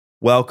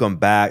Welcome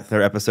back to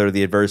another episode of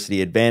The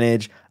Adversity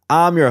Advantage.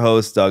 I'm your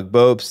host, Doug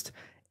Bopst,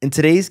 and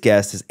today's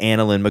guest is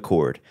AnnaLynne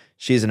McCord.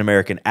 She is an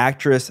American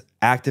actress,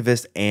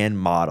 activist, and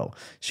model.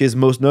 She is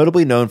most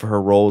notably known for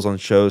her roles on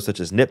shows such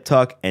as Nip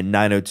Tuck and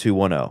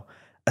 90210.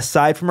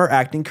 Aside from her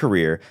acting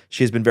career,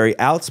 she has been very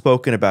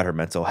outspoken about her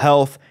mental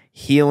health,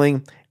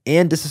 healing,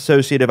 and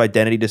dissociative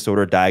identity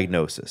disorder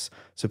diagnosis.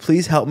 So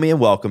please help me in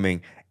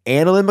welcoming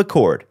AnnaLynne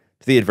McCord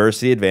to the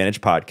Adversity Advantage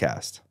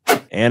podcast.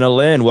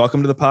 AnnaLynne,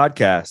 welcome to the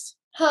podcast.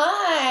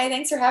 Hi,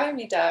 thanks for having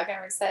me, Doug.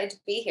 I'm excited to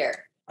be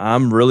here.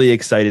 I'm really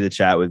excited to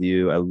chat with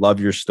you. I love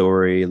your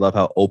story. I love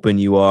how open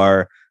you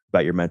are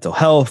about your mental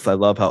health. I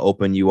love how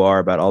open you are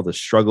about all the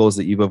struggles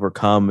that you've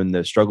overcome and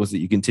the struggles that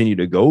you continue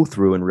to go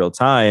through in real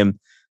time.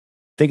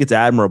 I think it's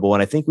admirable.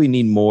 And I think we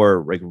need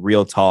more like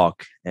real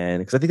talk.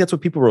 And because I think that's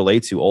what people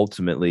relate to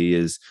ultimately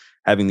is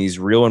having these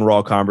real and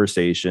raw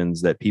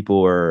conversations that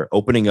people are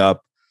opening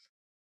up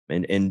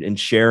and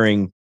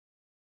sharing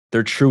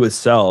their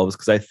truest selves.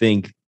 Because I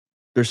think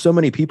there's so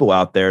many people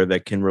out there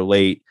that can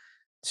relate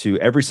to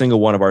every single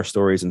one of our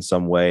stories in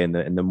some way. And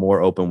the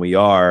more open we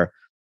are,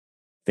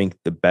 I think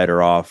the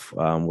better off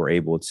we're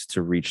able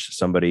to reach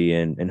somebody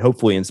and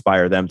hopefully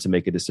inspire them to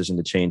make a decision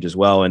to change as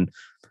well. And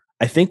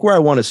I think where I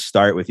want to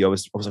start with you, I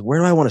was like, where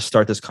do I want to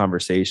start this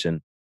conversation?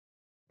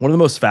 One of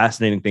the most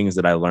fascinating things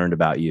that I learned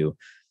about you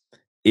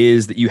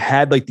is that you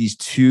had like these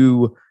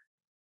two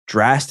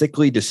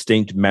drastically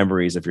distinct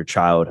memories of your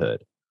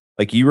childhood.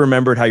 Like you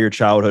remembered how your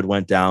childhood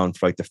went down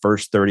for like the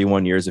first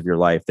 31 years of your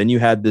life. Then you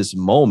had this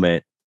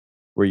moment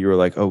where you were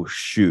like, oh,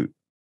 shoot,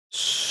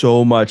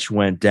 so much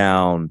went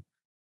down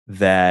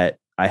that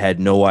I had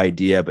no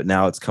idea, but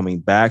now it's coming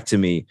back to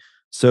me.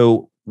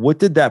 So what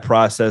did that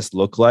process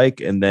look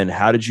like? And then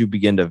how did you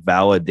begin to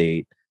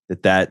validate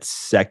that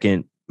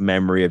second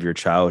memory of your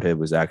childhood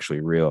was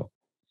actually real?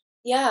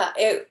 Yeah,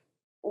 it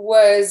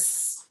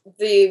was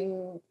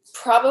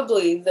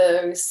probably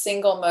the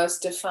single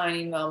most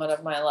defining moment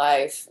of my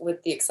life,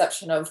 with the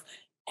exception of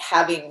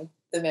having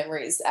the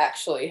memories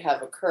actually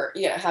have occurred,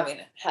 having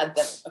had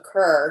them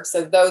occur.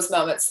 So those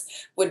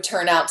moments would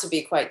turn out to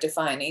be quite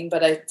defining,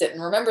 but I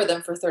didn't remember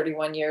them for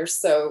 31 years.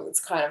 So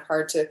it's kind of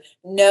hard to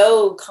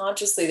know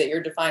consciously that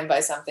you're defined by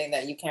something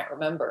that you can't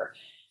remember.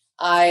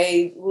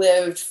 I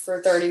lived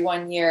for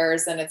 31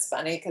 years, and it's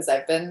funny because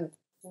I've had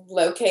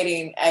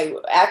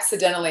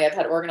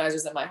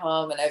organizers in my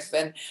home, and I've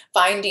been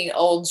finding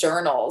old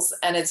journals,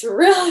 and it's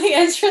really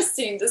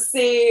interesting to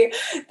see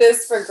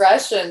this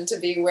progression to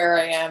be where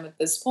I am at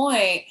this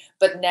point,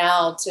 but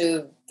now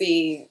to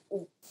be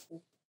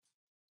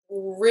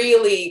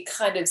really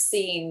kind of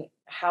seeing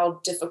how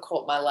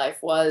difficult my life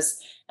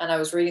was. And I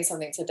was reading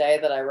something today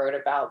that I wrote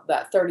about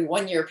that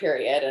 31-year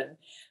period, and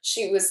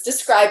she was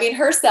describing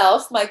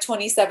herself, my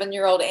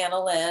 27-year-old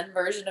AnnaLynne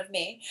version of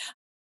me.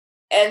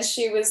 And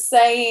she was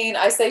saying,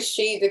 I say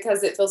she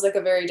because it feels like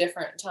a very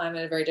different time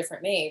and a very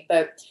different me,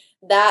 but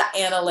that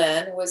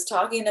AnnaLynne was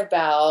talking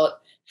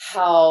about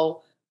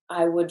how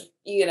I would,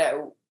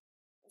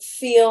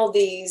 feel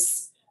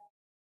this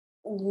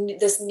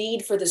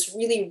need for this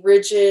really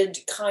rigid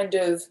kind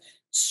of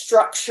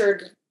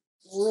structured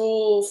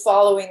rule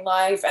following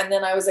life, and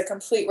then I was a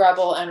complete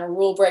rebel and a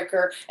rule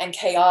breaker and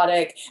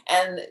chaotic,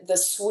 and the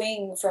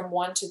swing from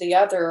one to the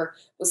other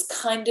was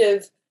kind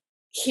of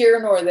here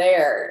nor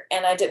there,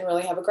 and I didn't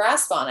really have a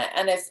grasp on it.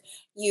 And if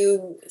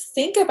you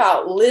think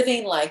about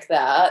living like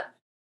that,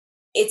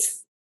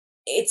 it's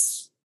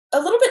a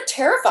little bit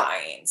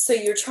terrifying. So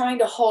you're trying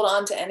to hold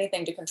on to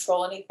anything, to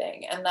control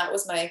anything. And that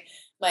was my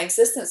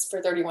existence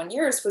for 31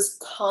 years, was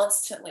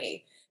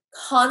constantly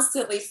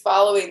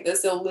following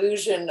this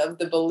illusion of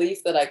the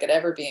belief that I could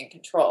ever be in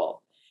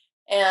control.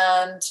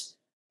 And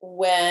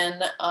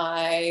when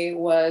I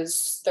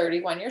was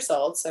 31 years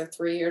old, so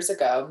 3 years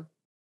ago,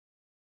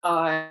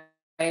 I'd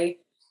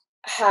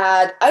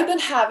been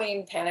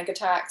having panic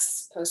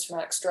attacks,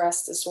 post-traumatic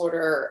stress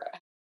disorder,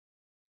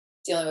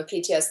 dealing with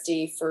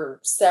PTSD for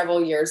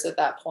several years at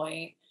that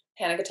point.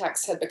 Panic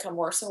attacks had become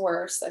worse and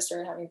worse. I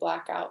started having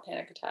blackout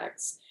panic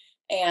attacks.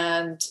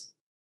 And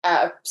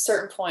at a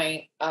certain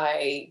point,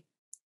 I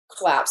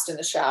collapsed in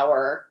the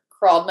shower,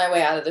 crawled my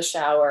way out of the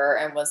shower,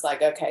 and was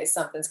like, okay,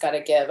 something's got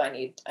to give. I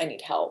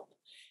need help.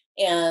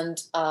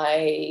 And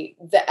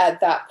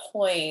at that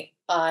point,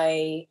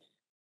 I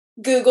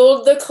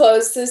Googled the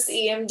closest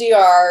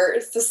EMDR,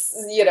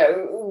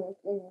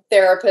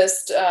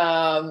 therapist.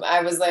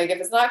 I was like, if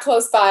it's not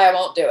close by, I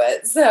won't do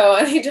it. So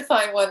I need to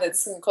find one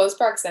that's in close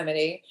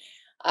proximity.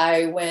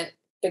 I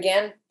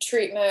began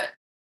treatment.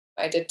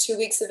 I did 2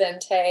 weeks of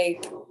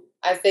intake.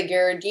 I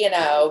figured,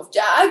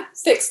 I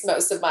fixed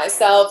most of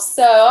myself,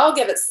 so I'll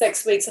give it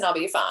 6 weeks and I'll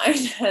be fine.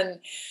 And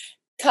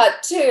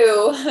cut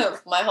to,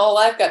 my whole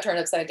life got turned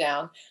upside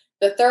down.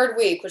 The third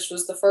week, which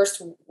was the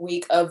first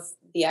week of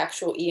the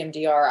actual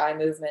EMDR, eye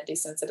movement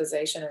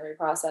desensitization and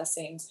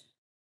reprocessing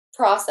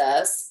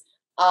process,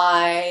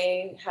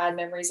 I had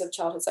memories of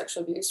childhood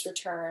sexual abuse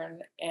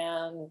return,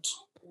 and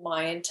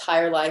my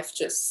entire life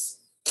just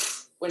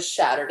was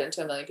shattered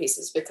into a million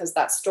pieces, because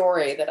that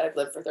story that I've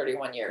lived for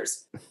 31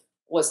 years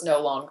was no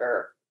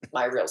longer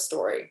my real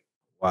story.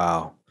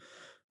 Wow.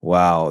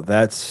 Wow.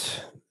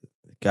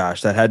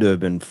 Gosh, that had to have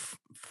been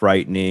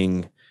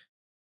frightening,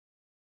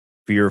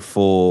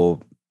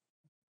 fearful,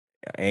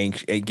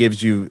 it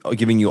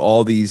giving you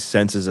all these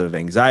senses of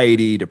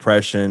anxiety,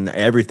 depression,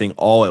 everything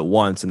all at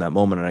once in that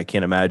moment. And I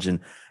can't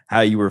imagine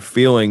how you were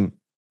feeling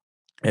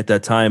at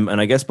that time.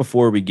 And I guess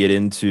before we get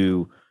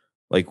into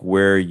like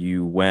where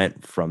you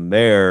went from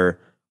there,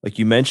 like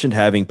you mentioned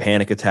having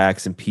panic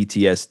attacks and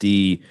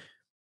PTSD.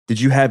 Did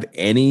you have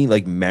any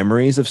like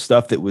memories of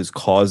stuff that was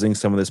causing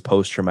some of this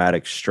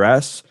post-traumatic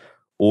stress,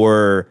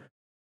 or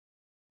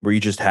were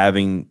you just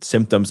having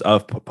symptoms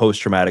of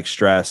post-traumatic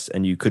stress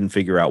and you couldn't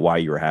figure out why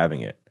you were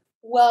having it?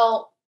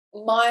 Well,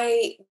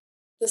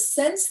 the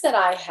sense that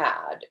I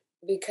had,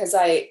 because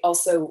I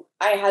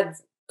had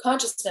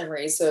conscious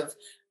memories of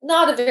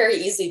not a very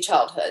easy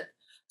childhood.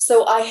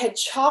 So I had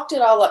chalked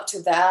it all up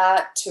to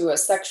that, to a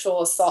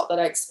sexual assault that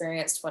I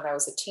experienced when I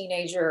was a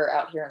teenager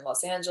out here in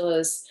Los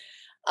Angeles.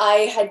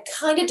 I had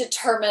kind of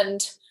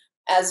determined,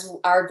 as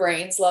our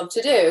brains love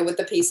to do with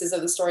the pieces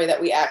of the story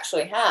that we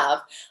actually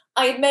have,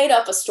 I had made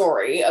up a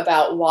story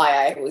about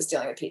why I was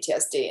dealing with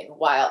PTSD and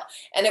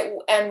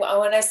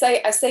when I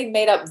say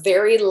made up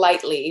very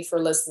lightly for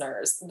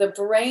listeners. The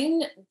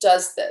brain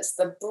does this.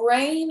 The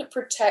brain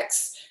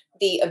protects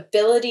the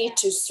ability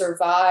to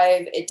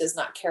survive. It does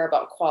not care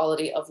about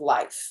quality of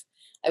life.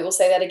 I will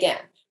say that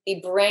again. The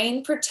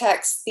brain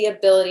protects the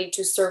ability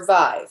to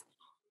survive.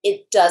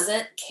 It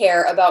doesn't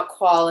care about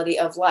quality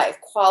of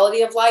life.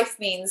 Quality of life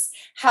means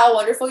how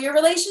wonderful your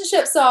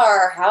relationships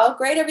are, how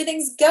great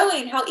everything's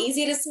going, how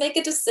easy it is to make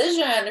a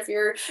decision. If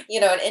you're,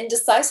 an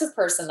indecisive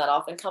person, that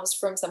often comes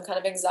from some kind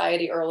of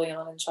anxiety early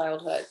on in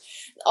childhood.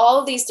 All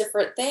of these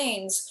different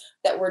things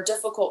that were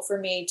difficult for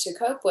me to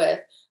cope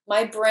with,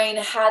 my brain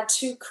had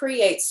to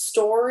create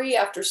story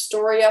after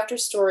story after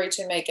story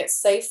to make it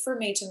safe for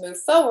me to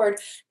move forward,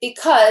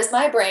 because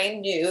my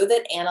brain knew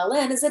that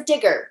AnnaLynne is a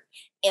digger.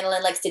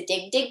 AnnaLynne likes to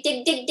dig, dig,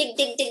 dig, dig, dig,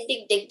 dig, dig,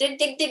 dig, dig, dig,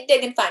 dig, dig,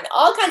 dig, and find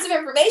all kinds of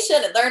information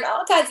and learn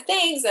all kinds of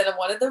things. And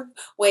one of the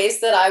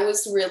ways that I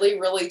was really,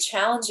 really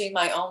challenging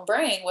my own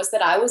brain was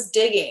that I was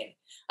digging.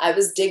 I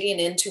was digging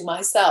into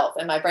myself,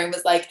 and my brain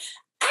was like,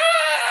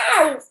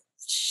 ah,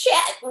 shit,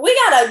 we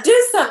gotta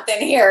do something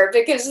here,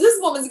 because this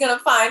woman's gonna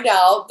find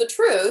out the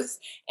truth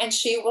and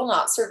she will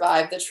not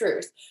survive the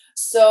truth.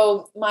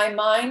 So my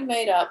mind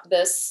made up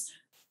this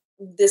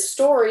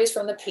stories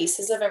from the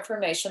pieces of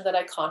information that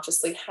I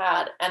consciously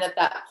had. And at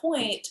that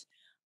point,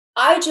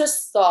 I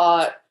just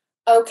thought,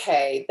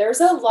 okay,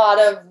 there's a lot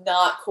of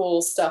not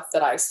cool stuff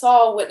that I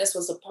saw,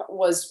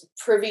 was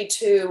privy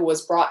to,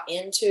 was brought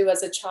into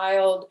as a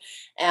child,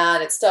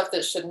 and it's stuff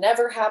that should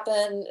never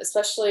happen,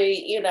 especially,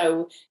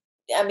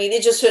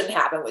 it just shouldn't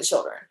happen with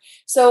children.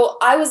 So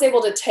I was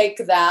able to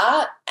take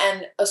that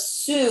and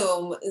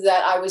assume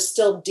that I was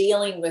still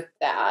dealing with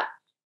that.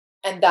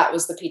 And that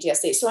was the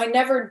PTSD. So I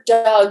never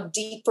dug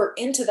deeper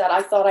into that.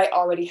 I thought I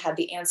already had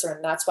the answer.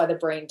 And that's why the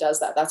brain does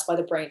that. That's why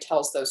the brain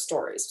tells those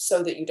stories,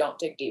 so that you don't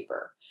dig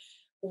deeper.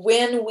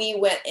 When we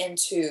went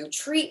into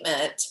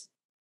treatment,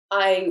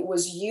 I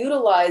was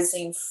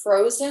utilizing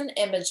frozen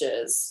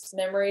images,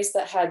 memories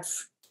that had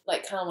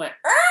like kind of went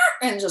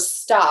and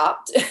just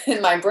stopped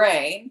in my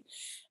brain.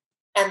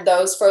 And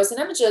those frozen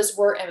images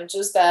were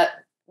images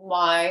that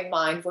my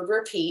mind would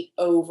repeat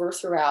over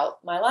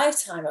throughout my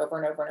lifetime, over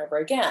and over and over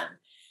again.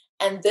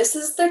 And this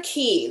is the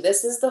key.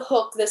 This is the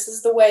hook. This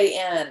is the way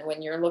in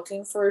when you're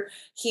looking for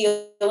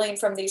healing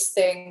from these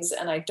things.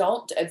 And I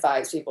don't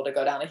advise people to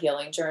go down a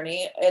healing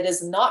journey. It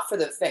is not for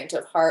the faint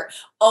of heart.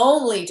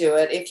 Only do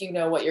it if you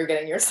know what you're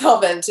getting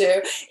yourself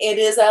into. It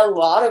is a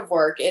lot of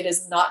work. It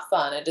is not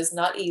fun. It is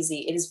not easy.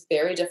 It is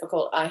very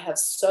difficult. I hold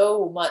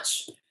so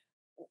much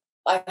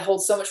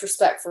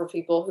respect for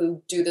people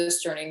who do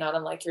this journey, not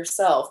unlike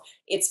yourself.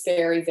 It's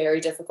very, very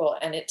difficult,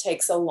 and it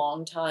takes a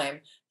long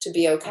time to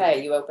be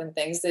okay. You open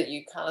things that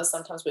you kind of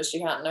sometimes wish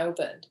you hadn't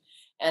opened.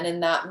 And in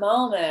that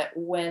moment,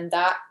 when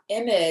that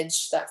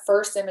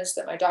first image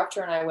that my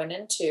doctor and I went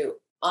into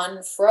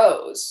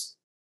unfroze,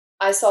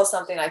 I saw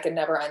something I could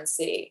never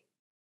unsee.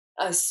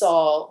 I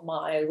saw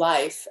my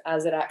life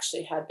as it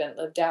actually had been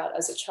lived out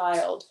as a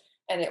child,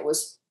 and it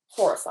was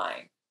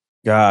horrifying.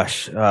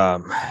 Gosh.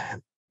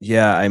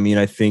 Yeah. I mean,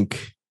 I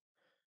think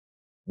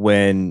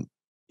when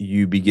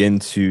you begin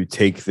to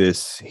take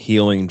this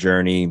healing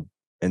journey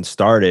and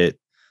start it,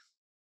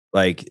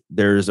 like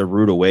there's a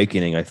rude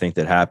awakening, I think,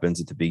 that happens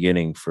at the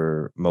beginning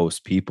for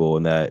most people,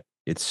 and that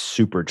it's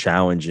super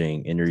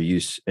challenging,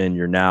 and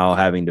you're now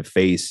having to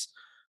face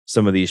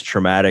some of these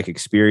traumatic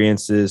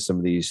experiences, some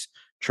of these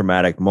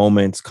traumatic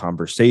moments,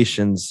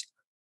 conversations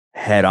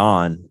head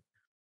on.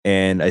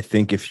 And I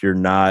think if you're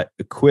not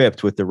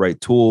equipped with the right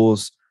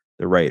tools,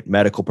 the right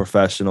medical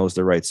professionals,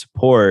 the right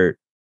support,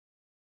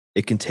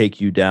 it can take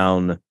you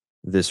down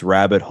this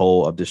rabbit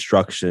hole of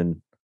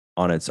destruction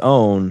on its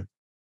own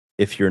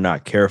if you're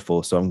not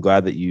careful. So I'm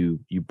glad that you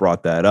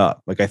brought that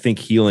up. Like, I think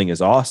healing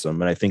is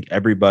awesome, and I think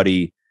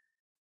everybody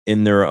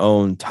in their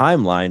own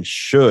timeline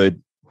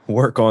should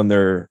work on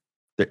their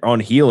on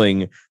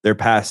healing their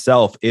past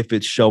self if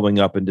it's showing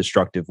up in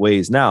destructive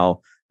ways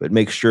now, but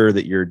make sure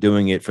that you're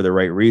doing it for the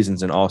right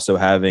reasons and also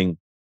having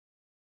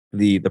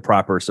the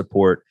proper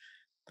support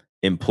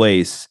in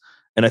place.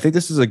 And I think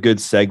this is a good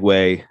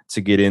segue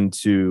to get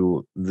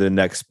into the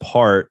next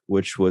part,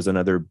 which was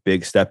another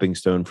big stepping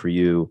stone for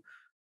you,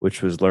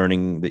 which was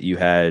learning that you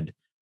had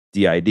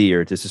DID,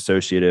 or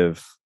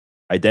dissociative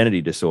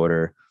identity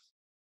disorder.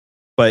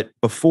 But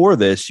before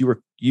this,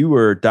 you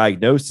were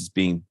diagnosed as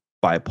being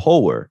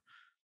bipolar.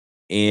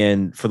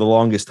 And for the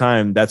longest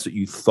time, that's what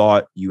you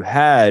thought you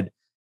had.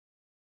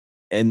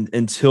 And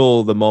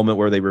until the moment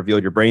where they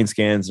revealed your brain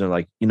scans and they're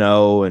like,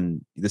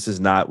 and this is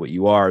not what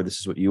you are, this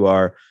is what you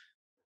are.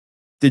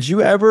 Did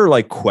you ever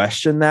like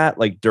question that,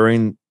 like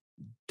during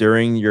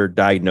your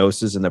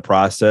diagnosis and the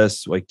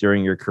process, like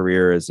during your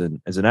career as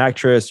an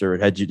actress, or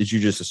did you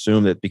just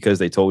assume that because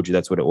they told you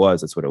that's what it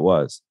was, that's what it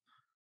was?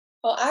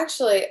 Well,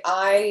 actually,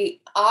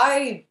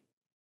 I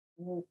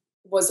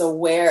was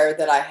aware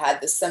that I had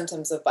the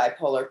symptoms of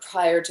bipolar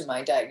prior to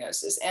my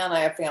diagnosis, and I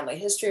have family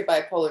history of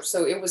bipolar,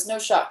 so it was no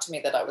shock to me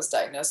that I was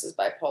diagnosed as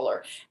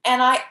bipolar.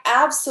 And I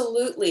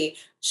absolutely,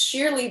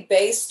 sheerly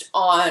based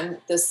on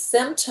the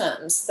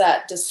symptoms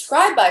that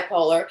describe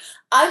bipolar,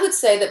 I would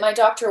say that my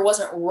doctor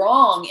wasn't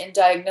wrong in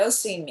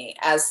diagnosing me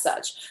as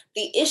such.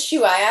 The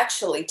issue I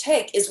actually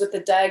take is with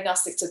the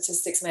Diagnostic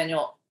Statistics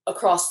Manual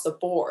across the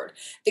board,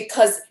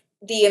 because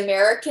the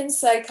American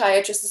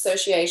Psychiatrist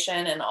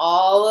Association and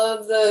all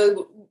of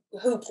the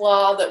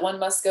hoopla that one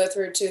must go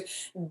through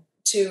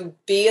to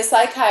be a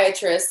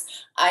psychiatrist.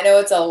 I know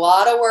it's a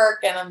lot of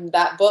work, and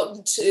that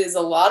book is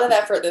a lot of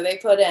effort that they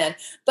put in,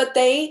 but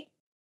they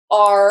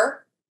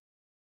are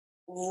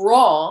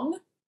wrong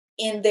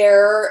in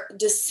their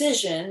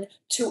decision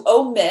to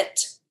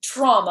omit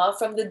trauma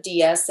from the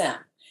DSM.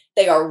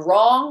 They are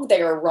wrong.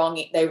 They are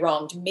wrong. They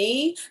wronged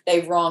me.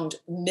 They've wronged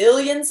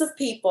millions of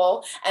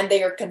people, and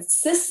they are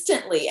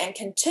consistently and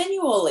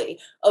continually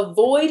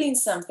avoiding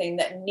something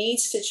that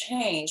needs to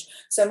change.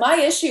 So my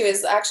issue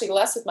is actually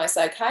less with my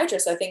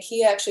psychiatrist. I think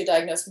he actually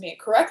diagnosed me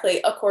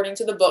correctly according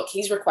to the book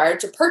he's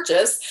required to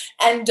purchase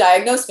and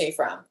diagnose me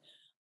from.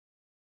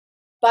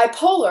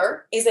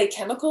 Bipolar is a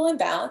chemical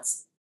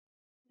imbalance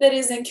that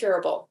is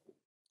incurable,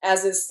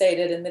 as is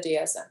stated in the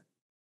DSM.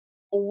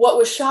 What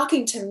was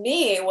shocking to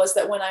me was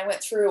that when I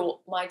went through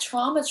my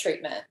trauma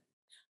treatment,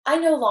 I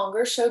no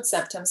longer showed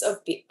symptoms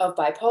of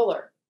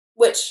bipolar,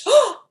 which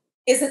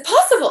isn't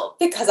possible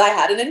because I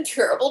had an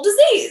incurable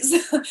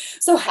disease.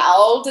 So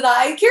how did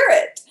I cure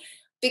it?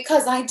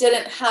 Because I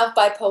didn't have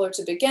bipolar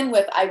to begin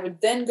with, I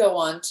would then go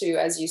on to,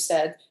 as you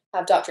said,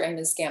 have Dr.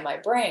 Amen scan my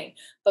brain.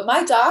 But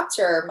my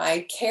doctor,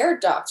 my care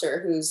doctor,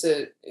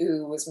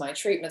 who was my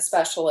treatment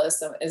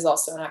specialist and is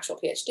also an actual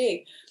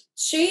PhD,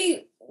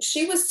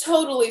 she was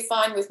totally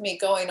fine with me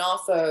going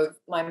off of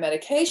my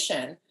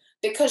medication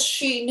because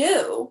she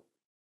knew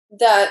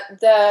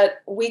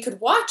that we could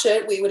watch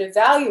it, we would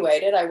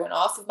evaluate it. I went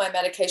off of my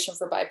medication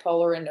for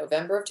bipolar in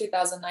November of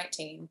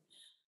 2019.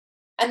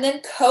 And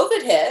then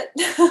COVID hit.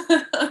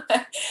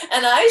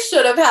 And I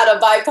should have had a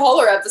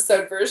bipolar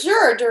episode for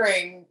sure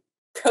during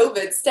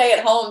COVID, stay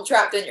at home,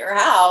 trapped in your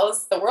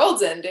house, the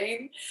world's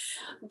ending.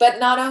 But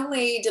not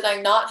only did I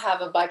not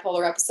have a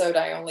bipolar episode,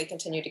 I only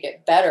continued to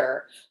get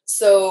better.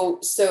 So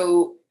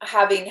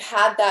having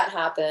had that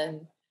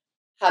happen,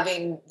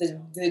 having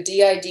the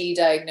DID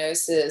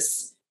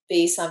diagnosis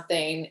be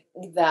something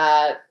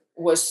that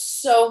was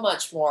so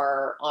much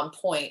more on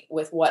point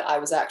with what I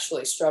was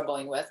actually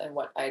struggling with and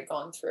what I had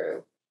gone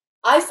through,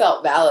 I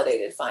felt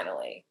validated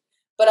finally.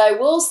 But I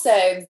will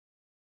say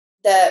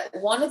that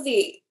one of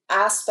the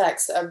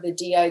aspects of the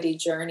DID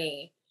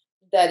journey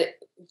that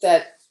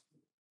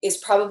is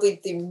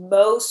probably the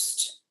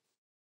most,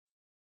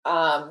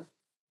 I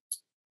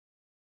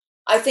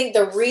think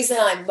the reason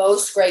I'm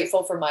most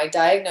grateful for my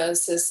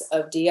diagnosis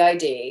of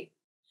DID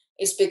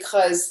is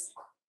because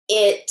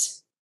it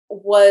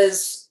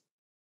was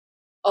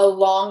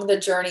along the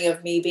journey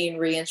of me being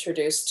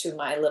reintroduced to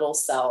my little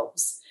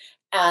selves.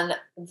 And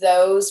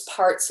those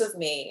parts of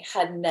me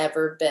had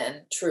never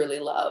been truly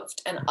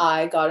loved. And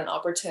I got an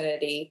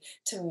opportunity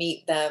to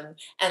meet them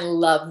and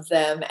love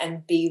them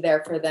and be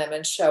there for them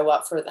and show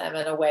up for them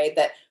in a way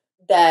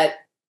that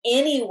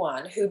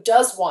anyone who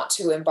does want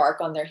to embark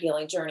on their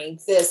healing journey,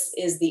 this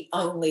is the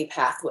only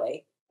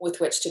pathway with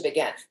which to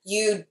begin.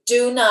 You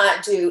do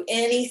not do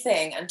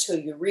anything until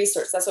you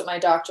research. That's what my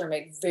doctor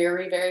made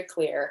very, very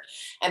clear.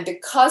 And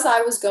because I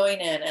was going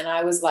in and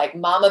I was like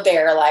Mama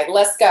Bear, like,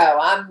 let's go.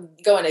 I'm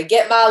going to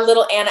get my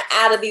little Anna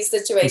out of these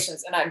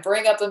situations. And I'd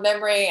bring up a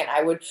memory and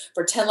I would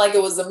pretend like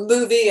it was a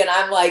movie. And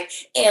I'm like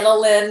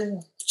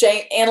AnnaLynne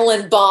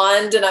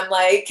Bond. And I'm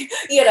like,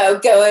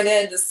 going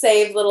in to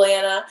save little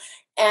Anna.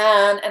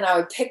 And I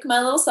would pick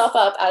my little self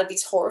up out of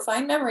these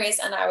horrifying memories.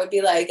 And I would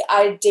be like,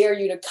 I dare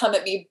you to come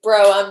at me,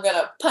 bro. I'm going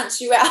to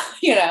punch you out,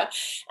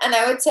 And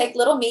I would take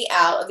little me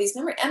out of these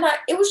memories. And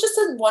it was just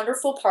a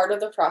wonderful part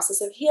of the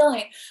process of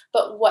healing.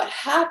 But what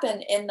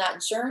happened in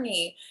that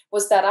journey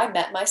was that I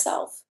met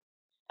myself.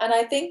 And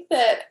I think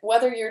that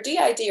whether you're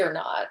DID or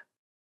not,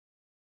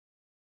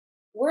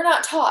 we're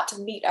not taught to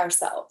meet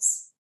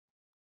ourselves.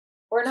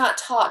 We're not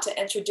taught to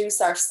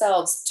introduce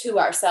ourselves to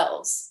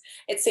ourselves.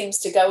 It seems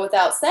to go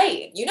without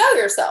saying. You know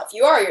yourself.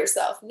 You are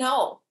yourself.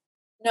 No,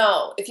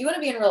 no. If you want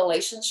to be in a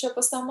relationship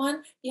with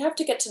someone, you have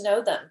to get to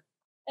know them.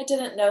 I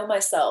didn't know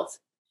myself.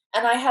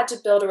 And I had to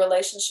build a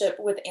relationship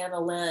with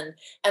AnnaLynne.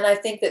 And I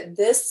think that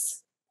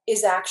this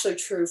is actually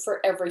true for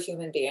every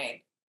human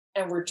being.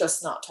 And we're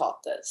just not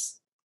taught this.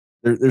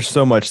 There's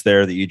so much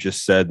there that you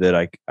just said that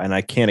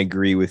I can't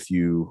agree with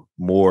you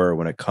more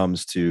when it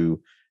comes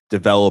to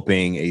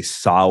developing a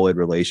solid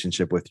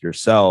relationship with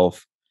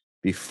yourself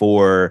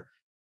before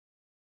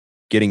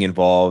getting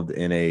involved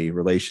in a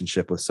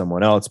relationship with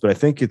someone else. But I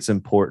think it's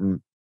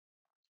important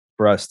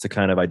for us to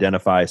kind of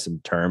identify some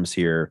terms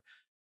here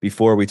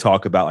before we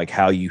talk about like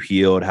how you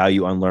healed, how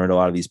you unlearned a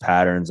lot of these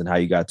patterns and how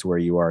you got to where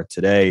you are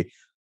today.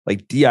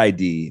 Like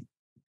DID,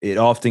 it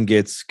often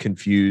gets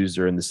confused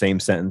or in the same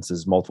sentence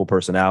as multiple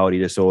personality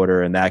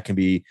disorder. And that can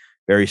be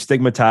very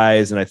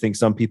stigmatized. And I think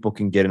some people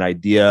can get an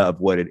idea of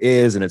what it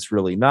is and it's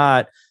really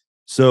not.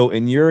 So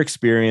in your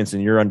experience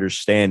and your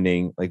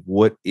understanding, like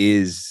what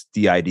is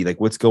DID? Like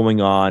what's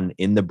going on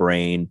in the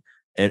brain?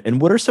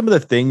 And what are some of the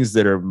things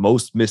that are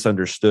most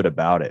misunderstood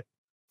about it?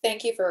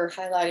 Thank you for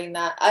highlighting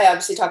that. I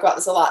obviously talk about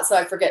this a lot, so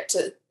I forget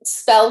to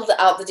spell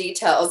out the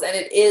details. And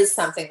it is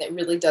something that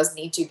really does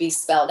need to be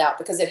spelled out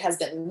because it has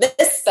been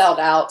misspelled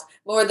out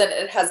more than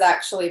it has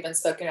actually been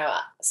spoken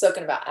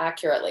about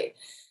accurately.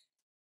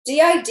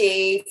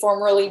 DID,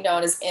 formerly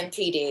known as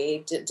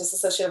MPD,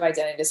 Dissociative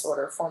Identity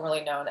Disorder,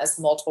 formerly known as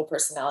Multiple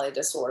Personality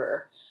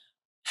Disorder,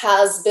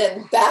 has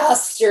been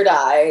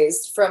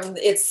bastardized from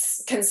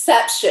its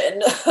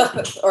conception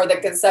or the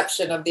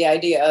conception of the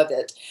idea of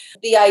it.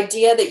 The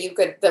idea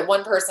that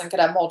one person could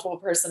have multiple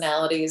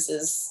personalities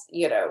is,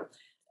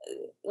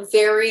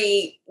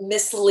 very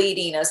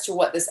misleading as to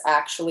what this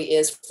actually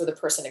is for the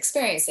person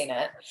experiencing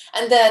it.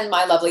 And then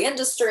my lovely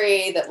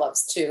industry that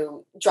loves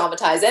to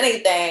dramatize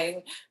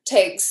anything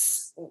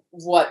takes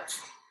what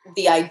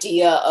the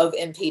idea of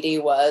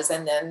MPD was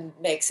and then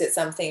makes it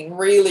something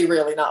really,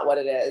 really not what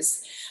it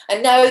is. I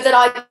know that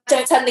I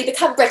don't suddenly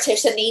become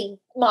British and need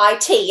my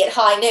tea at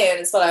high noon,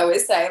 is what I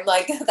always say. I'm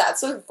like,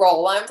 that's a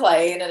role I'm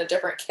playing in a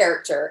different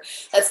character.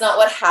 That's not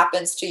what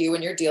happens to you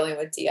when you're dealing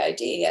with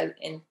DID.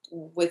 And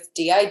with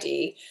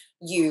DID,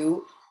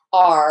 you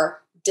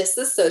are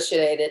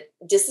disassociated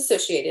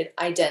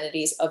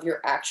identities of your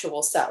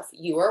actual self.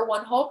 You are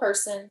one whole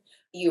person.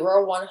 You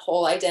are one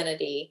whole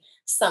identity.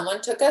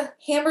 Someone took a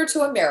hammer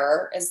to a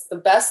mirror is the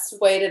best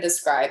way to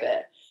describe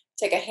it.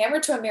 Take a hammer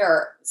to a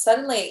mirror.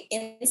 Suddenly,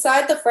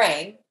 inside the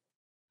frame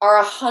are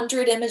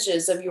 100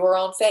 images of your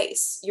own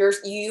face.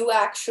 You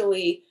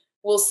actually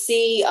will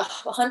see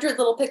 100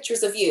 little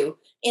pictures of you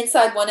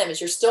inside one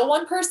image. You're still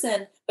one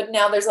person, but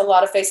now there's a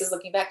lot of faces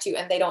looking back to you,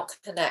 and they don't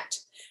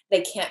connect.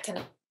 They can't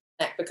connect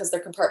because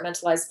they're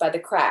compartmentalized by the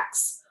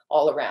cracks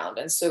all around.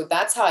 And so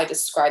that's how I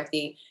describe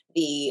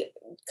the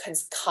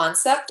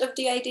concept of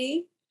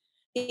DID.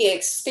 The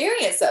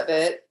experience of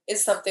it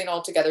is something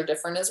altogether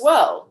different as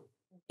well.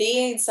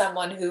 Being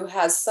someone who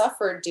has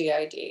suffered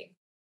DID,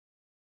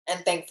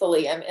 and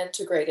thankfully I'm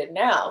integrated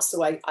now,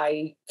 so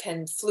I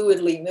can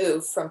fluidly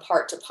move from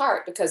part to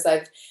part because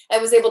I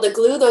was able to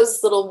glue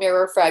those little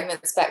mirror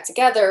fragments back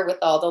together with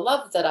all the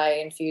love that I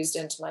infused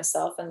into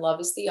myself, and love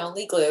is the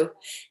only glue.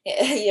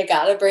 You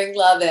got to bring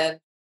love in.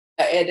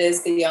 It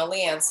is the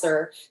only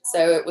answer.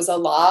 So it was a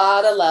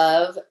lot of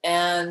love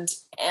and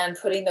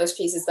putting those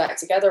pieces back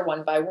together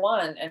one by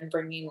one and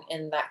bringing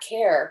in that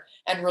care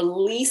and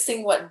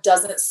releasing what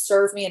doesn't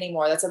serve me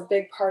anymore. That's a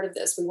big part of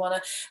this. We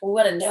want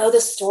to know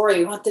the story.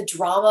 We want the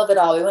drama of it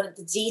all. We want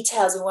the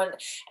details.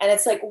 And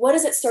it's like, what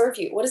does it serve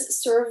you? What does it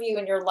serve you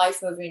in your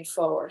life moving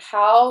forward?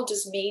 How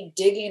does me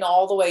digging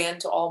all the way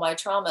into all my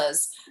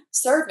traumas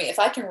serve me? If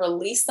I can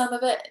release some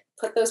of it,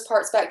 put those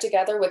parts back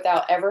together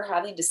without ever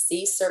having to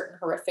see certain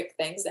horrific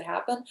things that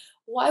happen,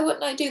 why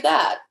wouldn't I do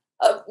that?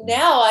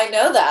 Now I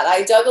know that.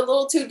 I dug a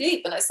little too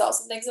deep and I saw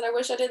some things that I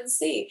wish I didn't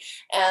see.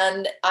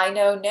 And I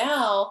know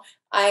now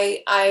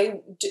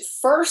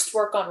first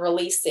work on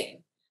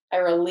releasing. I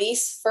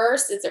release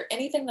first. Is there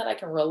anything that I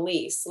can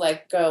release,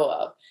 let go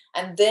of?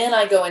 And then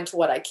I go into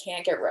what I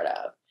can't get rid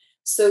of.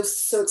 So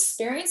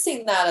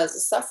experiencing that as a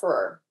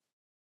sufferer,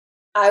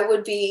 I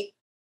would be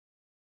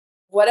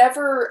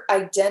whatever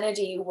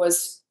identity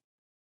was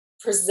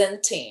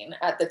presenting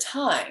at the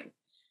time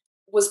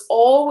was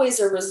always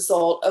a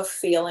result of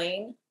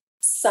feeling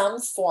some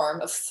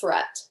form of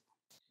threat.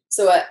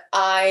 So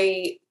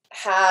I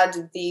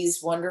had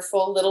these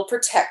wonderful little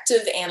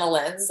protective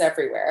AnnaLynnes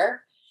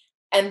everywhere,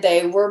 and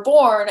they were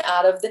born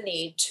out of the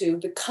need to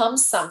become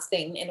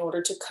something in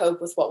order to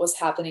cope with what was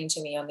happening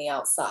to me on the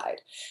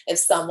outside. If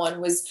someone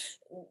was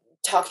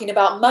talking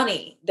about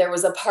money, there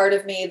was a part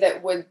of me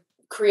that would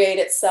create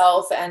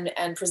itself and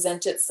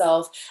present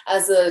itself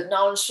as a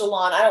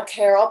nonchalant, I don't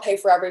care, I'll pay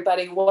for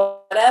everybody,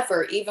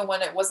 whatever, even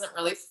when it wasn't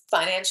really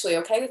financially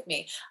okay with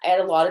me. I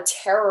had a lot of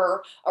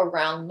terror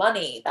around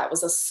money. That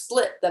was a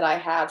split that I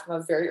had from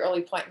a very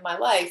early point in my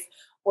life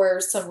where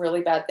some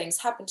really bad things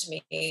happened to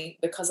me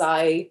because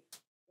I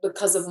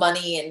because of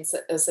money and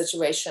a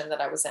situation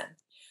that I was in.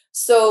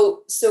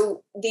 So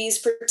these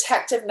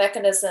protective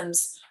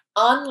mechanisms,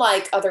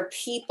 unlike other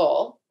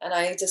people, and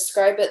I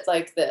describe it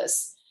like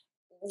this: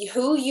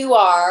 who you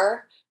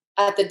are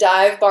at the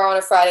dive bar on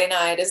a Friday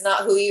night is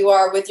not who you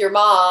are with your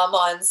mom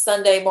on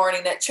Sunday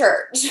morning at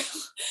church.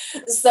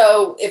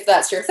 So if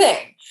that's your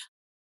thing,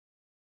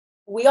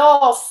 we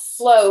all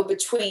flow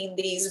between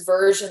these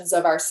versions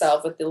of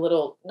ourselves with the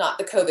little, not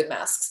the COVID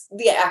masks,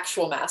 the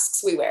actual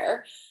masks we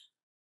wear.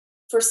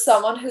 For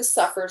someone who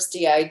suffers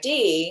DID,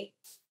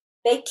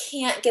 they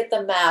can't get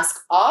the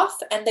mask off,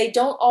 and they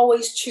don't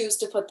always choose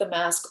to put the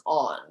mask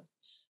on.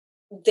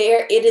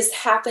 It is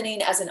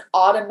happening as an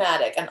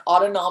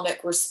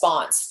autonomic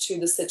response to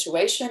the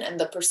situation and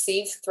the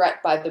perceived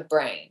threat by the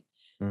brain.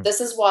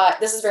 This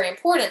is very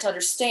important to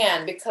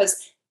understand,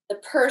 because the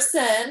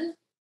person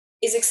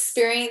is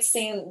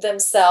experiencing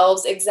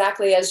themselves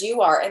exactly as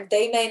you are, and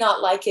they may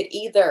not like it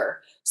either.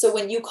 So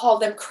when you call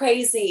them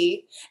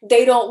crazy,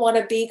 they don't want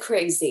to be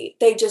crazy.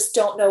 They just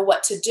don't know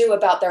what to do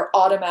about their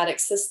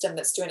automatic system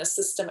that's doing a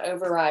system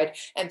override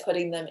and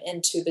putting them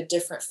into the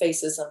different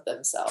faces of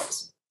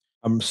themselves.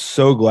 I'm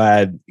so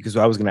glad, because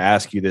I was going to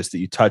ask you this, that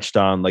you touched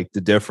on like the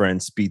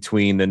difference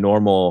between the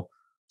normal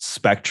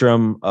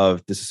spectrum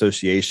of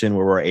disassociation,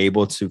 where we're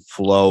able to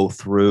flow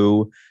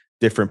through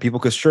different people.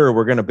 Because sure,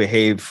 we're going to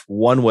behave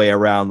one way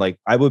around, like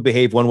I would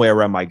behave one way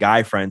around my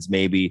guy friends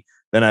maybe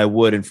than I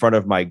would in front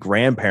of my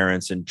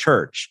grandparents in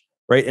church,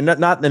 right? And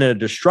not in a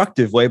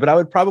destructive way, but I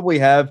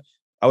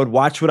would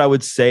watch what I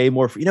would say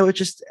more. It's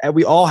just,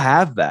 we all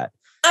have that.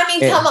 I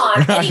mean, come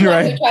on.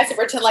 Anyone who tries to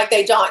pretend like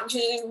they don't,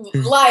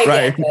 lie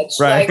again, bitch.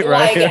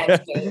 Lie again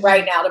to me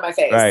right now to my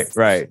face.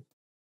 Right.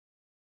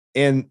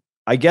 And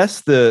I guess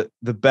the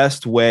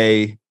best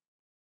way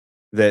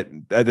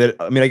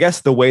I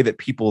guess the way that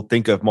people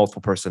think of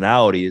multiple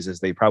personalities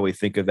is they probably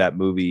think of that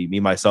movie, Me,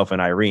 Myself,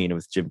 and Irene,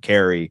 with Jim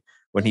Carrey,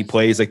 when he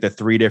plays like the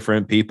three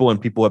different people, and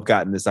people have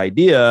gotten this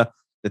idea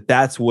that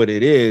that's what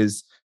it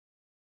is.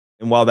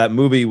 And while that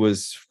movie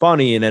was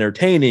funny and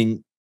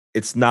entertaining,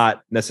 it's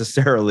not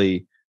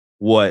necessarily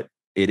what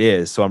it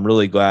is. So I'm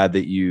really glad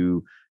that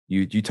you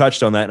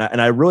touched on that.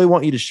 And I really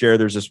want you to share,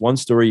 there's this one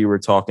story you were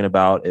talking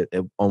about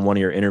on one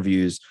of your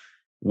interviews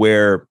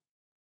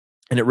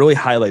and it really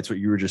highlights what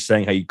you were just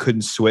saying, how you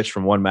couldn't switch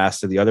from one mask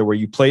to the other, where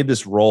you played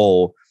this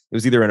role. It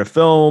was either in a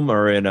film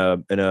or in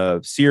a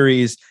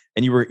series,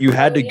 and you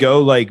had to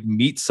go like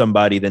meet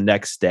somebody the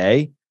next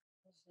day,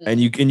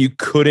 and you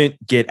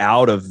couldn't get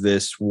out of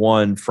this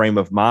one frame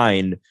of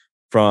mind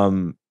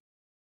from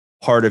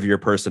part of your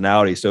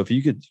personality. So if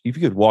you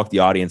could walk the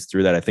audience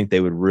through that, I think it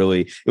would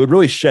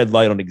really shed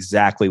light on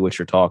exactly what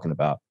you're talking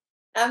about.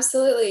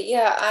 Absolutely.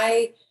 Yeah.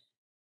 I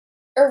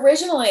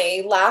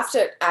originally laughed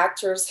at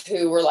actors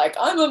who were like,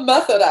 I'm a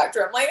method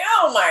actor. I'm like,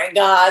 oh my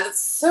God, it's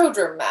so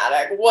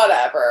dramatic.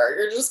 Whatever.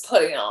 You're just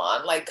putting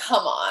on, like,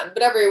 come on.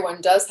 But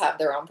everyone does have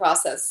their own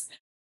process.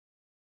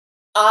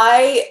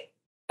 I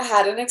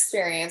had an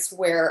experience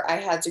where I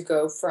had to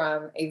go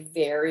from a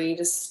very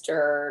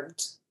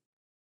disturbed,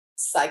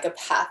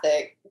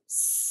 psychopathic,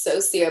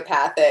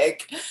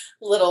 sociopathic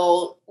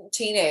little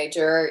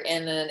teenager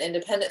in an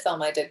independent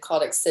film I did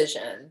called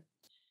Excision.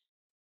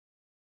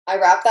 I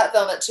wrapped that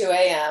film at 2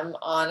 a.m.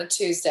 on a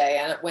Tuesday,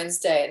 and at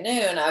Wednesday at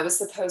noon, I was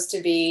supposed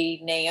to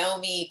be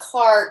Naomi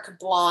Clark,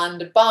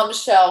 blonde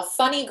bombshell,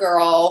 funny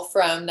girl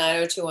from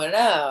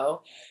 90210.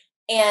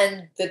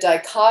 And the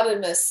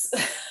dichotomous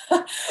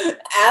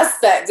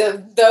aspect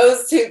of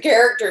those two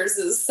characters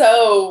is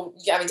so,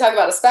 talk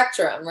about a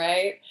spectrum,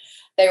 right?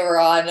 They were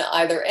on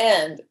either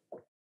end.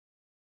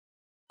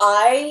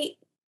 I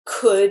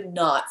could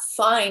not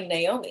find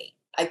Naomi.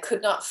 I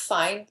could not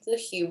find the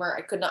humor.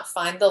 I could not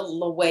find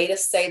the way to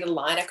say the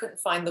line. I couldn't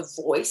find the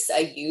voice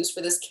I used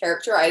for this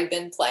character I had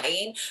been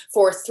playing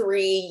for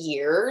 3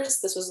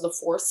 years. This was the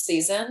 4th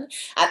season.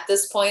 At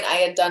this point, I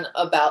had done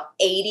about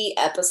 80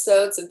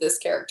 episodes of this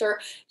character.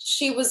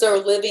 She was a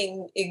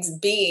living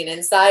being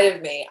inside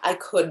of me. I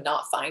could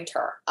not find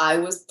her. I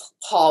was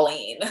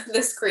Pauline,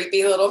 this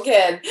creepy little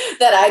kid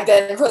that I'd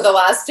been for the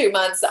last 2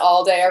 months,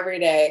 all day, every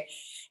day.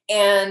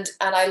 And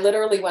I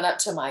literally went up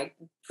to my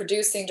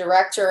producing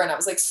director and I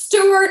was like,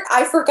 Stuart,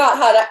 I forgot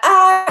how to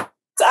act.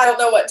 I don't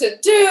know what to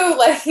do.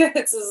 Like,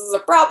 this is a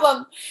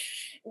problem.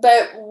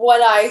 But what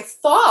I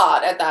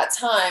thought at that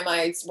time,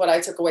 what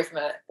I took away from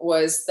it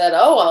was that,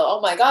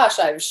 oh my gosh,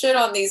 I've shit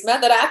on these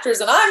method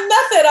actors and I'm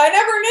method. I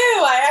never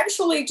knew. I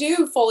actually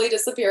do fully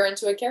disappear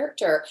into a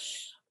character.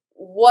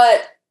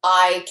 What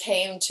I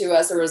came to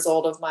as a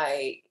result of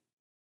my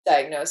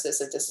diagnosis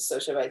of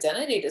dissociative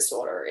identity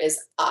disorder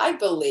is, I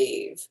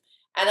believe,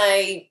 and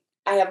I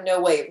have no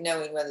way of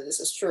knowing whether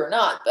this is true or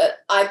not, but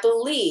I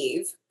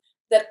believe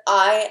that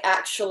I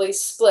actually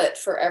split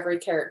for every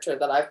character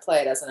that I've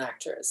played as an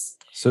actress.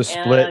 So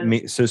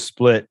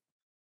split.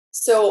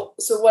 So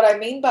what I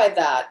mean by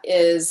that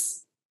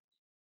is,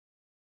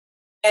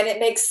 and it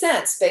makes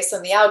sense based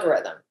on the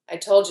algorithm. I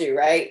told you,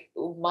 right?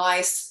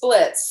 My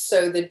splits,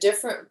 so the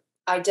different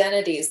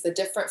identities, the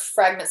different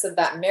fragments of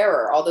that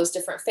mirror, all those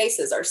different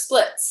faces are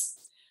splits.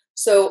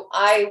 So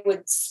I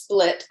would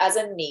split as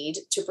a need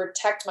to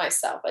protect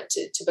myself,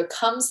 to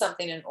become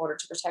something in order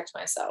to protect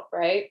myself,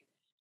 right?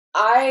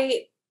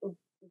 By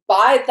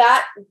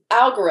that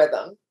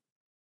algorithm,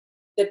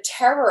 the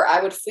terror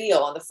I would feel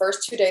on the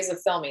first 2 days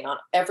of filming on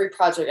every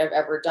project I've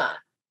ever done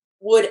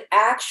would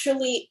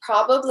actually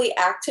probably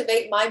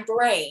activate my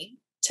brain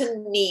to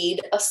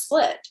need a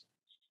split.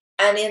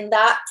 And in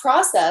that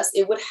process,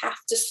 it would have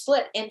to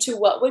split into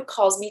what would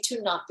cause me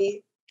to not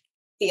be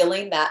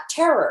feeling that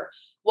terror.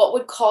 What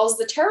would cause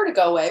the terror to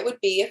go away would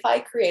be if I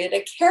created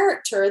a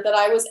character that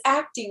I was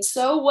acting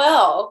so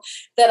well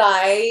that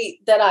I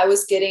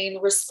was getting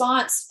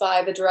response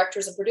by the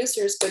directors and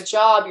producers. Good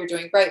job, you're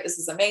doing great, this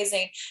is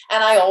amazing.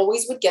 And I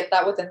always would get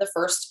that within the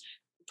first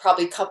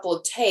probably couple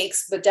of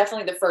takes, but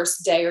definitely the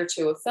first day or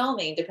two of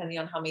filming, depending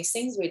on how many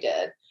scenes we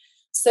did.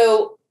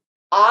 So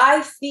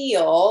I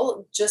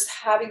feel, just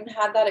having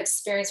had that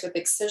experience with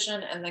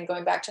Excision and then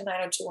going back to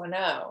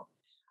 90210,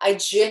 I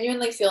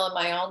genuinely feel in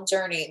my own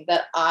journey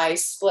that I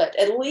split,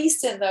 at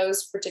least in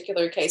those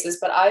particular cases,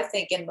 but I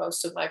think in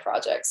most of my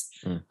projects,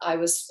 I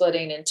was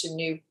splitting into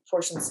new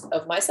portions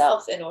of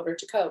myself in order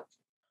to cope.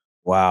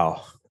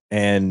 Wow.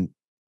 And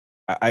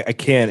I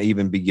can't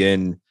even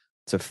begin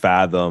to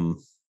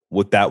fathom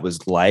what that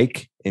was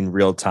like in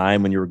real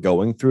time when you were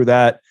going through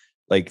that,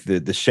 like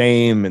the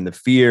shame and the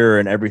fear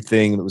and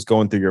everything that was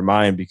going through your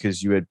mind,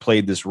 because you had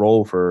played this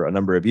role for a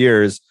number of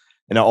years.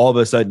 And now all of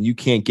a sudden you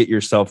can't get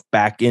yourself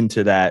back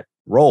into that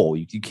role.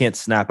 You can't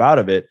snap out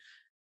of it.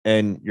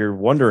 And you're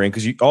wondering,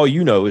 because all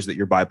you know is that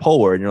you're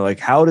bipolar, and you're like,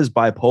 how does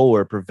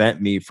bipolar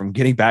prevent me from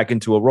getting back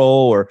into a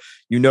role? Or,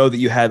 you know, that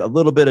you had a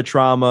little bit of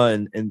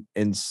trauma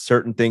and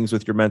certain things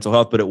with your mental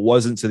health, but it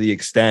wasn't to the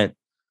extent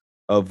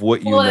of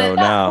what you know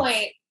now.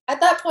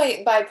 At that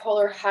point,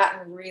 bipolar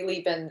hadn't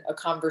really been a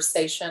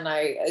conversation.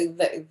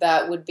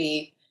 That would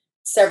be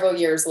several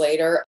years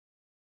later.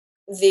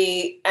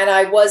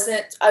 I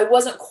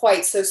wasn't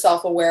quite so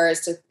self-aware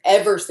as to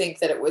ever think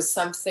that it was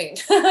something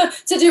to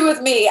do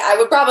with me. I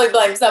would probably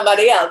blame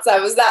somebody else. I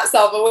was that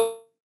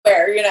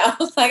self-aware, you know,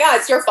 like,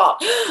 it's your fault.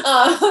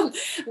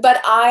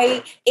 But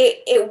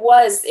it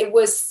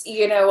was,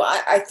 you know,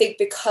 I think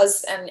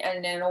because, and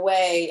in a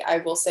way, I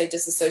will say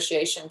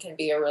disassociation can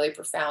be a really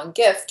profound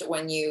gift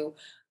when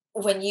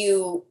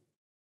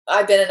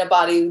I've been in a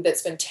body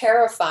that's been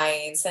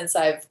terrifying since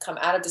I've come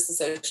out of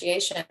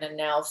dissociation, and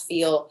now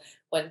feel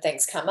when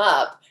things come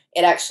up,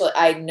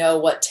 I know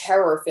what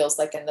terror feels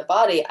like in the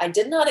body. I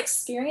did not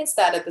experience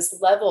that at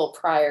this level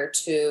prior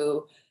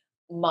to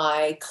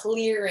my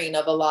clearing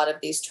of a lot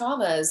of these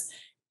traumas.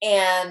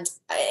 And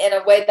in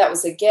a way that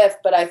was a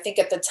gift. But I think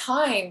at the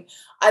time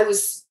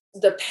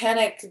the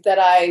panic that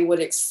I would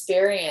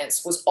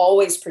experience was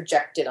always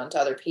projected onto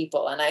other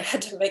people. And I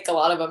had to make a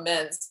lot of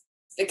amends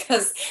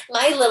because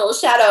my little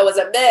shadow was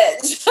a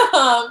bitch.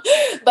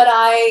 But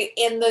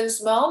in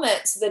those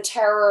moments, the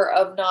terror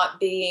of not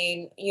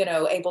being, you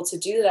know, able to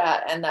do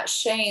that, and that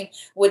shame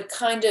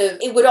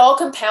it would all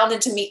compound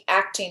into me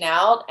acting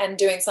out and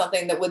doing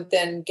something that would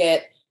then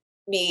get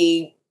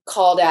me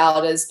called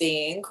out as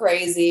being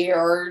crazy,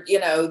 or, you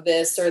know,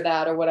 this or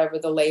that, or whatever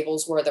the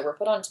labels were that were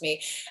put onto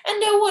me. And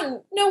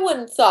no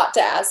one thought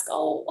to ask,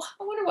 oh,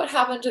 I wonder what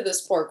happened to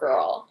this poor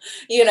girl,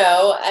 you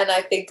know? And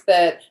I think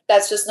that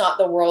that's just not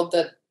the world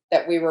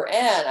that we were in.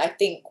 I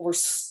think we're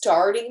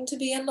starting to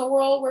be in the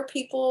world where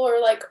people are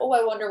like, oh,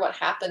 I wonder what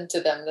happened to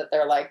them that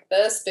they're like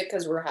this,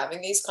 because we're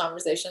having these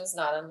conversations,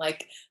 not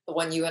unlike the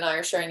one you and I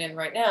are sharing in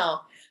right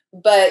now.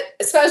 But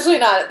especially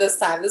not at this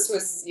time. This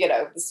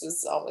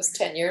was almost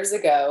 10 years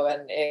ago.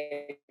 And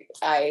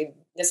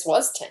this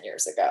was 10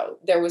 years ago.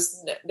 There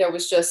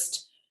was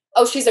just,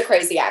 oh, she's a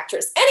crazy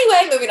actress.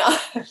 Anyway, moving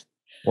on.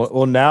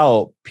 Well,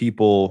 now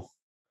people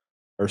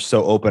are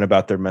so open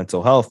about their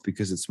mental health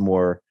because it's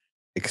more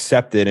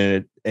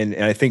accepted. And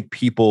I think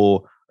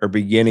people are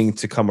beginning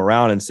to come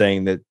around and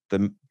saying that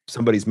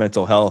somebody's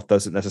mental health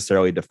doesn't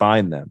necessarily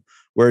define them.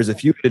 Whereas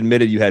if you had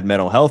admitted you had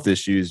mental health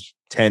issues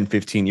 10,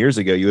 15 years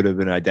ago, you would have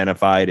been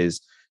identified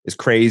as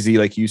crazy,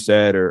 like you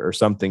said, or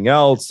something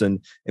else.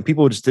 And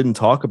people just didn't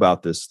talk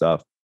about this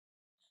stuff.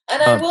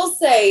 And I will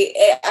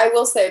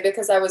say,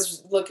 because I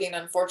was looking,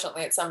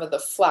 unfortunately, at some of the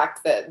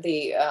flack that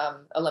the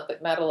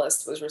Olympic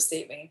medalist was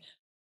receiving.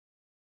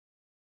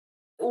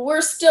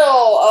 We're still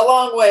a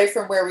long way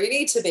from where we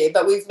need to be,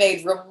 but we've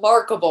made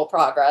remarkable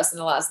progress in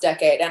the last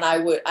decade. And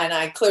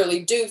I clearly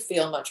do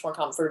feel much more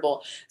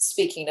comfortable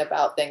speaking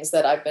about things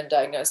that I've been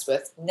diagnosed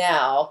with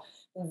now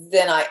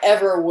than I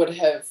ever would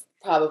have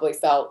probably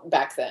felt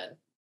back then.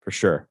 For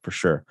sure.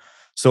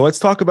 So let's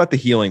talk about the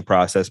healing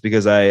process,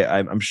 because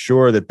I'm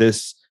sure that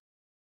this,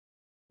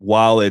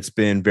 while it's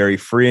been very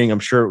freeing, I'm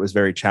sure it was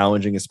very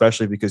challenging,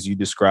 especially because you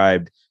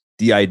described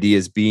DID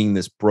as being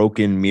this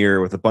broken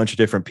mirror with a bunch of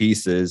different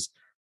pieces,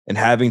 and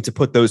having to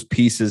put those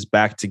pieces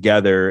back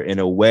together in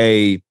a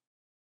way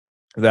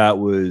that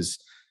was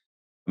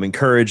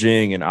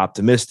encouraging and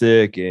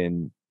optimistic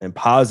and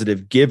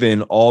positive,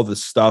 given all the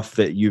stuff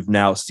that you've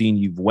now seen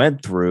you've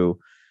went through.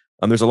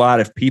 There's a lot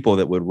of people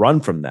that would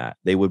run from that.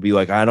 They would be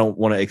like, I don't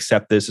want to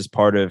accept this as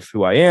part of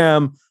who I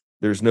am.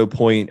 there's no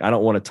point. I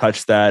don't want to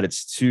touch that.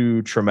 It's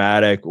too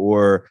traumatic,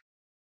 or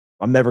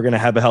I'm never going to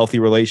have a healthy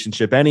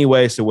relationship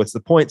anyway. So what's the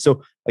point?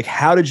 So like,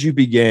 how did you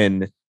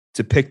begin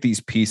to pick these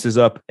pieces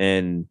up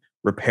and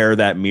repair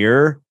that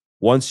mirror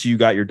once you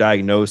got your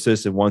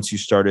diagnosis and once you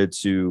started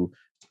to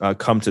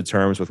come to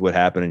terms with what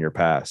happened in your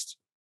past?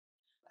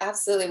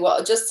 Absolutely.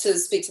 Well, just to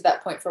speak to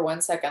that point for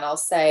 1 second, I'll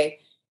say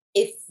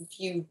if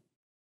you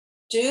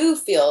do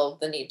feel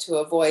the need to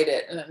avoid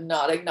it and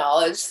not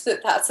acknowledge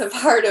that that's a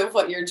part of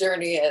what your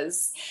journey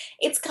is,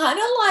 it's kind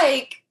of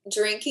like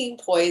drinking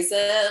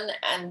poison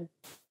and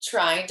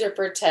trying to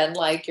pretend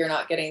like you're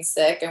not getting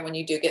sick. And when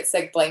you do get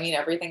sick, blaming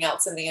everything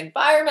else in the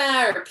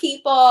environment or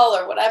people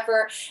or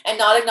whatever, and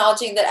not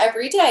acknowledging that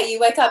every day you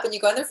wake up and you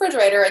go in the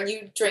refrigerator and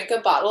you drink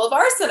a bottle of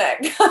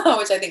arsenic,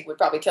 which I think would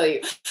probably kill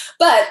you.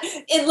 But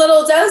in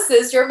little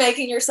doses, you're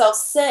making yourself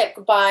sick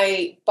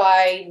by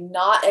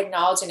not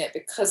acknowledging it,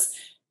 because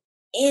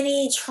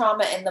any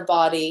trauma in the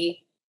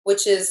body,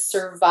 which is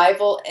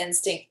survival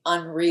instinct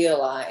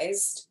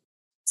unrealized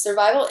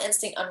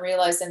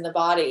in the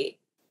body,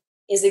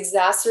 is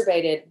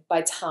exacerbated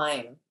by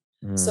time.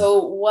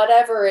 So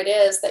whatever it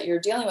is that you're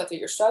dealing with or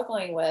you're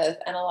struggling with,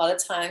 and a lot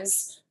of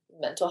times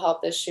mental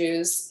health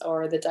issues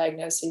or the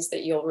diagnoses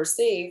that you'll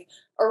receive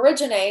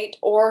originate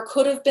or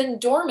could have been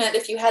dormant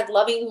if you had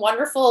loving,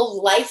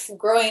 wonderful life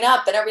growing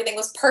up and everything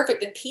was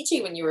perfect and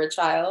peachy when you were a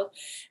child,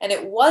 and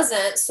it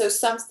wasn't. So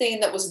something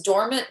that was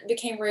dormant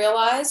became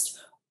realized,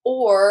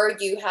 or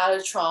you had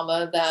a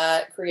trauma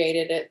that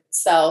created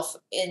itself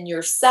in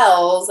your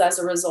cells as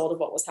a result of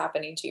what was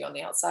happening to you on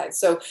the outside.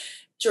 So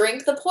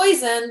drink the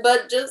poison,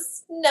 but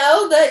just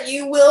know that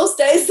you will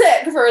stay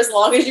sick for as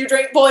long as you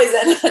drink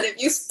poison. And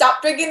if you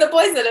stop drinking the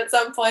poison at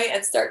some point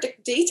and start to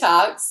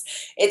detox,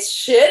 it's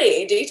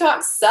shitty.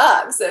 Detox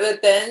sucks.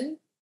 But then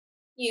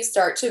you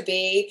start to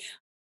be,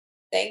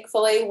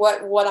 thankfully,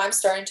 what I'm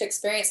starting to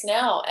experience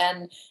now.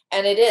 And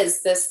it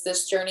is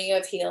this journey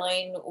of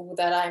healing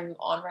that I'm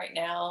on right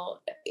now.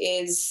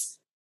 Is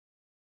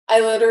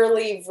I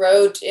literally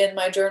wrote in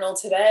my journal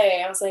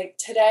today, I was like,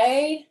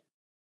 today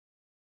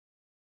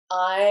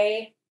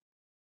I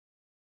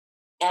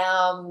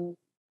am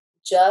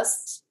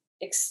just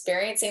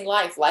experiencing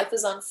life. Life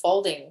is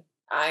unfolding.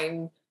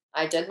 I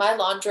did my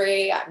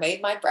laundry. I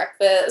made my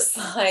breakfast.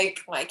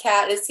 Like, my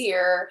cat is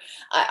here.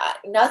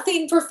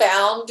 Nothing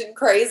profound and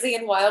crazy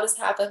and wild has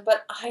happened,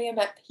 but I am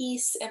at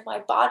peace in my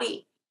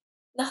body.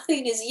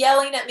 Nothing is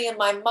yelling at me in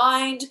my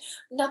mind.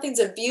 Nothing's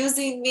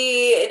abusing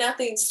me.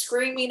 Nothing's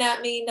screaming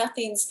at me.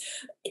 Nothing's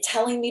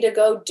telling me to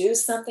go do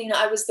something.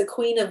 I was the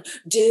queen of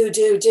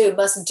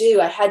must do.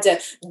 I had to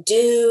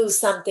do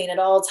something at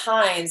all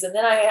times. And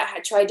then I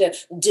tried to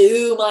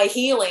do my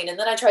healing. And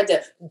then I tried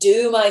to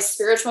do my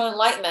spiritual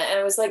enlightenment. And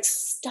I was like,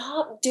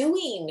 stop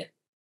doing.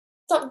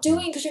 Stop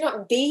doing, because you're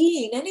not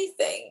being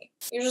anything.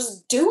 You're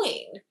just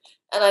doing.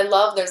 And I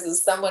love,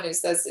 there's someone who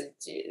says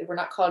we're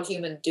not called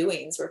human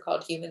doings, we're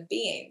called human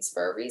beings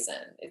for a reason.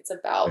 It's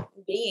about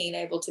being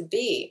able to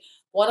be.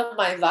 One of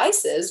my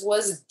vices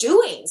was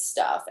doing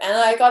stuff, and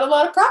I got a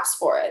lot of props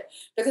for it,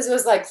 because it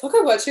was like, look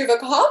at what you've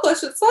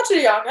accomplished at such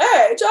a young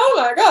age. Oh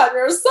my God,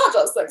 you're such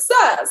a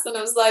success. And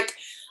it was like,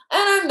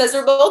 and I'm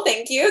miserable,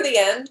 thank you, the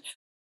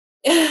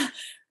end.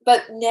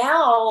 But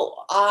now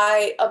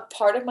a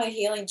part of my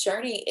healing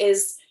journey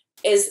is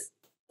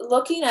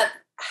looking at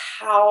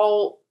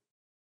how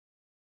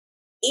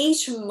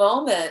each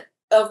moment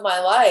of my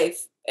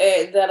life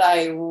that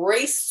I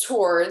raced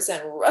towards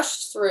and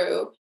rushed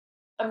through,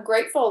 I'm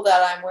grateful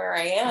that I'm where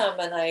I am,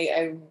 and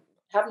I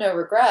have no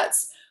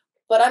regrets,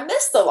 but I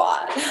missed a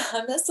lot.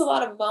 I missed a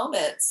lot of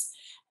moments.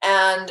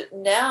 And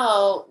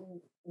now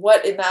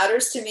what it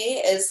matters to me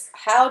is,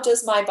 how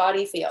does my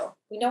body feel?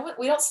 We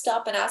don't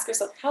stop and ask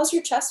ourselves, how's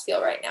your chest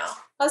feel right now?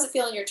 How does it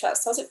feel in your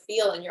chest? How does it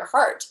feel in your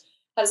heart?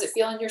 How does it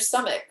feel in your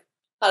stomach?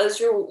 How does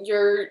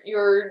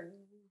your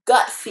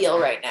gut feel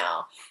right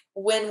now?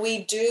 When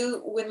we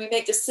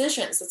make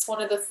decisions, that's one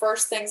of the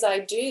first things I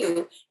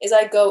do, is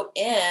I go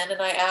in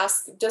and I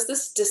ask, does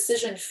this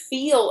decision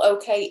feel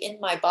okay in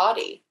my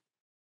body?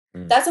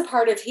 That's a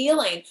part of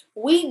healing.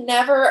 We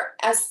never,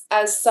 as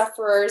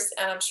sufferers,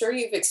 and I'm sure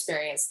you've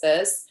experienced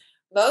this,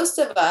 most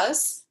of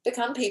us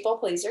become people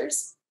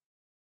pleasers.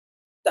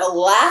 The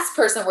last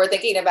person we're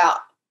thinking about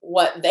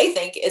what they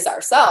think is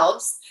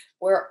ourselves.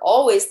 We're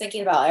always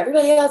thinking about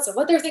everybody else and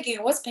what they're thinking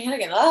and what's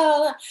panicking. Blah, blah,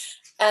 blah.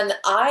 And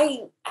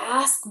I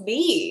ask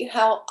me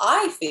how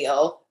I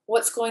feel,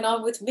 what's going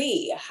on with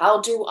me? How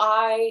do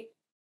I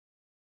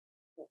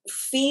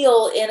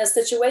feel in a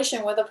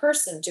situation with a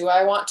person? Do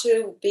I want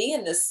to be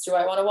in this? Do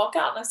I want to walk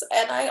out?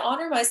 And I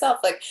honor myself.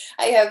 Like,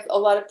 I have a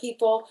lot of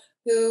people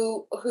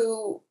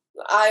who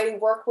I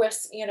work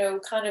with,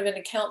 kind of in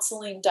a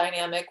counseling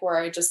dynamic where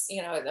I just,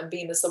 I'm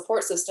being the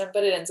support system,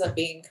 but it ends up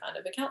being kind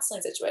of a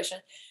counseling situation.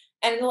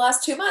 And in the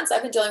last 2 months,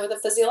 I've been dealing with a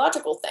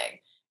physiological thing.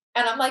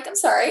 And I'm like, I'm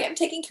sorry, I'm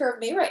taking care of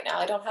me right now.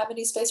 I don't have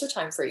any space or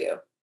time for you.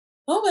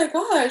 Oh my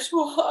gosh,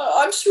 well,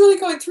 I'm just really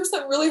going through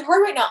something really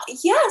hard right now.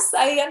 Yes,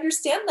 I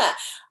understand that.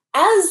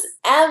 as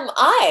am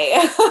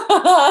I.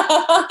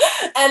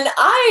 And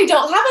I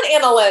don't have an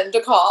AnnaLynne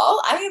to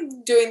call. I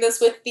am doing this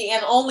with the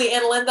and only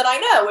AnnaLynne that I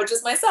know, which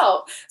is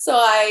myself. So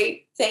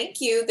I thank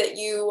you that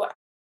you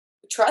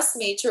trust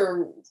me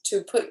to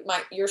put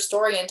your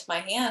story into my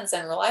hands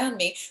and rely on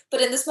me.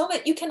 But in this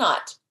moment, you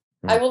cannot.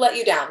 I will let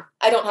you down.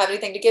 I don't have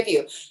anything to give you.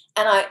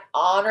 And I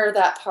honor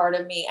that part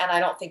of me. And I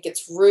don't think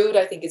it's rude.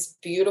 I think it's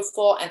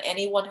beautiful. And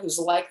anyone who's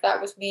like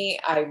that with me,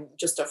 I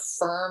just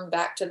affirm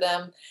back to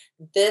them,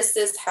 this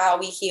is how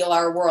we heal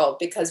our world.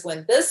 Because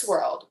when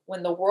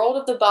the world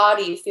of the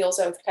body feels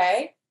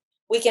okay,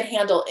 we can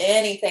handle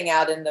anything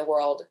out in the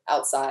world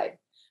outside.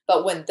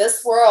 But when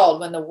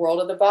the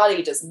world of the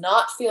body does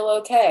not feel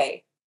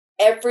okay,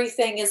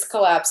 everything is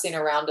collapsing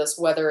around us,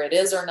 whether it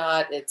is or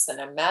not. It's an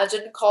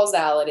imagined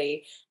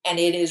causality, and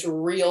it is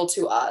real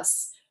to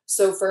us.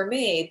 So for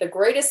me, the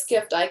greatest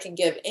gift I can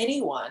give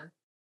anyone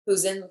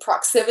who's in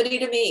proximity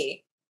to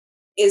me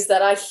is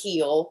that I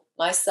heal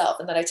myself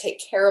and that I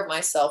take care of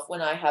myself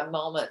when I have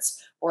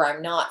moments where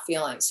I'm not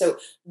feeling. So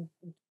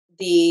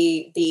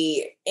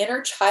the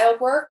inner child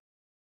work,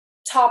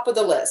 top of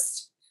the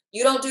list.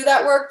 You don't do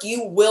that work,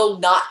 you will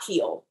not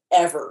heal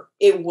ever.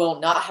 It will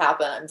not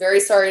happen. I'm very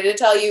sorry to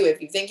tell you,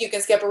 if you think you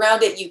can skip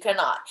around it, you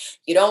cannot.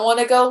 You don't want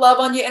to go love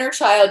on your inner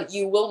child,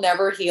 you will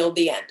never heal.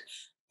 The end.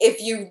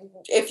 If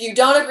you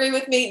don't agree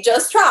with me,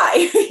 just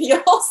try.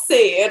 You'll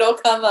see, it'll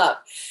come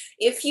up.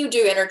 If you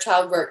do inner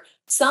child work,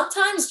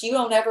 sometimes you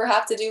don't ever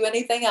have to do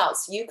anything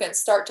else. You can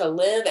start to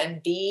live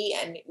and be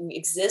and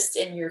exist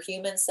in your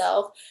human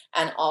self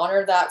and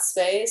honor that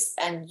space.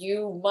 And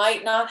you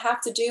might not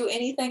have to do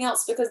anything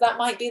else because that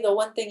might be the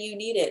one thing you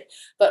needed.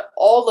 But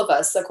all of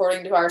us,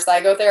 according to our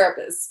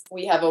psychotherapists,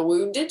 we have a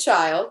wounded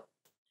child,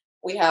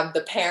 we have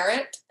the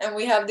parent, and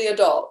we have the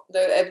adult.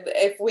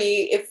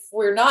 If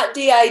we're not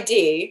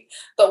DID,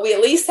 but we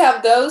at least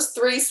have those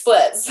three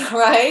splits,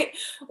 right?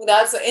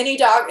 That's any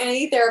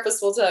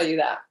therapist will tell you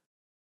that.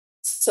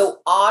 So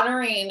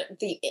honoring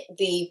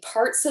the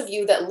parts of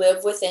you that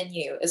live within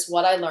you is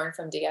what I learned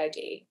from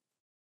DID.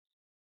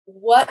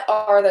 What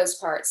are those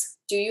parts?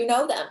 Do you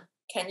know them?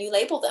 Can you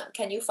label them?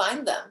 Can you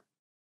find them?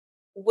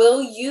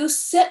 Will you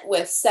sit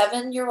with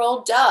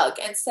 7-year-old Doug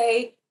and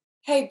say,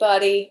 hey,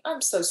 buddy,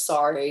 I'm so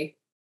sorry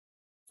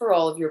for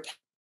all of your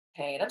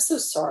pain. I'm so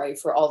sorry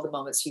for all the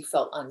moments you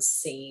felt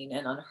unseen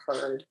and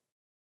unheard.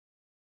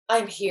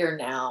 I'm here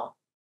now.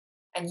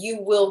 And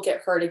you will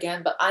get hurt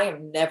again, but I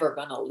am never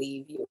going to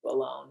leave you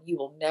alone. You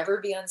will never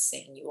be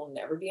unseen. You will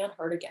never be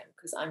unheard again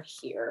because I'm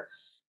here.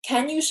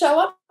 Can you show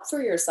up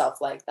for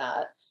yourself like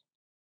that?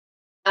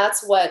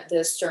 That's what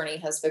this journey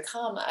has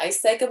become. I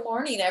say good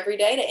morning every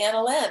day to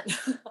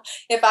AnnaLynne.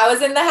 If I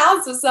was in the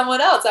house with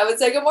someone else, I would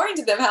say good morning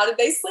to them. How did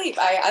they sleep?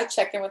 I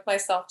check in with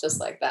myself just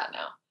like that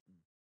now.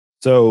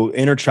 So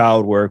inner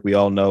child work, we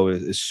all know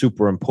is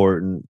super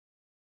important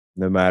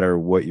no matter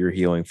what you're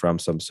healing from.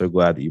 So I'm so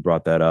glad that you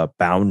brought that up.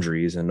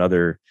 Boundaries,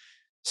 another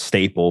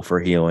staple for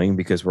healing,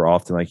 because we're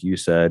often, like you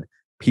said,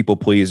 people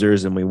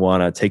pleasers, and we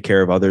want to take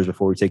care of others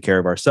before we take care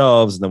of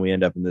ourselves. And then we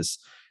end up in this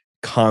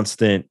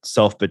constant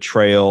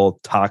self-betrayal,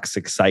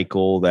 toxic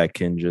cycle that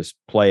can just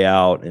play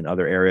out in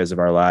other areas of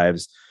our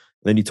lives.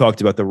 And then you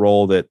talked about the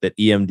role that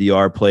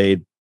EMDR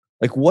played.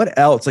 Like, what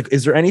else? Like,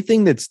 is there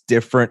anything that's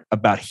different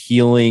about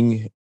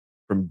healing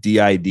from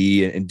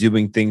DID and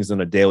doing things on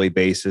a daily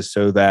basis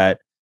so that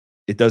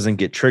it doesn't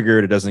get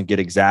triggered, it doesn't get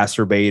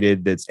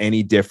exacerbated, that's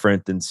any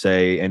different than,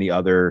 say, any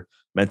other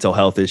mental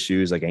health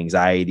issues like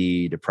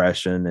anxiety,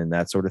 depression, and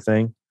that sort of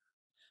thing?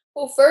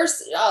 Well,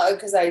 first,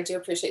 because I do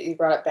appreciate you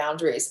brought up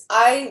boundaries.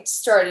 I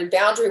started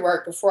boundary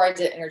work before I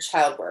did inner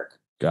child work.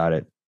 Got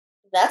it.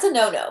 That's a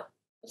no-no.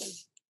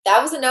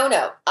 That was a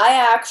no-no.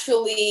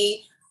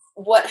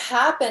 What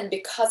happened,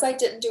 because I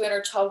didn't do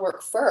inner child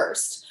work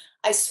first,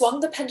 I swung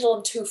the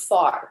pendulum too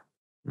far.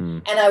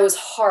 And I was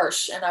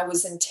harsh and I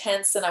was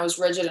intense and I was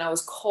rigid and I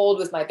was cold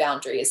with my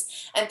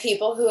boundaries. And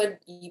people who had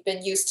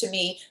been used to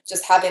me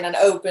just having an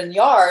open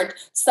yard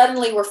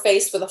suddenly were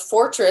faced with a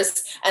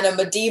fortress and a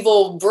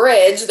medieval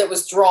bridge that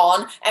was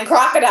drawn and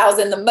crocodiles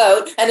in the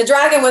moat and a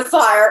dragon with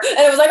fire. And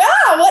it was like,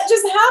 what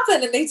just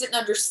happened? And they didn't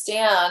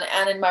understand.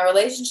 And in my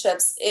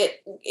relationships,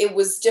 it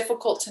was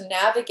difficult to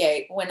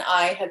navigate when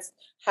I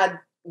had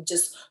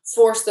just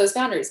forced those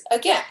boundaries.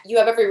 Again, you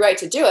have every right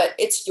to do it.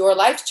 It's your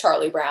life,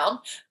 Charlie Brown.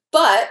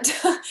 But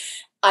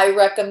I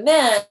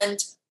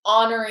recommend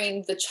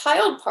honoring the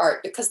child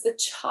part, because the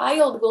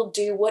child will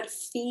do what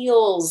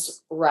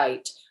feels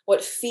right,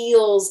 what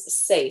feels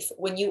safe.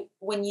 When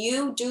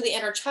you do the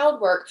inner child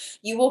work,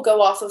 you will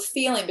go off of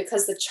feeling,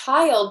 because the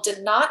child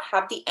did not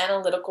have the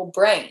analytical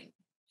brain.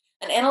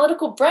 An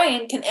analytical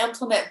brain can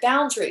implement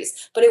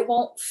boundaries, but it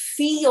won't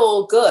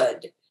feel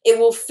good. It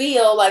will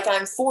feel like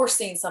I'm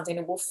forcing something.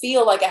 It will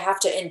feel like I have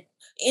to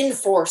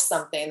enforce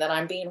something, that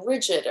I'm being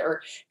rigid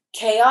or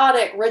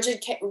chaotic.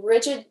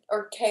 Rigid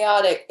or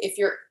chaotic. If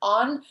you're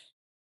on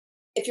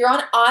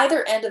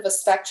either end of a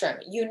spectrum,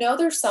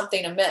 there's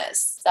something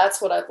amiss. That's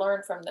what I've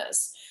learned from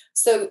this.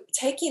 So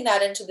taking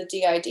that into the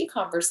DID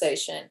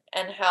conversation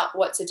and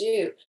what to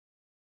do.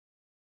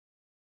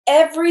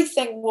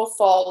 everything will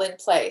fall in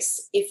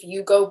place if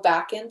you go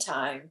back in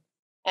time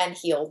and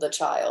heal the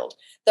child.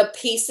 The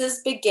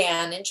pieces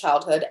began in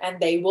childhood and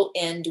they will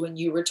end when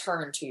you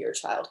return to your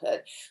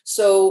childhood.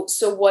 So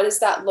what does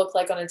that look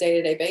like on a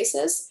day-to-day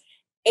basis?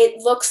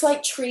 It looks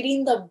like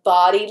treating the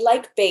body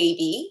like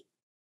baby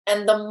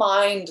and the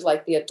mind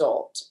like the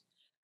adult,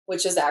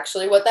 which is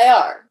actually what they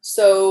are.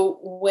 So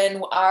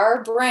when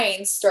our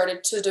brains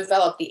started to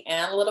develop the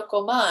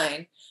analytical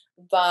mind,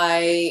 by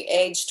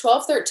age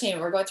 12, 13,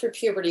 we're going through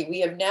puberty.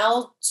 We have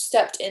now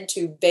stepped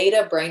into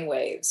beta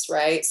brainwaves,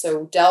 right?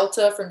 So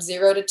delta from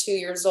 0 to 2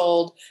 years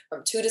old,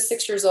 from 2 to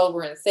 6 years old,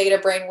 we're in theta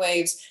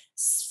brainwaves.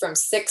 From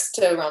 6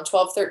 to around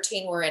 12,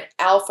 13, we're in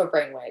alpha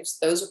brainwaves.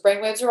 Those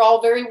brainwaves are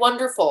all very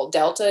wonderful.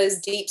 Delta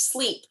is deep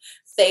sleep.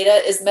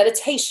 Theta is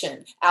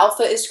meditation.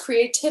 Alpha is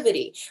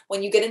creativity.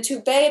 When you get into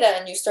beta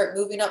and you start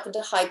moving up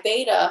into high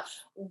beta,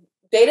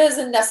 beta is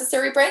a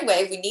necessary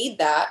brainwave. We need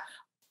that.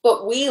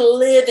 But we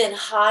live in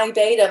high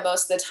beta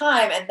most of the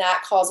time, and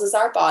that causes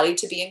our body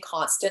to be in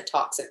constant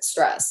toxic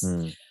stress.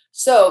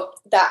 So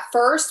that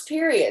first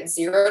period,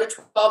 0 to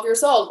 12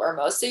 years old, where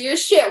most of your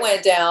shit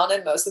went down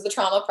and most of the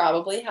trauma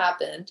probably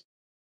happened,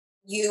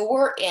 you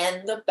were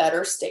in the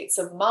better states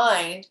of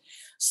mind.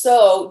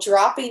 So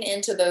dropping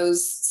into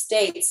those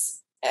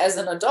states as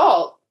an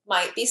adult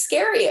might be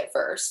scary at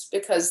first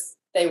because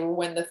they were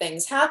when the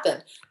things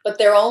happen, but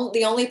they're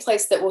the only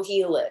place that will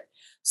heal it.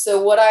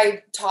 So what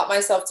I taught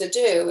myself to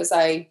do is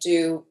I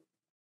do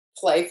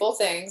playful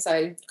things.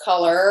 I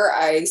color,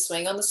 I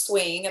swing on the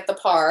swing at the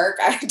park.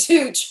 I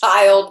do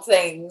child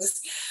things,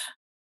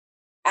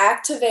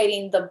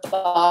 activating the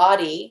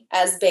body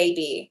as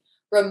baby,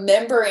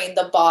 remembering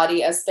the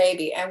body as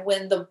baby. And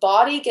when the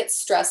body gets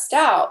stressed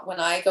out, when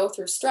I go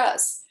through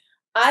stress,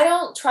 I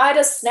don't try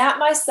to snap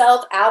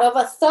myself out of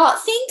a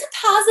thought. Think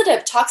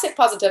positive. Toxic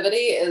positivity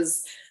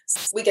is,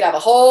 we could have a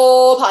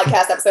whole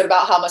podcast episode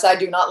about how much I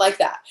do not like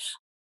that.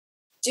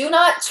 Do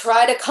not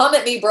try to come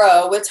at me,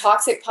 bro, with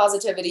toxic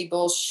positivity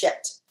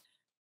bullshit.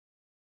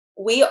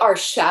 We are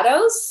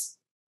shadows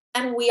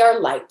and we are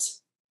light.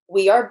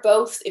 We are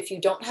both. If you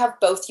don't have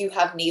both, you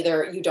have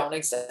neither. You don't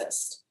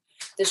exist.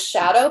 The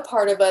shadow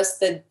part of us,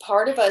 the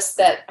part of us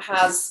that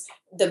has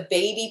the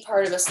baby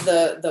part of us,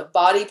 the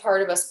body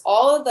part of us,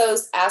 all of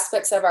those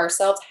aspects of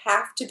ourselves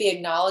have to be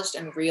acknowledged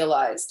and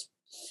realized.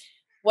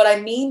 What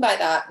I mean by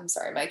that, I'm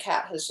sorry, my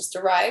cat has just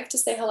arrived to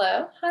say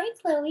hello. Hi,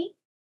 Chloe.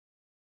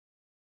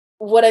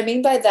 What I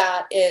mean by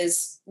that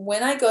is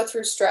when I go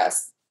through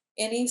stress,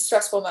 any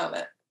stressful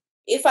moment,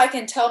 if I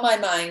can tell my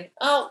mind,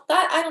 oh,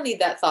 that I don't need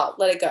that thought,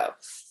 let it go.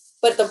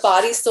 But the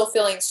body's still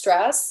feeling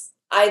stress,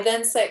 I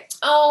then say,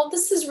 oh,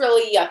 this is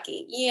really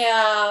yucky.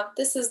 Yeah,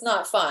 this is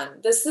not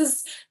fun. This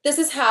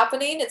is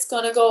happening. It's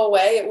going to go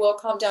away. It will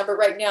calm down. But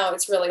right now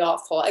it's really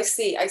awful. I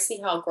see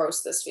how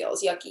gross this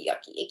feels. Yucky,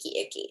 yucky, icky,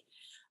 icky.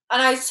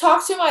 And I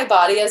talk to my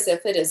body as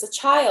if it is a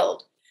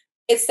child.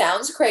 It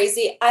sounds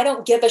crazy. I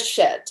don't give a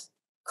shit.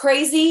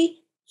 Crazy,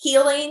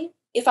 healing.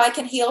 If I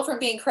can heal from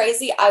being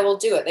crazy, I will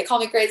do it. They call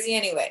me crazy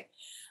anyway.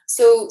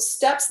 So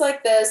steps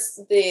like this,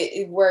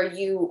 where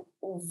you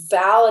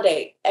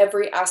validate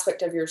every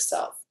aspect of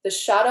yourself. The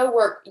shadow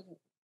work,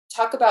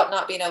 talk about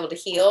not being able to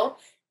heal.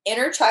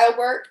 Inner child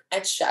work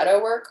and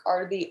shadow work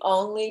are the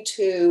only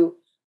two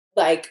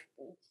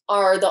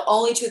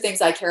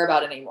things I care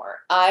about anymore.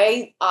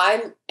 I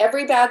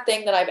every bad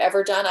thing that I've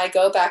ever done, I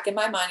go back in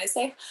my mind and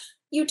say,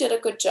 you did a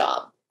good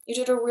job. You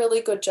did a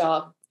really good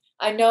job.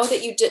 I know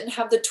that you didn't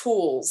have the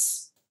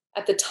tools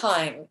at the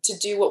time to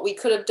do what we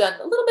could have done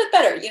a little bit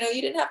better. You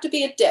didn't have to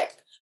be a dick.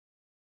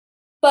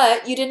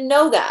 But you didn't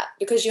know that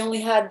because you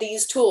only had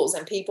these tools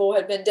and people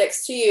had been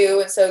dicks to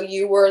you. And so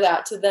you were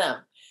that to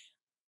them.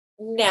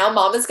 Now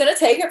mom is going to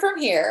take it from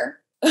here.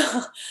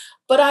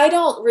 But I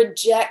don't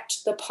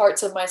reject the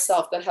parts of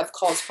myself that have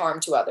caused harm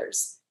to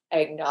others. I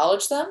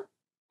acknowledge them,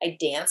 I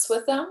dance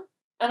with them,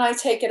 and I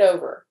take it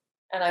over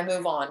and I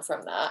move on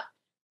from that.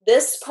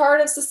 This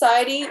part of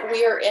society,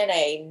 we are in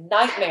a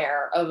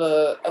nightmare of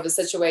a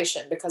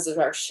situation because of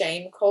our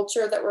shame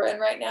culture that we're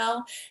in right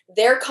now.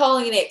 They're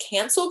calling it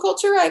cancel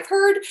culture, I've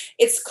heard.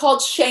 It's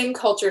called shame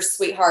culture,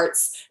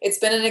 sweethearts. It's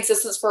been in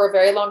existence for a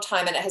very long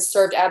time and it has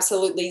served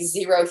absolutely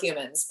zero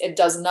humans. It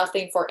does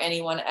nothing for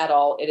anyone at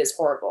all. It is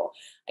horrible.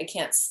 I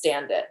can't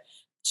stand it.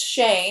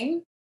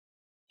 Shame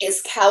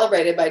is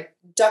calibrated by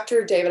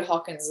Dr. David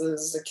Hawkins,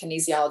 is a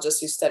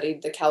kinesiologist who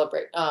studied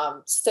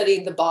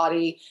the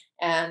body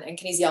and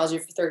kinesiology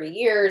for 30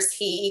 years.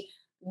 He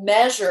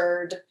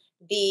measured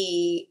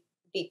the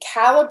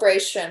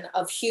calibration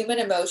of human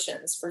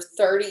emotions for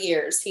 30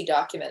 years. He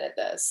documented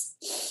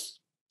this.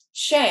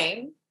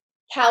 Shame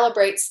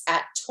calibrates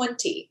at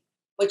 20,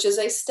 which is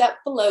a step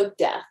below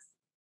death.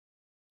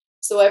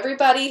 So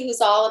everybody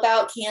who's all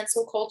about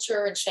cancel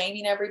culture and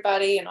shaming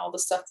everybody and all the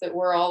stuff that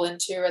we're all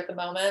into at the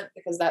moment,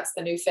 because that's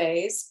the new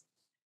phase,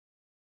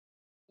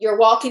 you're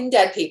walking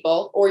dead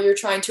people, or you're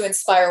trying to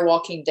inspire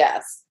walking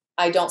death.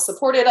 I don't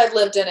support it. I've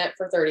lived in it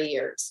for 30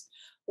 years.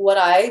 What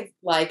I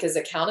like is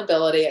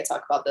accountability. I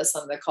talk about this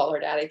on the Call Her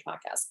Daddy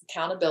podcast.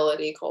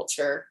 Accountability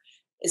culture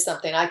is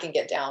something I can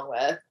get down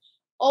with.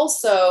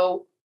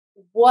 Also,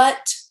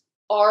 what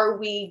are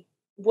we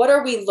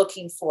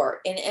looking for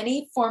in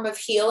any form of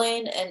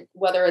healing, and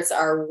whether it's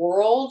our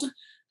world,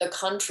 the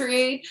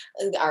country,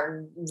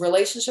 our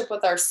relationship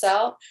with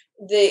ourselves,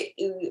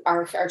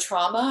 our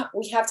trauma,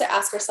 we have to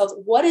ask ourselves,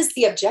 what is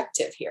the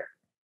objective here?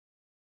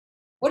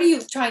 What are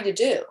you trying to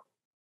do?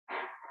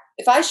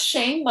 If I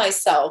shame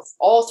myself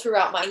all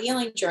throughout my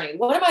healing journey,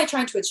 what am I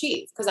trying to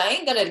achieve? Because I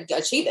ain't going to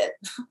achieve it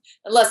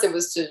unless it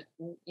was to,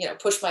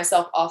 push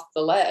myself off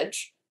the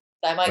ledge.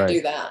 I might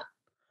do that.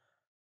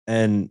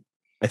 And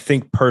I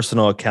think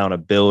personal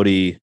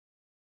accountability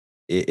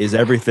is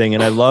everything.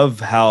 And I love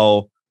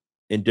how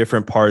in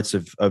different parts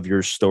of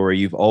your story,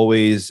 you've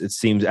always, it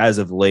seems as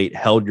of late,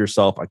 held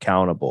yourself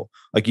accountable.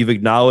 Like you've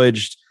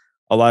acknowledged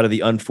a lot of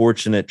the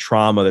unfortunate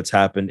trauma that's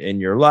happened in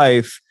your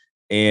life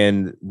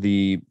and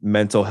the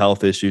mental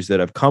health issues that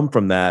have come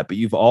from that. But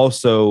you've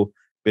also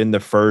been the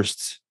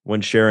first,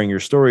 when sharing your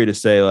story, to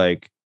say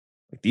like,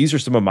 these are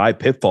some of my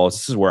pitfalls.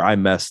 This is where I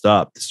messed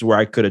up. This is where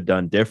I could have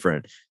done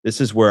different.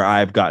 This is where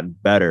I've gotten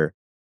better.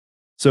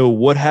 So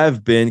what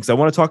have been, because I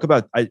want to talk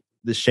about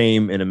the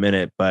shame in a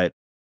minute, but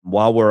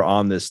while we're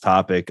on this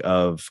topic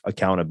of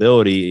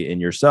accountability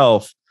in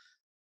yourself,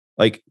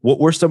 like what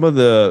were some of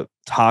the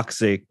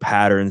toxic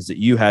patterns that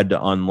you had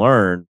to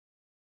unlearn,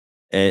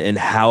 and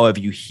how have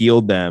you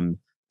healed them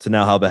to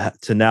now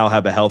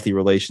have a healthy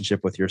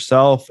relationship with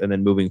yourself and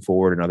then moving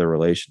forward in other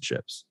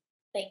relationships?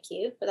 Thank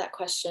you for that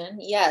question.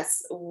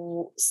 Yes,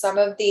 some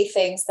of the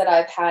things that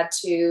I've had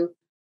to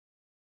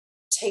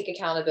take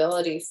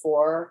accountability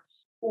for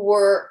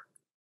were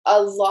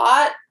a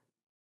lot.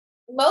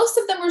 Most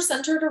of them were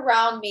centered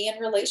around me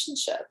and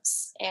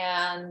relationships.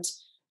 And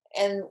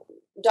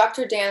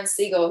Dr. Dan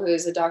Siegel, who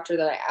is a doctor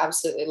that I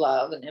absolutely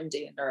love, an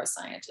MD and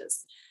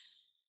neuroscientist,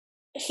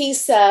 he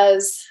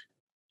says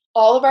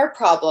all of our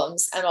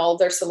problems and all of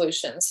their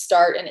solutions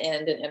start and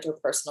end in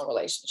interpersonal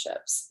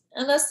relationships.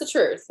 And that's the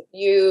truth.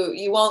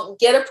 You won't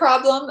get a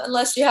problem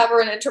unless you have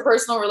an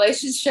interpersonal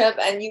relationship,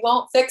 and you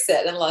won't fix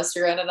it unless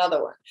you're in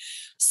another one.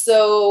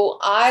 So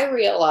I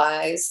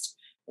realized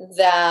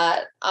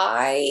that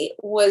I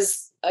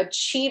was a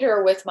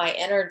cheater with my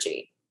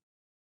energy.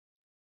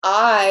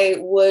 I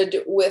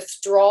would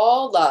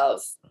withdraw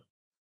love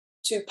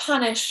to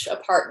punish a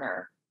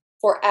partner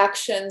for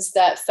actions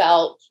that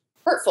felt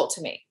hurtful to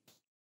me.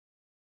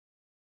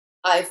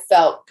 I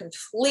felt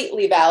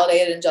completely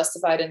validated and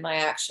justified in my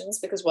actions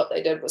because what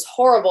they did was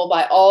horrible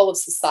by all of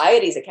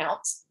society's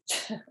accounts.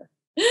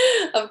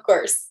 Of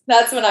course,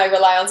 that's when I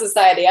rely on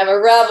society. I'm a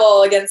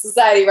rebel against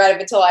society right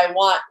up until I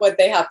want what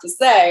they have to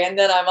say. And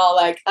then I'm all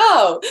like,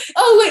 oh,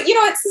 wait, you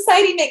know what?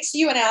 Society makes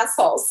you an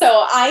asshole,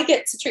 so I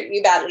get to treat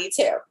you badly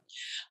too.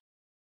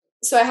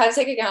 So I had to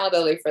take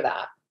accountability for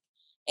that.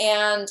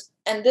 And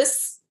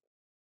this,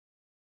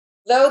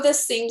 though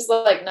this seems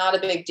like not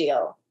a big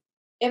deal,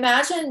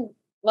 imagine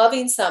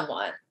loving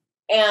someone,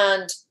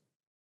 and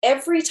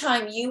every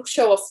time you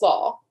show a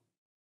flaw,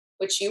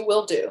 which you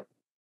will do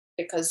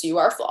because you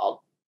are flawed,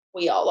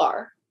 we all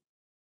are,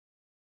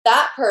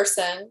 that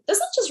person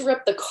doesn't just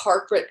rip the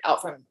carpet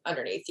out from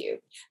underneath you.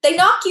 They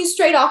knock you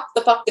straight off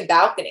the fucking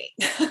balcony.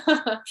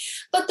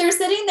 But they're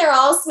sitting there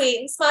all sweet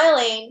and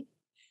smiling,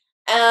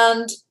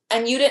 and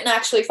you didn't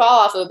actually fall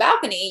off of a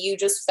balcony. You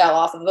just fell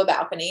off of a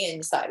balcony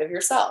inside of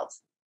yourself.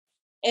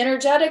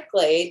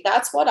 Energetically,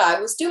 that's what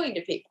I was doing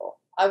to people.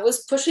 I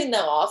was pushing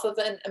them off of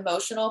an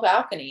emotional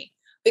balcony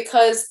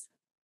because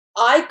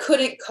I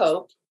couldn't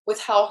cope with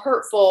how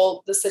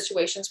hurtful the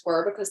situations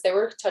were, because they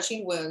were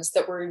touching wounds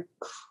that were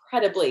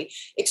incredibly,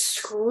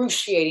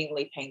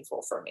 excruciatingly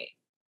painful for me.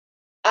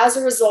 As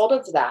a result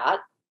of that,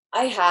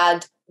 I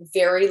had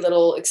very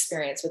little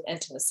experience with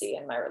intimacy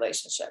in my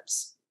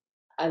relationships.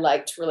 I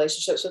liked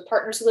relationships with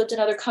partners who lived in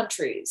other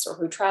countries or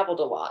who traveled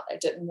a lot. I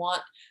didn't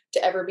want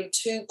to ever be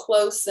too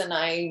close, and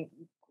I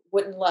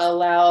wouldn't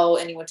allow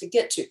anyone to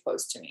get too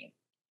close to me.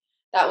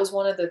 That was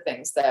one of the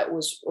things that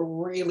was a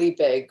really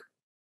big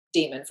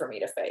demon for me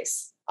to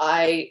face.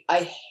 I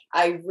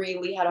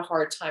really had a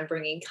hard time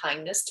bringing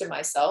kindness to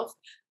myself.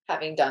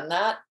 Having done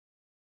that,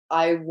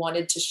 I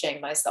wanted to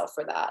shame myself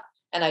for that,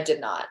 and I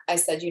did not. I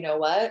said, you know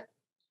what?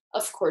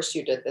 Of course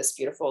you did this,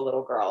 beautiful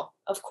little girl.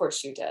 Of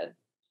course you did.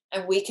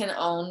 And we can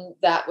own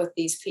that with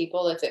these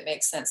people if it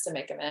makes sense to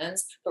make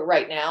amends. But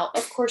right now,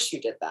 of course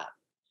you did that.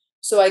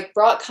 So I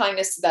brought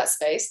kindness to that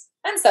space,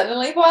 and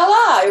suddenly,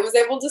 voila, it was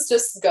able to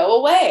just go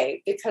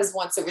away, because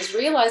once it was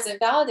realized and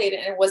validated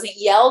and it wasn't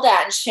yelled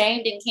at and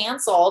shamed and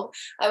canceled,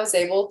 I was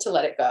able to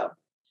let it go.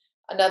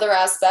 Another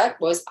aspect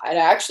was I'd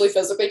actually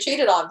physically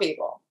cheated on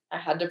people. I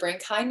had to bring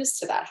kindness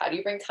to that. How do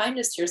you bring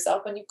kindness to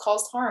yourself when you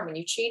caused harm, when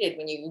you cheated,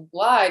 when you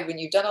lied, when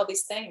you've done all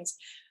these things?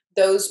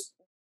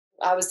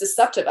 I was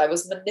deceptive. I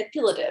was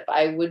manipulative.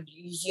 I would,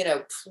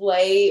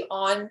 play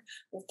on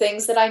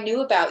things that I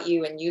knew about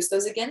you and use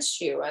those against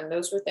you. And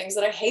those were things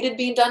that I hated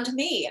being done to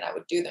me, and I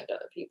would do them to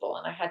other people.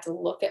 And I had to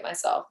look at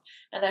myself,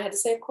 and I had to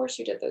say, of course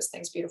you did those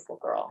things, beautiful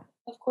girl.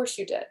 Of course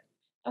you did.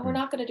 And we're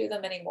not going to do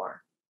them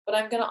anymore. But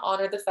I'm going to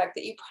honor the fact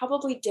that you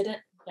probably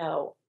didn't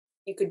know.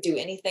 you could do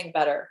anything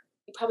better.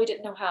 You probably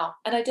didn't know how.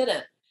 And I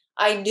didn't.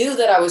 I knew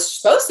that I was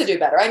supposed to do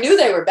better. I knew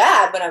they were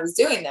bad when I was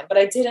doing them, but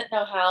I didn't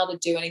know how to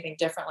do anything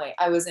differently.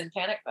 I was in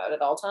panic mode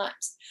at all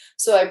times.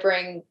 So I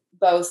bring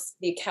both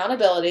the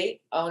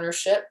accountability,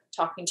 ownership,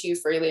 talking to you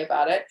freely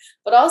about it,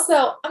 but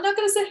also I'm not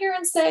going to sit here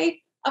and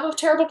say I'm a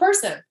terrible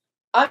person.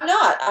 I'm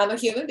not. I'm a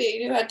human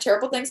being who had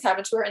terrible things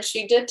happen to her, and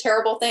she did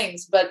terrible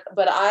things. But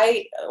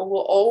I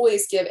will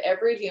always give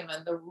every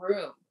human the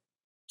room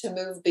to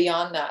move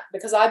beyond that,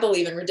 because I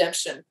believe in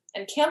redemption,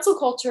 and cancel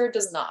culture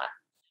does not.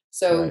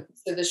 Right.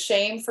 So the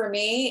shame for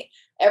me,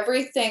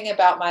 everything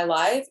about my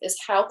life is,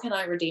 how can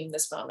I redeem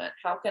this moment?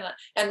 How can I?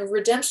 And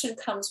redemption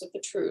comes with the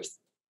truth.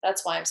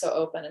 That's why I'm so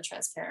open and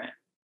transparent.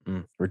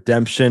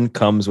 Redemption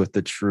comes with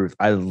the truth.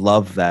 I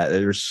love that.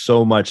 There's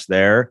so much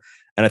there.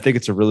 And I think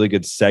it's a really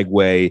good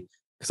segue,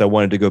 because I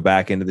wanted to go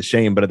back into the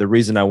shame. But the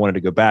reason I wanted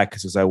to go back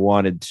is I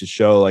wanted to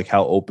show like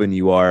how open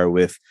you are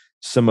with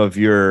some of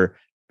your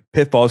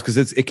pitfalls, because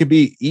it can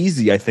be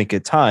easy, I think,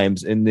 at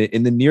times in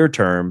the near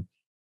term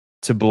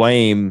to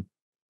blame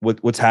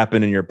what's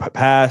happened in your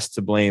past,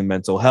 to blame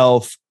mental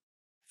health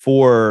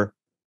for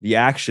the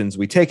actions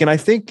we take. And I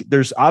think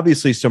there's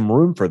obviously some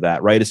room for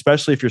that, right?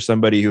 Especially if you're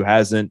somebody who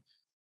hasn't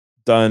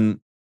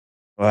done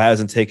or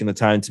hasn't taken the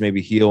time to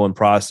maybe heal and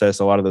process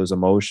a lot of those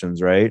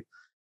emotions, right?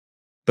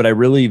 But I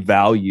really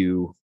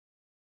value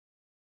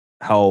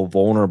how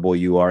vulnerable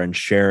you are in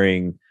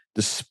sharing,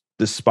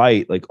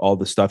 despite like all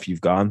the stuff you've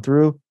gone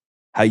through,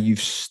 how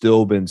you've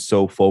still been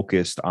so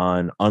focused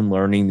on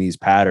unlearning these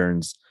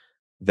patterns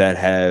that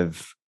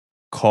have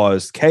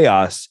caused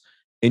chaos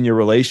in your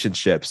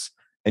relationships.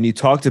 And you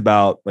talked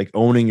about like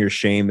owning your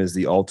shame as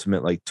the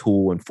ultimate like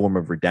tool and form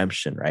of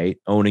redemption, right?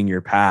 Owning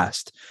your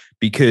past,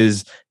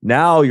 because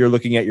now you're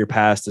looking at your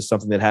past as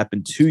something that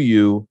happened to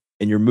you,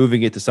 and you're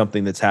moving it to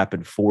something that's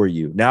happened for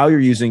you. Now you're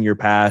using your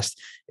past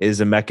as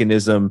a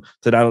mechanism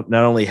to not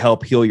only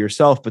help heal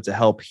yourself, but to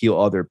help heal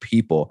other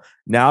people.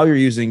 Now you're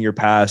using your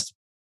past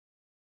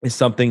as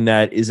something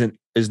that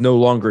is no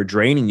longer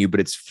draining you,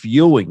 but it's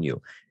fueling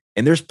you.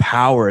 And there's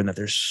power in that.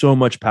 There's so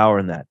much power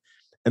in that.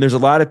 And there's a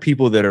lot of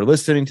people that are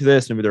listening to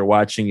this. Maybe they're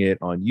watching it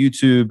on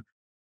YouTube.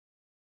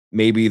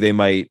 Maybe they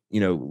might,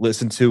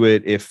 listen to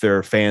it if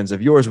they're fans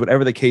of yours,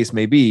 whatever the case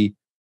may be.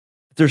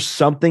 There's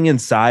something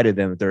inside of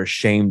them that they're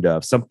ashamed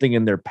of, something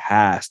in their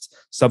past,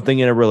 something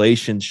in a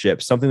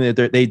relationship, something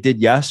that they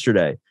did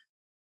yesterday.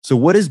 So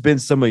what has been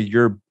some of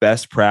your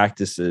best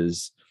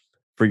practices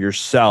for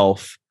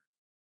yourself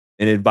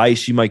and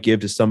advice you might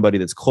give to somebody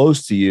that's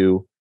close to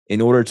you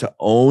in order to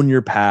own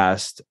your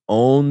past,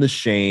 own the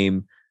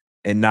shame,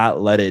 and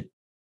not let it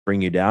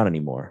bring you down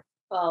anymore?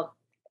 Well,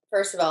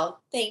 first of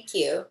all, thank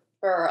you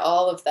for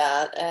all of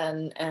that,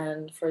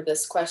 and for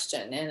this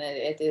question. And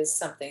it is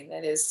something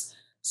that is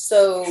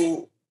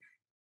so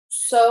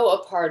a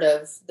part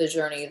of the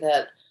journey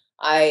that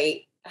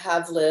I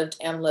have lived,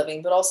 am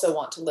living, but also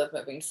want to live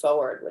moving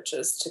forward, which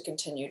is to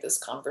continue this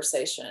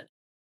conversation.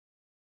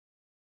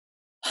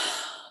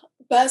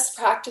 Best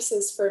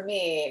practices for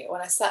me,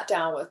 when I sat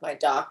down with my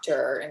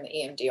doctor in the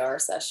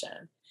EMDR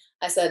session,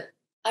 I said,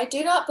 I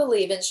do not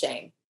believe in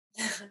shame.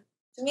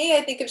 To me,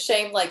 I think of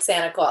shame like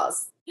Santa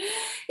Claus.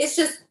 It's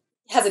just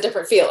has a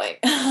different feeling.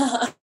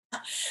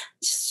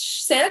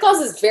 Santa Claus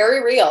is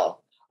very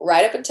real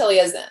right up until he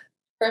isn't.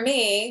 For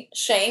me,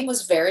 shame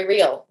was very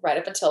real right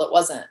up until it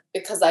wasn't,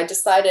 because I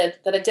decided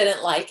that I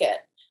didn't like it.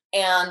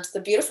 And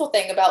the beautiful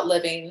thing about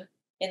living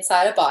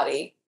inside a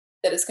body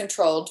that is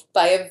controlled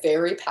by a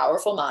very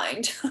powerful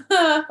mind,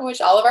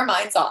 which all of our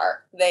minds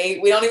are.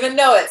 We don't even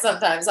know it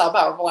sometimes how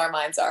powerful our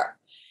minds are.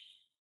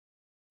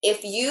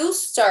 If you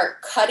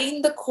start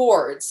cutting the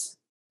cords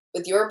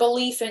with your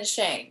belief in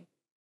shame,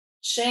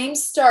 shame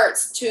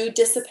starts to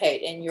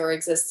dissipate in your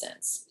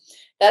existence.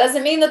 That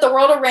doesn't mean that the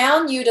world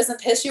around you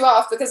doesn't piss you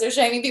off because they're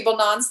shaming people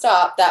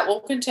nonstop. That will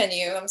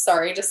continue, I'm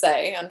sorry to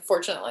say,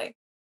 unfortunately,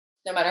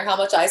 no matter how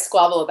much I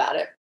squabble about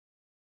it.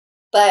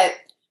 But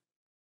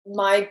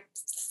my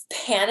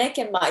panic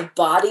in my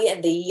body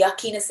and the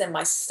yuckiness in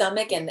my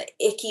stomach and the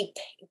icky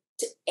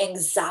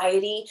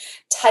anxiety,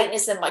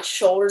 tightness in my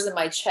shoulders and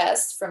my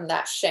chest from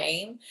that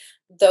shame,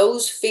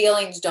 those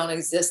feelings don't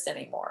exist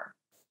anymore,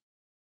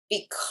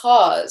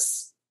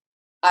 because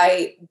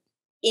I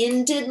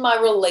ended my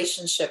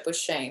relationship with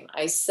shame.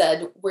 I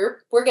said,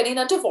 we're getting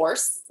a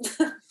divorce.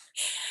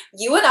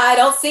 You and I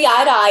don't see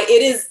eye to eye.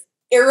 It is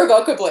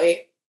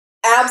irrevocably,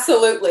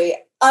 absolutely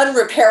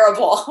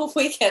unrepairable.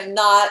 We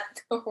cannot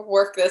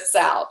work this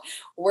out.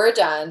 We're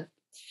done.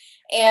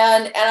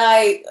 And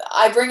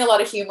I bring a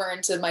lot of humor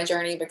into my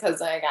journey,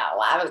 because I got a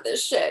lot of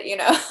this shit,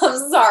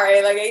 I'm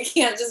sorry. Like, I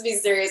can't just be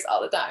serious all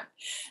the time.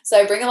 So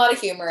I bring a lot of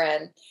humor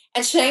in.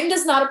 And shame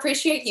does not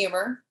appreciate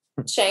humor.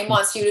 Shame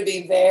wants you to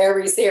be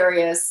very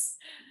serious.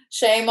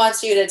 Shame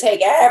wants you to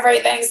take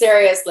everything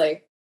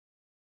seriously.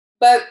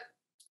 But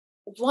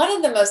one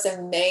of the most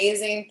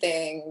amazing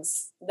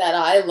things that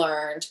I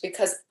learned,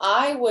 because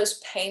I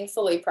was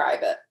painfully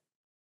private,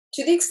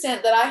 to the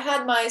extent that I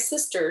had my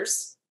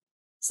sisters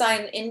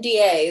sign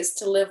NDAs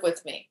to live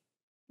with me.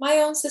 My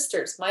own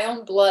sisters, my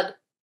own blood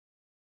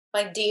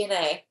my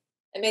DNA.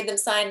 I made them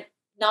sign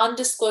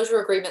non-disclosure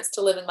agreements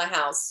to live in my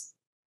house.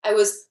 I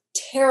was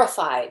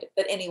terrified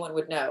that anyone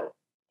would know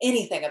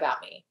anything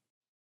about me,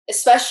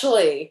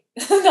 especially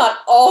not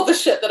all the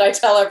shit that I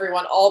tell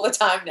everyone all the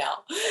time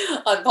now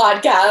on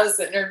podcasts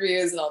and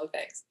interviews and all the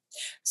things.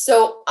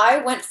 So I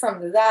went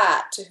from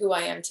that to who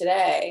I am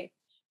today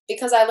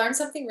because I learned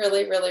something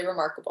really, really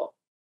remarkable.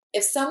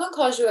 If someone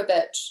calls you a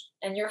bitch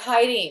and you're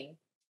hiding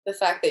the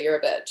fact that you're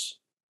a bitch,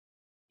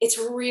 it's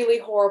really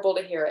horrible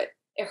to hear it.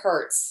 It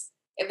hurts.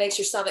 It makes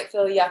your stomach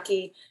feel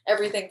yucky.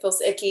 Everything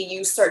feels icky.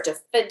 You start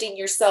defending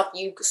yourself.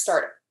 You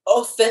start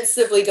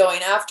offensively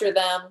going after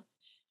them.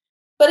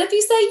 But if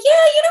you say,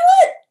 yeah, you know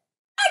what?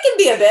 I can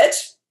be a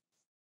bitch.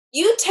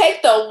 You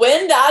take the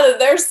wind out of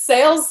their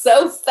sails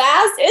so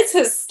fast. It's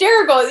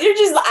hysterical. You're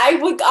just,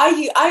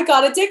 I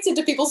got addicted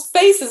to people's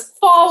faces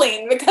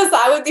falling because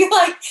I would be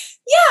like,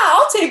 yeah,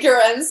 I'll take your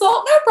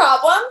insult. No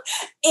problem.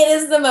 It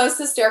is the most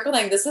hysterical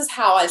thing. This is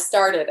how I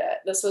started it.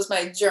 This was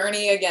my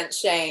journey against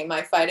shame.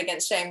 My fight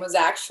against shame was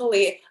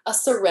actually a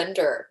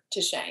surrender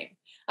to shame.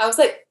 I was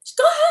like,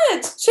 go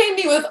ahead. Shame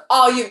me with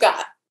all you've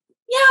got.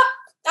 Yeah,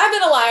 I've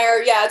been a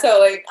liar. Yeah,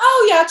 totally.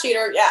 Oh, yeah,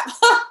 cheater. Yeah.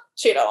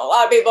 Cheat on a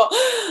lot of people.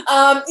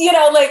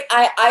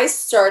 I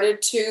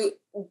started to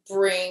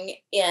bring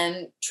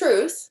in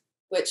truth,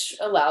 which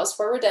allows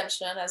for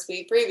redemption, as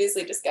we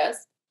previously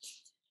discussed.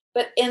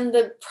 But in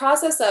the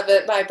process of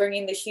it, by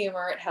bringing the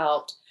humor, it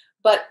helped.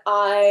 But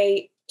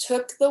I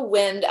took the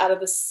wind out of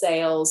the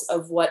sails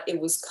of what it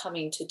was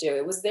coming to do.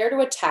 It was there to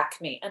attack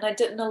me, and I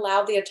didn't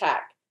allow the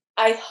attack.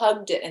 I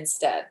hugged it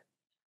instead.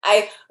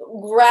 I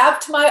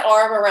wrapped my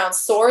arm around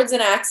swords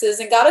and axes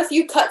and got a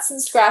few cuts and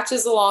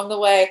scratches along the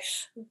way.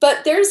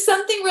 But there's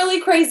something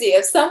really crazy.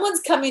 If someone's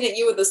coming at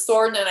you with a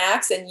sword and an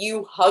axe and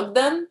you hug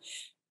them,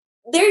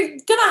 they're going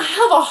to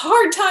have a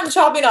hard time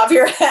chopping off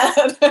your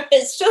head.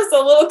 It's just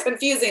a little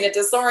confusing. It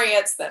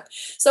disorients them.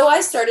 So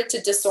I started to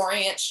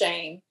disorient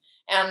shame.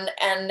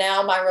 And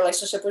now my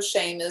relationship with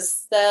shame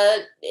is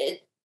that,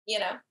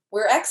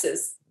 we're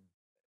exes.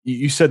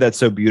 You said that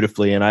so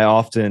beautifully. And I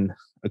often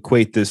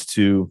equate this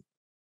to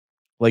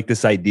like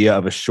this idea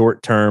of a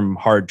short-term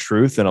hard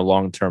truth and a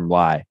long-term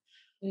lie.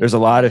 There's a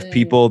lot of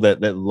people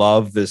that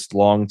love this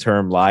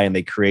long-term lie, and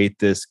they create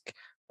this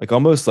like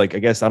almost like, I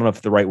guess, I don't know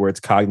if the right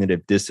word's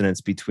cognitive dissonance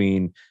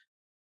between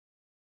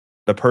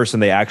the person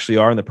they actually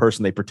are and the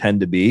person they pretend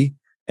to be.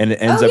 And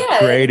it ends up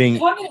creating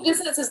cognitive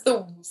dissonance is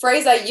the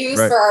phrase I use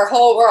for our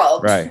whole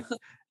world. Right.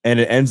 And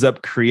it ends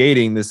up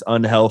creating this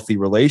unhealthy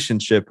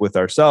relationship with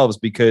ourselves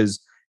because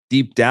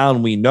deep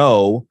down we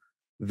know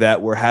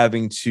that we're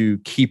having to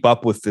keep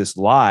up with this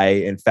lie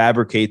and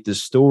fabricate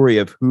this story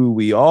of who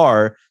we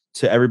are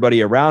to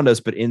everybody around us.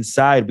 But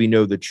inside we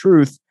know the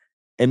truth.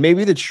 And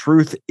maybe the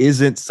truth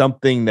isn't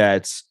something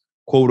that's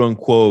quote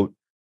unquote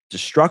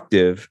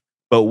destructive,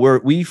 but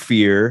we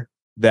fear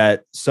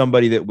that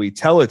somebody that we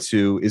tell it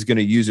to is going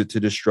to use it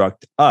to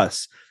destruct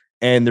us.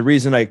 And the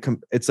reason I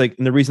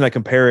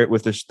compare it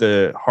with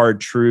the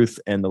hard truth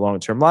and the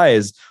long-term lie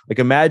is like,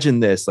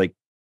 imagine this, like,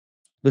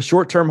 the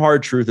short-term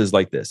hard truth is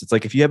like this. It's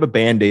like if you have a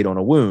Band-Aid on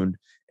a wound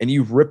and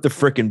you've ripped the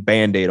freaking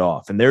Band-Aid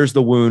off and there's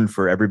the wound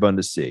for everyone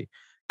to see.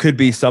 Could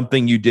be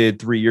something you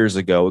did 3 years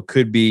ago. It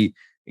could be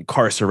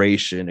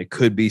incarceration. It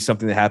could be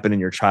something that happened in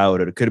your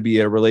childhood. It could be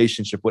a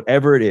relationship,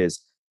 whatever it is.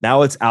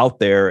 Now it's out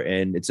there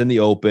and it's in the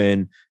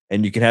open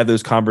and you can have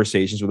those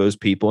conversations with those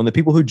people. And the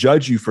people who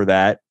judge you for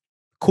that,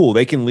 cool,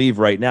 they can leave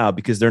right now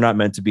because they're not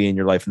meant to be in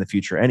your life in the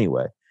future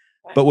anyway.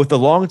 But with the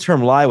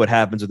long-term lie, what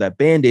happens with that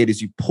Band-Aid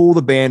is you pull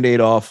the Band-Aid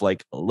off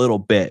like a little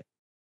bit.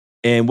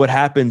 And what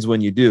happens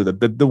when you do?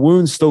 The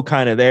wound's still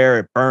kind of there.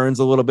 It burns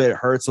a little bit. It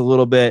hurts a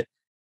little bit.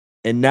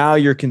 And now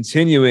you're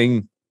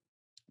continuing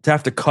to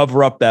have to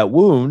cover up that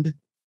wound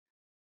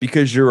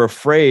because you're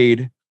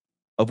afraid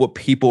of what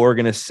people are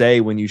going to say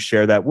when you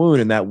share that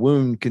wound. And that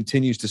wound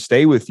continues to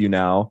stay with you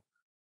now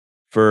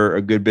for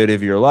a good bit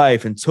of your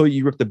life until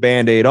you rip the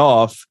Band-Aid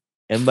off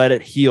and let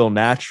it heal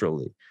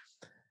naturally.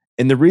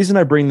 And the reason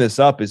I bring this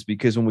up is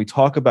because when we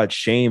talk about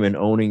shame and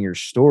owning your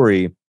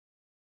story,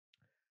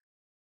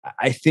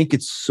 I think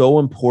it's so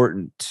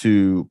important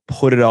to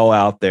put it all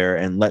out there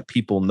and let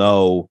people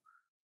know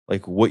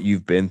like what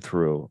you've been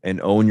through and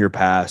own your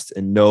past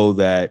and know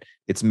that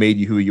it's made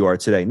you who you are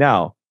today.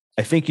 Now,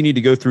 I think you need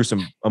to go through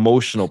some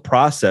emotional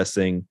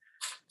processing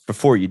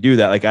before you do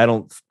that. Like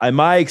in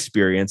my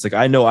experience, like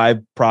I know I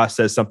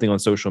processed something on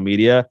social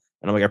media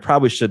and I'm like, I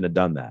probably shouldn't have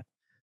done that.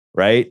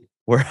 Right.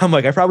 Where I'm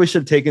like, I probably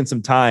should have taken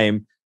some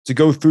time to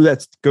go through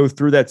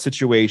that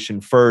situation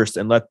first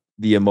and let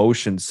the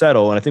emotions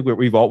settle. And I think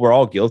we're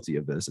all guilty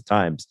of this at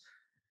times,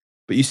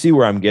 but you see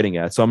where I'm getting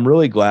at. So I'm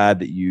really glad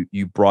that you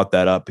brought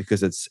that up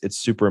because it's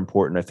super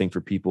important, I think, for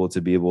people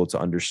to be able to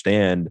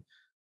understand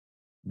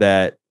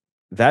that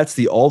that's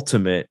the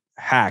ultimate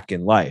hack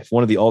in life.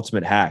 One of the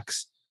ultimate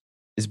hacks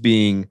is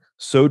being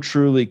so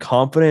truly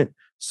confident,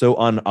 so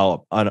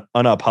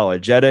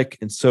unapologetic,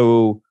 and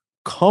so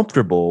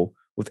comfortable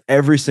with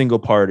every single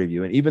part of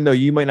you. And even though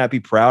you might not be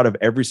proud of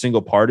every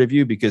single part of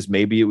you, because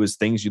maybe it was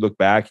things you look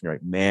back and you're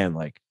like, man,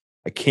 like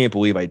I can't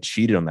believe I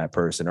cheated on that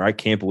person, or I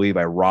can't believe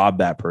I robbed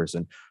that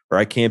person, or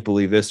I can't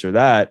believe this or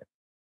that.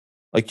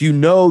 Like,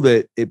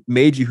 that it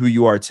made you who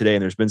you are today.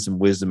 And there's been some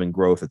wisdom and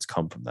growth that's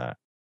come from that.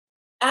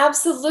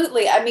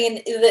 Absolutely. I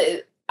mean,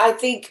 I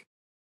think,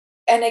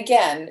 and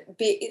again,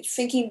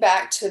 thinking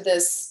back to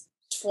this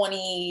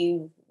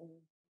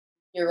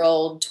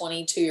 20-year-old,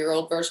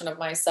 22-year-old version of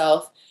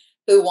myself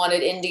who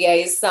wanted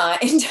NDAs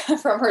signed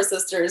from her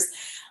sisters,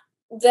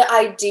 the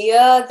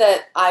idea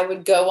that I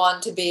would go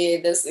on to be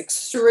this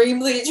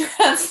extremely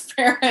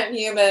transparent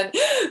human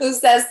who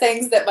says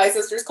things that my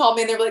sisters call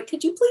me and they're like,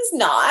 could you please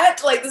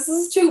not? Like, this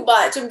is too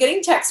much. I'm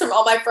getting texts from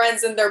all my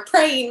friends and they're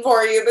praying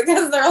for you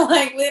because they're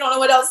like, we don't know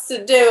what else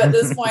to do at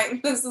this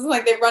point. This is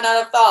like they've run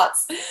out of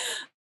thoughts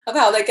of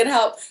how they can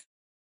help.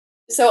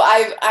 So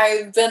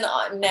I've been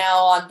now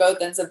on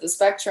both ends of the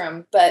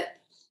spectrum, but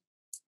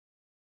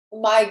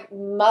my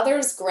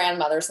mother's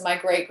grandmother, so my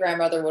great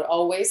grandmother, would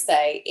always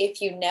say,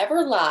 if you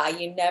never lie,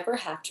 you never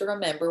have to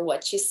remember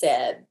what you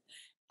said.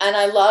 And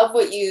I love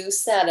what you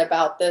said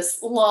about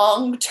this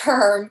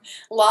long-term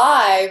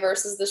lie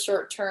versus the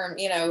short-term,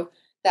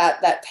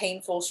 that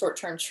painful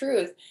short-term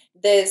truth,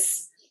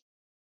 this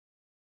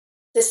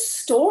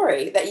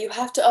story that you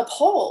have to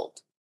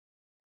uphold.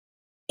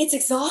 It's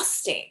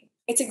exhausting.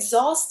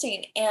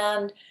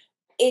 And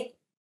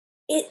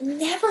it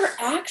never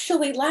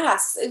actually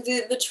lasts.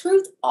 The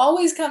truth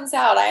always comes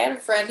out. I had a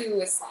friend who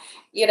was,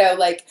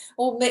 like,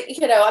 well,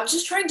 I'm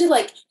just trying to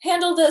like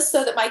handle this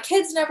so that my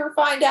kids never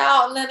find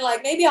out. And then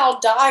like, maybe I'll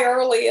die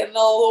early and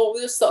they'll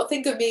just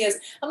think of me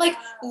as, I'm like,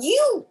 how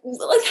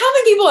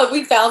many people have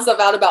we found stuff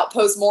out about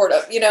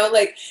postmortem?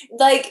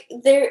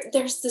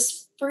 There's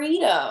this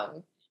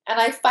freedom. And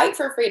I fight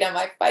for freedom.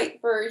 I fight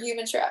for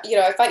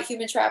I fight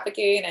human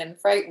trafficking and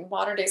fight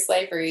modern day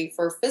slavery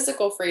for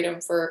physical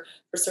freedom for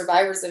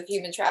survivors of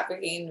human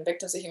trafficking,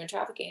 victims of human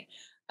trafficking.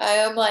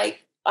 I'm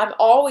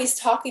always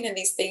talking in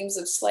these themes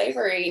of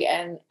slavery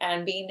and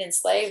being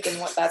enslaved and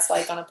what that's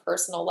like on a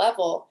personal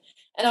level.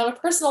 And on a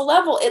personal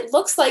level, it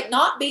looks like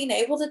not being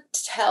able to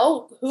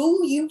tell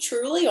who you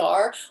truly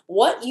are,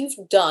 what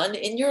you've done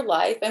in your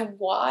life, and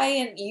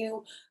why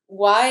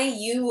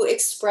you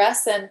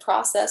express and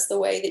process the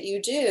way that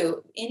you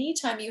do.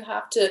 Anytime you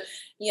have to,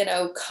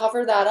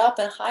 cover that up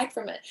and hide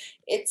from it,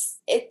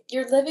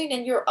 you're living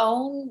in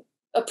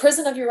a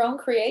prison of your own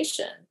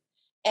creation.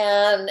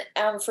 And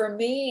for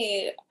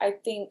me, I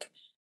think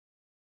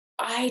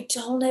I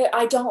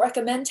don't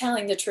recommend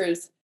telling the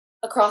truth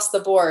across the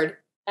board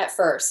at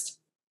first.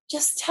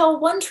 Just tell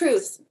one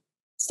truth.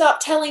 Stop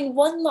telling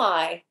one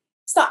lie.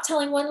 Stop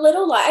telling one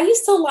little lie. I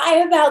used to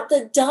lie about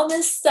the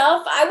dumbest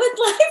stuff. I would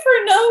lie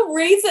for no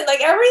reason.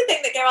 Like, everything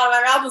that came out of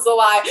my mouth was a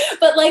lie.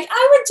 But like,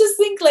 I would just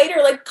think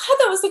later, like, God,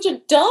 that was such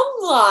a dumb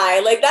lie.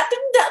 Like, that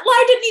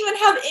lie didn't even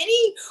have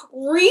any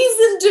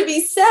reason to be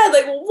said.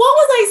 Like, what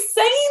was I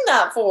saying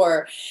that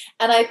for?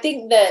 And I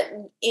think that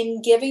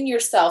in giving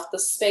yourself the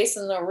space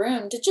in the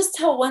room to just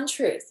tell one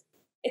truth,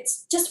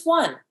 it's just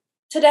one.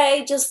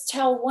 Today, just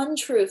tell one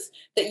truth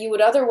that you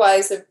would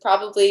otherwise have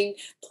probably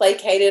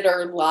placated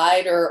or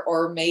lied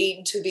or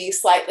made to be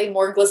slightly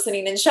more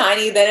glistening and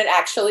shiny than it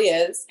actually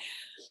is.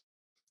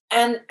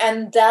 And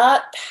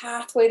that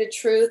pathway to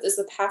truth is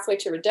the pathway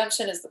to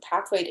redemption, is the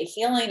pathway to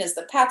healing, is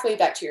the pathway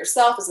back to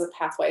yourself, is the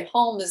pathway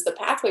home, is the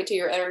pathway to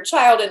your inner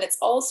child. And it's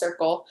all a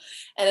circle.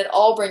 And it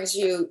all brings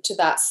you to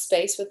that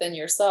space within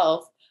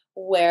yourself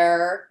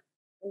where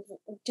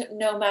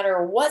no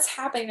matter what's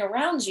happening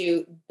around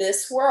you,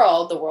 this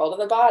world, the world of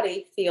the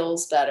body,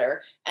 feels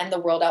better. And the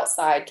world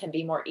outside can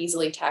be more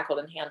easily tackled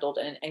and handled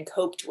and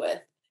coped with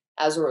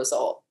as a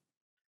result.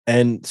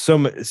 And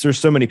there's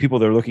so many people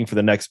that are looking for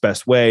the next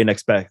best way,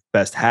 next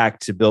best hack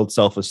to build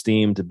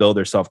self-esteem, to build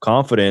their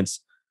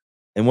self-confidence.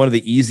 And one of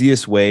the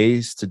easiest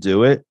ways to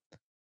do it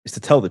is to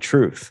tell the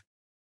truth.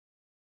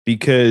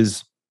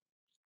 Because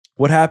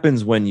what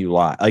happens when you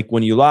lie? Like,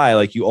 when you lie,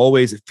 like,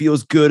 it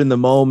feels good in the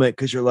moment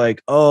because you're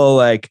like, oh,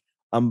 like,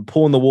 I'm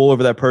pulling the wool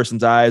over that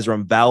person's eyes, or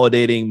I'm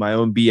validating my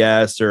own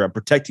BS, or I'm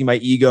protecting my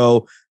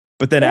ego.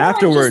 But then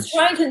afterwards, I'm just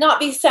trying to not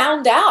be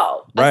found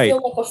out. Right. I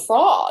feel like a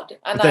fraud,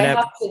 and I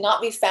have to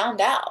not be found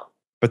out.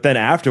 But then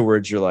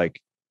afterwards, you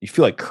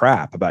feel like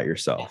crap about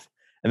yourself.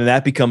 Yeah. And then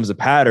that becomes a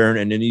pattern.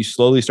 And then you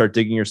slowly start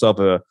digging yourself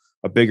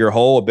a bigger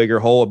hole, a bigger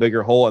hole, a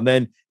bigger hole. And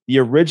then the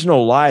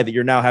original lie that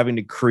you're now having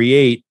to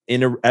create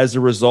as a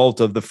result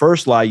of the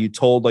first lie you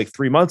told like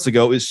 3 months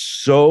ago is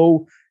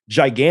so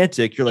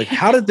gigantic. You're like,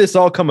 how did this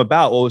all come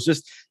about? Well, it's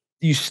just,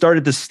 you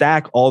started to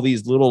stack all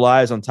these little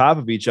lies on top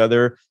of each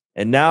other.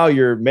 And now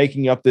you're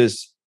making up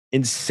this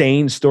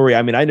insane story.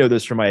 I mean, I know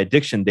this from my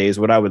addiction days,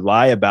 what I would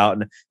lie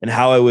about and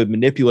how I would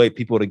manipulate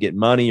people to get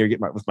money or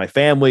with my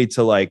family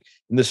to like,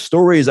 and the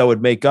stories I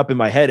would make up in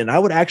my head. And I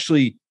would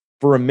actually,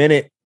 for a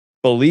minute,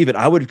 believe it.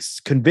 I would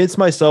convince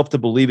myself to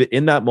believe it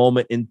in that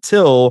moment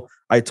until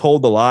I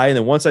told the lie. And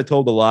then once I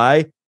told the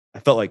lie, I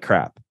felt like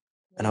crap.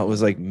 And I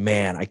was like,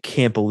 man, I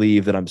can't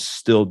believe that I'm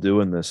still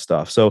doing this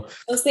stuff. So,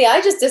 well, see,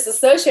 I just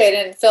disassociated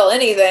and didn't feel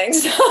anything.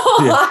 So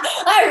yeah.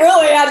 I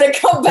really had to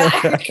come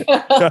back.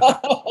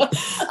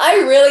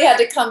 I really had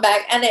to come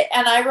back. And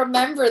I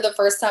remember the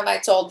first time I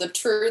told the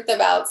truth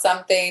about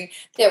something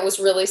that was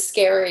really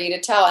scary to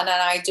tell. And then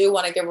I do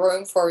want to give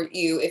room for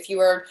you if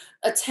you are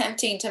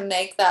attempting to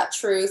make that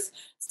truth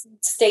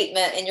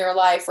statement in your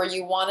life where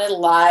you want to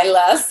lie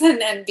less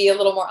and be a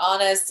little more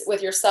honest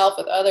with yourself,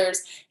 with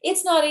others.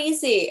 It's not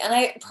easy. And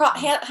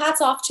hats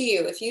off to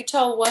you. If you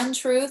tell one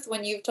truth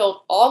when you've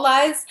told all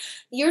lies,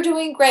 you're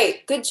doing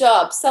great. Good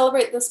job.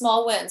 Celebrate the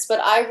small wins.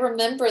 But I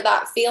remember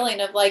that feeling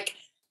of like,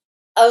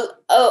 oh,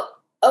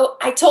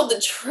 I told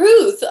the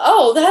truth.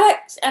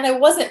 And I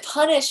wasn't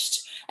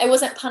punished. I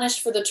wasn't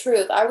punished for the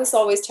truth. I was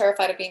always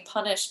terrified of being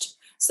punished.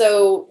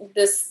 So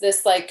this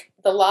like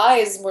the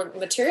lies were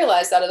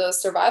materialized out of those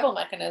survival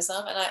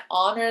mechanism, and I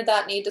honored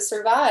that need to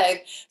survive.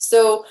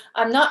 So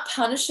I'm not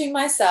punishing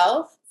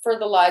myself for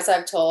the lies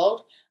I've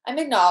told. I'm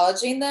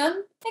acknowledging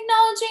them,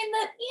 acknowledging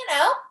that,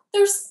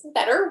 there's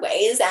better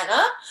ways,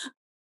 Anna.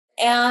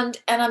 And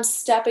I'm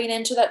stepping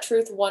into that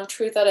truth, one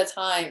truth at a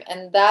time.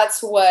 And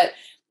that's what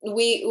I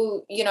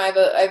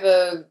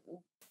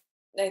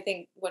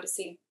think, what is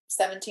he,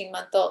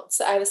 17-month-old?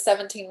 So I have a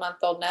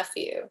 17-month-old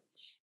nephew.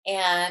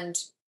 And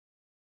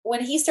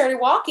when he started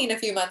walking a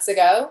few months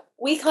ago,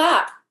 we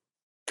clap.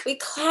 We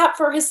clap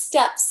for his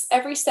steps.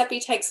 Every step he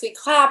takes, we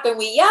clap and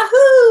we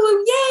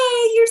yahoo!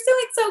 Yay! You're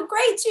doing so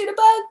great,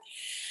 Judabug.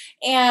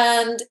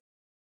 And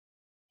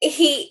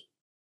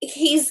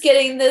he's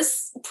getting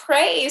this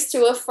praise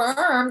to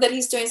affirm that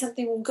he's doing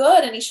something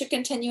good and he should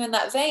continue in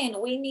that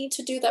vein. We need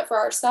to do that for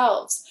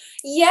ourselves.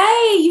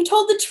 Yay, you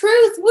told the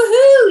truth.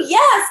 Woohoo,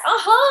 yes,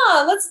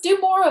 let's do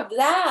more of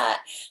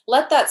that.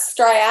 Let that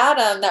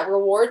striatum, that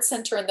reward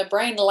center in the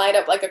brain, light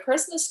up like a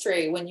Christmas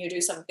tree when you do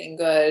something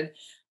good.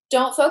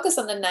 Don't focus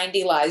on the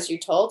 90 lies you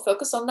told.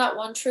 Focus on that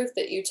one truth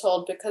that you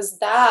told, because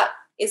that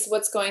is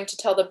what's going to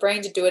tell the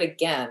brain to do it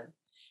again.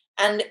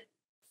 And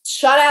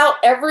shut out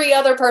every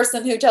other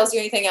person who tells you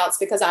anything else,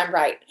 because I'm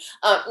right.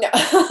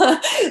 No,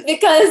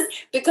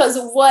 because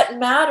what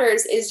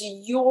matters is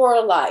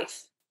your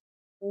life.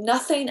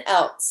 Nothing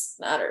else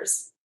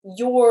matters.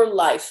 Your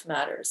life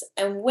matters.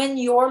 And when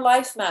your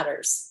life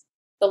matters,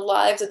 the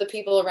lives of the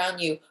people around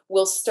you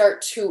will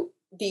start to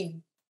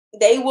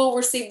they will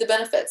receive the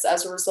benefits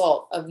as a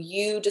result of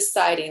you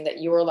deciding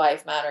that your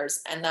life matters.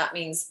 And that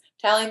means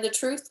telling the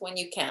truth when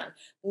you can,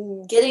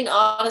 getting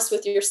honest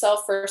with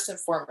yourself first and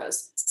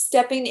foremost,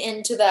 stepping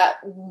into that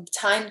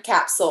time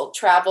capsule,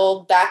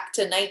 travel back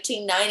to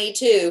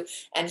 1992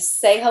 and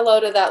say hello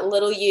to that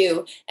little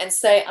you and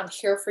say, I'm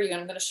here for you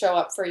and I'm going to show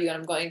up for you and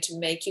I'm going to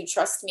make you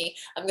trust me.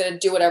 I'm going to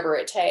do whatever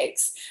it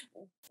takes.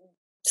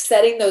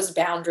 Setting those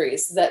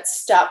boundaries that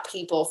stop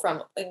people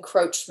from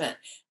encroachment,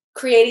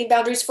 creating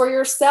boundaries for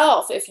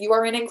yourself if you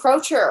are an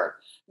encroacher.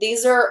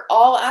 These are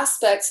all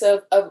aspects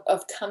of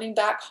coming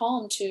back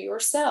home to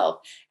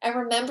yourself and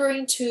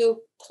remembering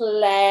to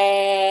play.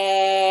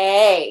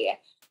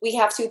 We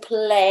have to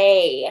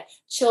play.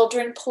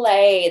 Children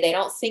play. They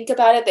don't think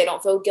about it. They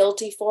don't feel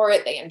guilty for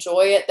it. They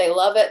enjoy it. They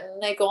love it.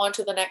 And they go on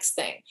to the next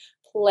thing.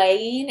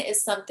 Playing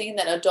is something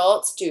that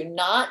adults do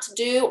not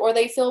do or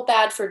they feel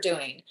bad for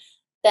doing.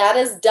 That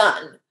is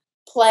done.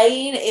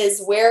 Playing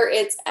is where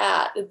it's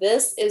at.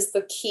 This is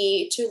the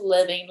key to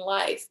living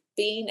life.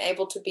 Being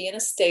able to be in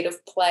a state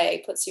of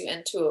play puts you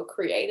into a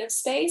creative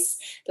space,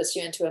 puts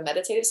you into a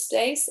meditative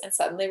space, and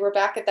suddenly we're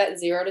back at that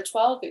 0 to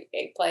 12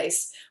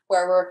 place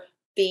where we're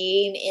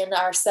being in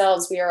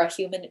ourselves. We are a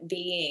human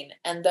being,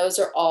 and those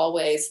are all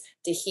ways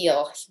to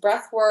heal.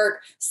 Breath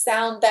work,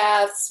 sound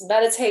baths,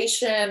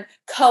 meditation,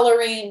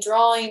 coloring,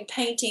 drawing,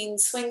 painting,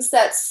 swing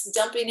sets,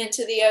 jumping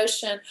into the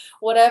ocean,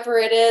 whatever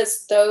it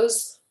is,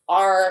 those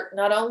are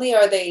not only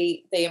are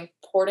they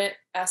important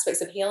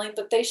aspects of healing,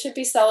 but they should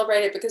be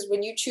celebrated, because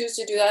when you choose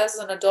to do that as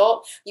an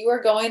adult, you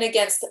are going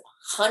against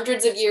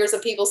hundreds of years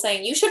of people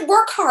saying you should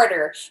work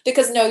harder,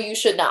 because no, you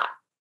should not.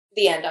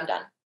 The end. I'm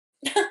done.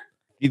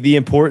 The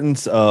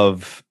importance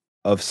of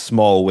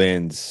small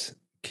wins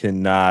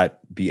cannot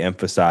be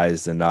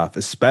emphasized enough,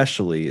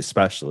 especially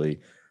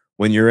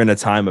when you're in a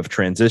time of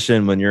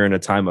transition, when you're in a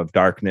time of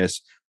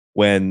darkness,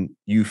 when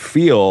you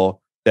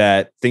feel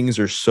that things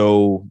are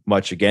so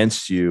much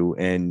against you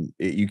and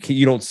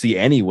you don't see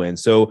any win.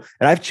 So,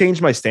 and I've changed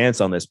my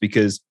stance on this,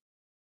 because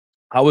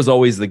I was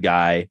always the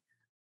guy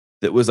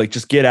that was like,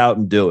 just get out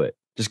and do it.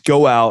 Just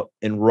go out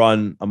and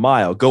run a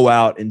mile, go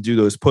out and do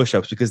those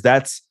push-ups, because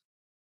that's,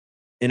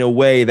 in a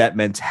way, that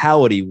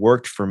mentality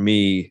worked for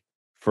me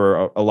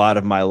for a lot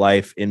of my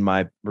life in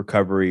my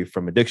recovery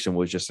from addiction.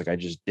 Was just like, I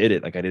just did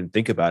it. Like, I didn't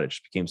think about it. It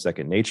just became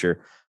second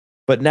nature.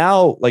 But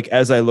now, like,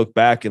 as I look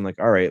back and like,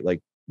 all right,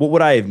 like, what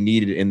would I have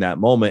needed in that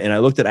moment? And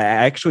I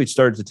actually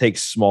started to take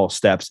small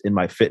steps in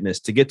my fitness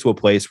to get to a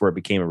place where it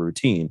became a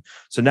routine.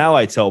 So now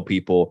I tell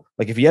people,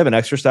 like, if you haven't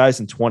exercised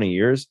in 20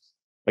 years,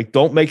 like,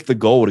 don't make the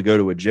goal to go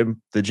to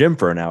the gym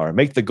for an hour.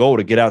 Make the goal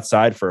to get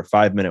outside for a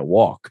 5-minute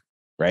walk.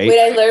 right? Wait,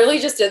 I literally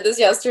just did this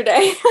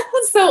yesterday.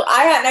 So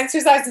I hadn't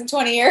exercised in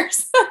 20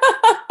 years.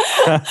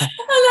 And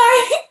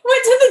I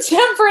went to the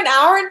gym for an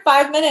hour and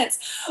 5 minutes,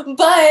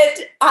 but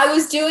I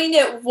was doing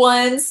it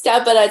one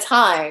step at a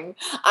time.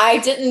 I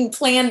didn't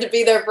plan to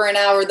be there for an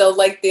hour, though,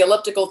 like the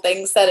elliptical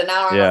thing said an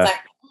hour. And I was Yeah.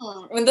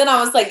 like, And then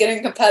I was like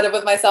getting competitive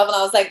with myself. And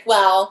I was like,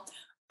 well,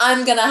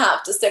 I'm going to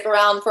have to stick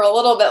around for a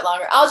little bit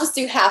longer. I'll just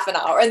do half an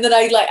hour. And then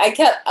I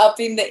kept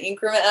upping the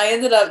increment. I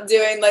ended up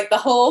doing like the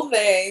whole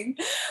thing.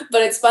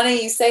 But it's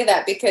funny you say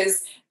that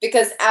because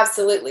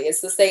absolutely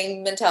it's the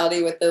same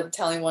mentality with the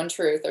telling one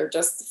truth or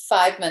just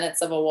 5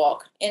 minutes of a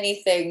walk.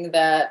 Anything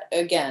that,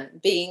 again,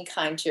 being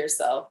kind to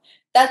yourself.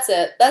 That's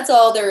it. That's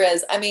all there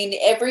is. I mean,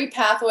 every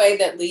pathway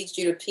that leads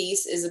you to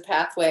peace is a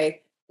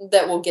pathway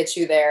that will get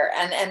you there.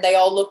 And they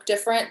all look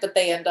different, but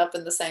they end up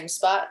in the same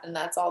spot. And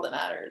that's all that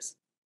matters.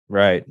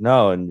 Right.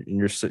 No, and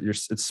you're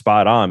it's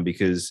spot on,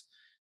 because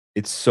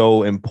it's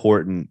so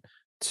important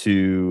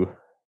to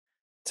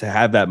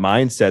have that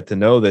mindset, to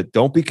know that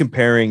don't be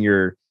comparing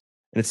your,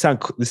 and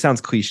this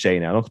sounds cliche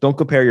now. Don't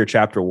compare your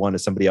chapter 1 to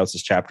somebody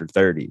else's chapter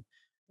 30.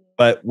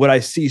 But what I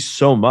see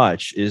so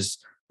much is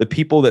the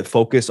people that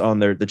focus on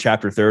the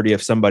chapter 30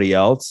 of somebody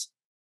else,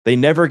 they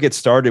never get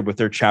started with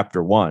their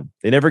chapter 1.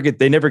 They never get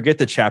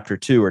to chapter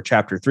 2 or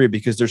chapter 3,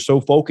 because they're so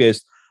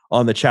focused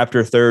on the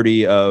chapter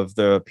 30 of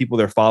the people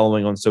they're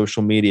following on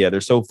social media.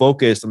 They're so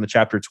focused on the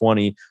chapter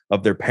 20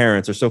 of their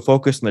parents. They're so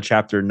focused on the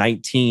chapter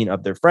 19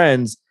 of their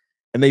friends.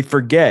 And they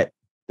forget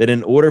that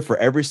in order for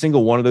every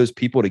single one of those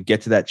people to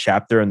get to that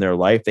chapter in their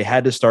life, they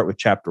had to start with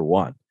chapter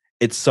 1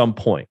 at some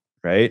point,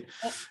 right?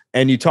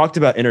 And you talked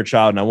about inner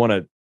child, and I want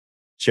to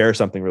share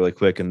something really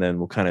quick, and then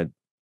we'll kind of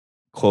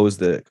close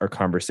our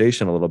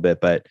conversation a little bit.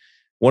 But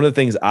one of the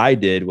things I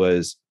did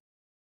was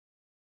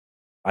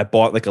I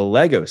bought like a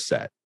Lego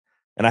set.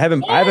 And I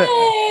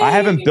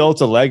haven't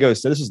built a Lego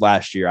set. This was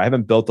last year. I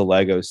haven't built a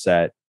Lego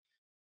set.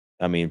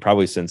 I mean,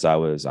 probably since I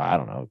was, I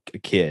don't know, a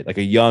kid, like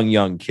a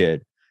young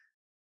kid.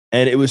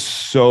 And it was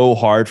so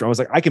hard. I was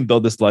like, I can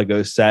build this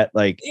Lego set.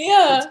 Like,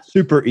 it's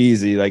super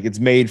easy. Like, it's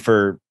made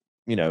for,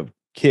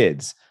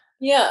 kids.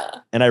 Yeah.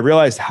 And I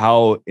realized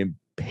how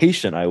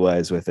impatient I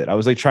was with it. I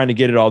was like trying to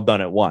get it all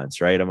done at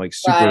once. Right. I'm like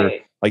super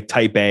like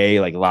type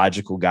A, like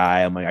logical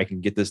guy. I'm like, I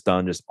can get this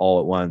done just all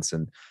at once.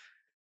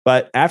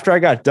 But after I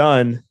got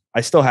done, I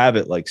still have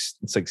it, like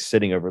it's like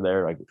sitting over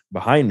there, like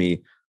behind me.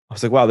 I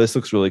was like, wow, this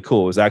looks really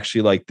cool. It was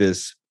actually like the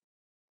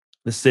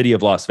city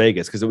of Las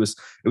Vegas, because it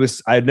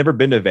was. I had never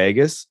been to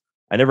Vegas.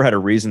 I never had a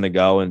reason to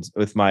go, and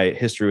with my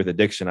history with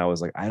addiction, I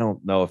was like, I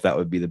don't know if that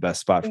would be the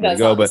best spot for me to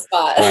go. But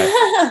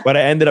but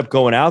I ended up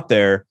going out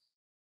there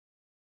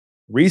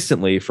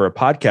recently for a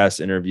podcast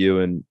interview,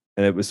 and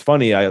it was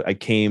funny. I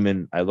came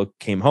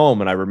home,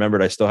 and I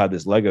remembered I still had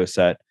this Lego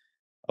set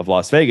of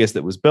Las Vegas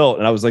that was built.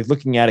 And I was like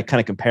looking at it, kind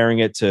of comparing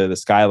it to the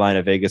skyline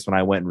of Vegas when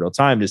I went in real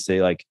time, to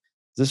say like,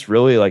 is this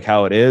really like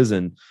how it is?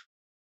 And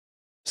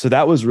so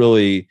that was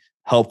really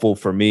helpful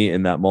for me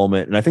in that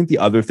moment. And I think the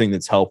other thing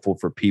that's helpful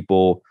for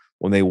people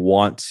when they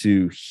want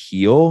to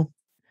heal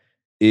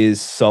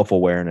is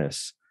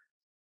self-awareness.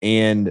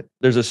 And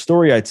there's a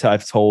story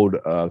I've told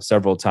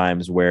several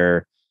times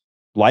where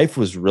life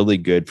was really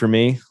good for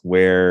me,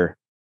 where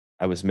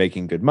I was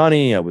making good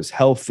money, I was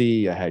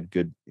healthy, I had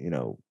good,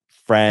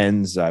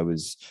 friends, I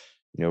was,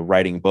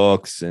 writing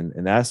books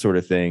and that sort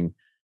of thing.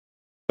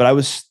 But I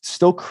was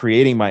still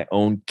creating my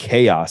own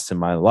chaos in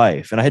my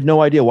life. And I had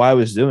no idea why I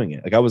was doing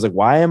it. Like, I was like,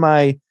 why am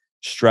I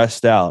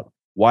stressed out?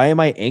 Why am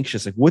I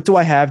anxious? Like, what do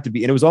I have to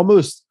be? And it was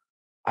almost,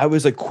 I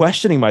was like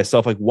questioning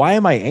myself, like, why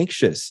am I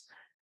anxious?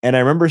 And I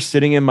remember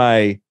sitting in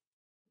my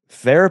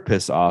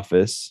therapist's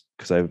office,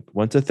 because I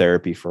went to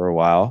therapy for a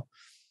while.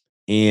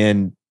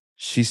 And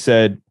she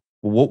said,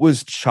 well, what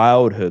was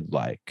childhood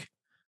like?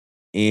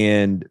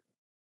 And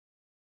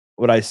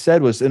what I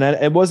said was, and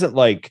it wasn't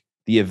like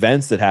the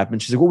events that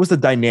happened. She's like, what was the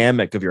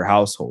dynamic of your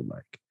household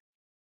like?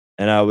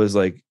 And I was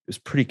like, it was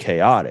pretty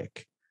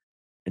chaotic.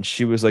 And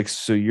she was like,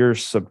 so you're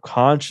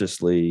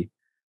subconsciously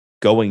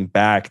going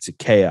back to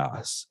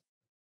chaos,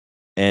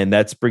 and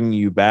that's bringing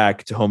you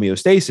back to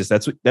homeostasis.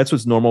 That's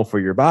what's normal for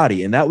your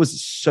body. And that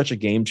was such a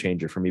game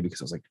changer for me, because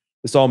I was like,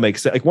 this all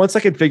makes sense. Like, once I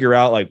could figure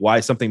out like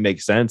why something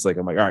makes sense, like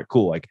I'm like, all right,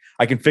 cool. Like,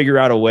 I can figure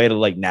out a way to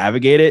like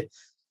navigate it.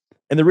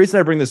 And the reason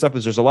I bring this up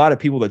is there's a lot of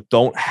people that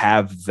don't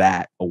have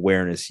that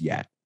awareness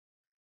yet.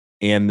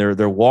 And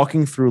they're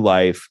walking through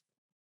life,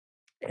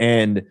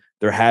 and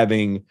they're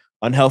having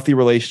unhealthy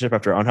relationship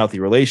after unhealthy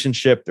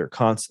relationship. They're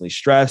constantly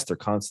stressed. They're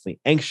constantly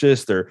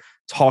anxious. They're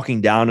talking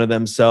down to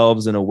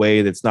themselves in a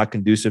way that's not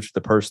conducive to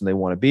the person they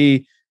want to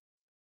be.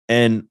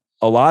 And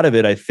a lot of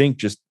it, I think,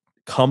 just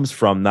comes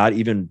from not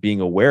even being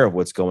aware of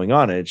what's going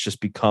on. And it's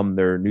just become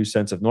their new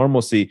sense of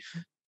normalcy.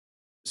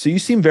 So you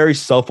seem very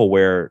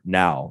self-aware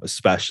now,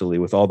 especially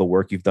with all the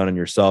work you've done on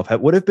yourself.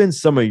 What have been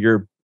some of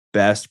your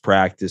best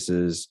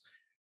practices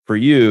for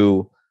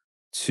you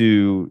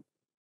to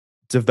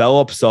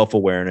develop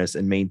self-awareness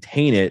and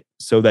maintain it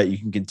so that you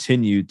can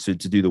continue to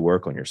do the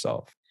work on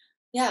yourself?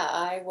 Yeah,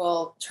 I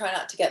will try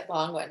not to get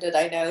long-winded.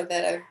 I know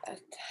that I've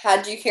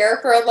had you here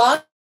for a long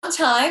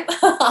time.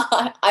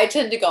 I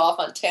tend to go off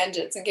on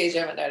tangents in case you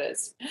haven't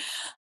noticed.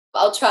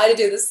 I'll try to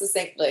do this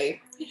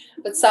succinctly.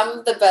 But some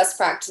of the best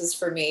practices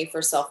for me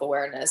for self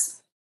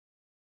awareness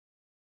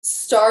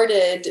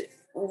started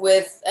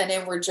with an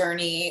inward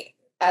journey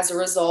as a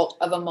result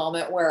of a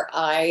moment where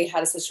I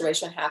had a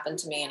situation happen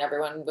to me, and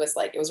everyone was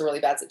like, it was a really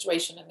bad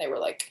situation. And they were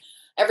like,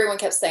 everyone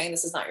kept saying,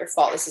 this is not your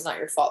fault. This is not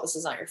your fault. This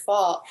is not your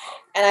fault.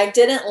 And I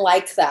didn't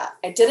like that.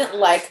 I didn't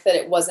like that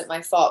it wasn't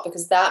my fault,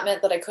 because that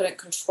meant that I couldn't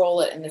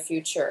control it in the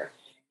future.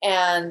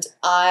 And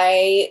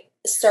I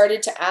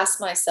started to ask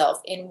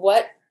myself, in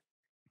what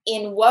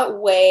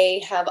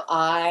way have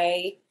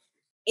I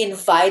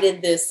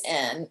invited this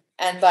in?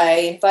 And by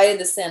invited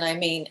this in, I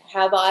mean,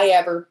 have I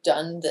ever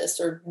done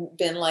this or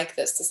been like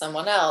this to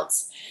someone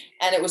else?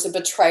 And it was a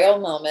betrayal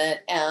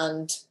moment.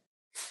 And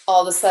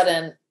all of a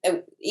sudden,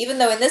 even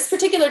though in this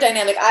particular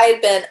dynamic I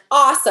had been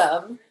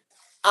awesome,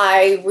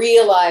 I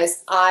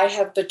realized I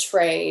have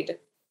betrayed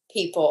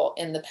people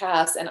in the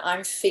past, and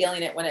I'm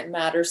feeling it when it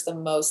matters the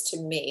most to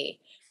me,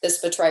 this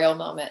betrayal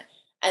moment.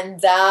 And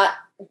that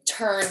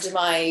turned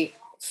my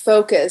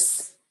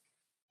focus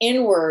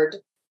inward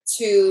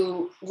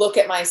to look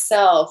at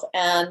myself.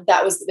 And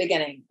that was the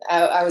beginning.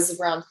 I was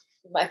around,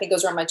 I think it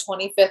was around my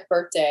 25th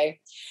birthday.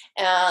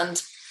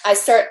 And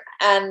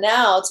and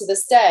now to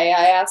this day,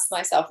 I ask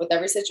myself with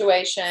every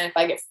situation, if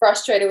I get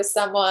frustrated with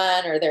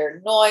someone or they're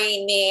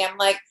annoying me, I'm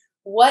like,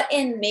 what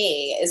in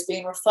me is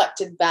being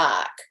reflected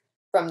back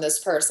from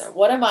this person?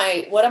 What am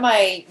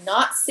I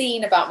not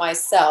seeing about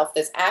myself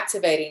that's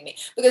activating me?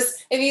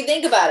 Because if you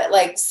think about it,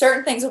 like,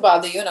 certain things will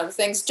bother you and other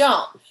things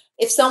don't.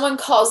 If someone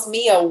calls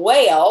me a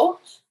whale,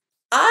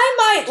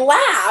 I might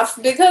laugh,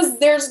 because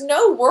there's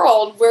no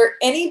world where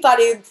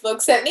anybody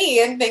looks at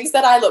me and thinks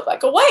that I look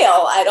like a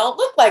whale. I don't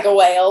look like a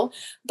whale.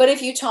 But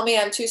if you tell me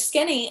I'm too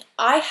skinny,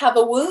 I have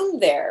a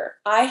wound there.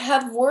 I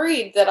have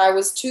worried that I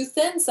was too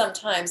thin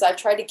sometimes. I've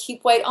tried to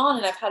keep weight on,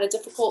 and I've had a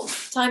difficult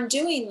time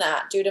doing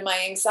that due to my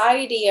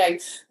anxiety.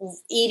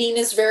 Eating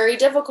is very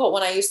difficult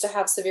when I used to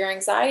have severe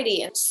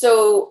anxiety. And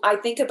so I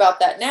think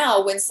about that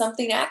now when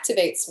something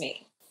activates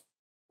me.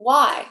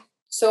 Why?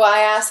 So I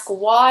ask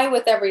why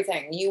with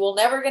everything. You will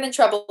never get in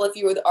trouble if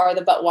you are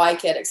the but why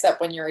kid, except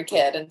when you're a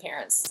kid and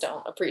parents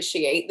don't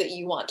appreciate that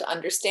you want to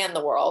understand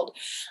the world.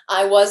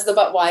 I was the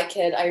but why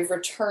kid. I've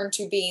returned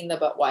to being the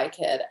but why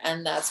kid.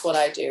 And that's what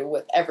I do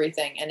with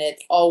everything. And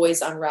it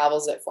always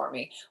unravels it for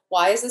me.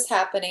 Why is this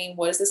happening?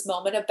 What is this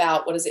moment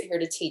about? What is it here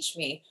to teach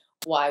me?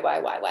 Why?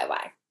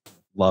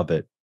 Love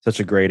it. Such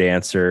a great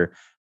answer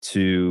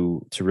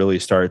to really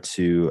start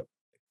to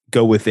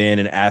go within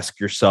and ask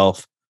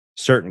yourself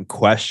certain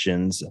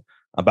questions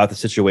about the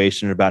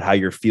situation, about how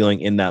you're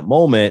feeling in that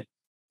moment,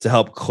 to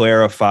help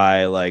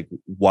clarify like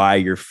why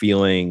you're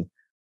feeling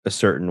a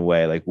certain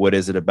way. Like, what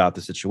is it about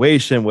the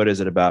situation? What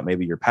is it about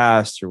maybe your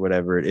past or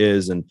whatever it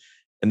is? And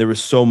there's been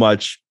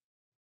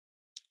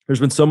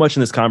so much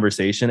in this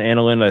conversation,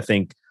 AnnaLynne, I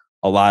think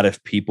a lot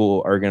of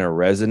people are going to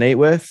resonate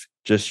with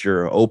just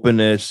your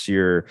openness,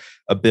 your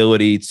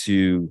ability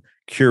to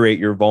curate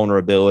your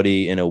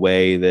vulnerability in a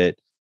way that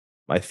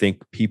I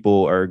think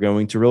people are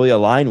going to really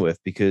align with,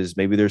 because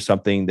maybe there's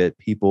something that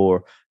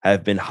people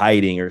have been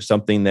hiding or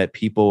something that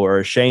people are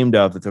ashamed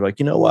of, that they're like,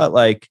 you know what,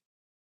 like,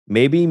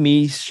 maybe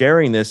me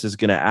sharing this is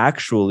going to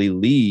actually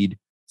lead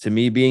to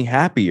me being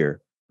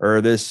happier,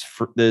 or this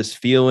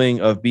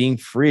feeling of being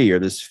free, or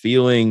this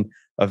feeling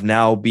of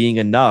now being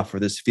enough, or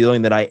this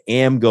feeling that I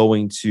am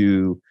going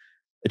to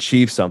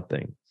achieve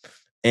something.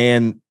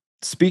 And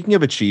speaking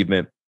of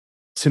achievement,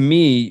 to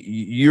me,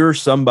 you're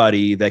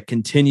somebody that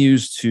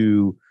continues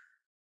to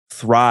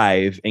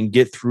thrive and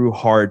get through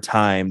hard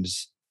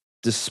times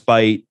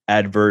despite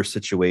adverse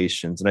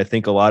situations. And I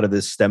think a lot of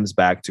this stems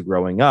back to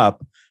growing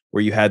up,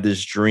 where you had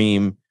this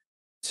dream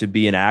to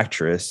be an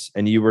actress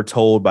and you were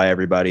told by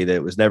everybody that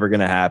it was never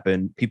going to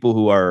happen. People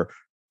who are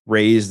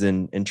raised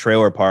in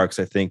trailer parks,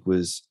 I think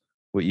was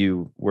what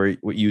you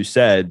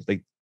said,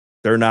 like,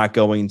 they're not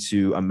going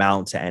to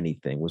amount to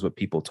anything, was what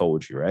people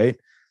told you, right?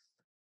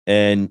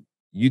 And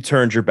you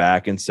turned your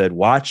back and said,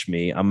 watch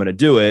me, I'm going to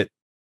do it.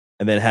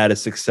 And then had a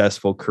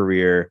successful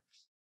career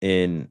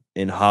in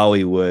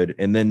Hollywood.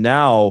 And then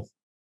now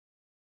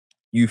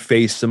you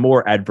face some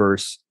more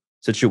adverse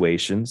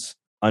situations,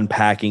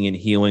 unpacking and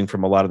healing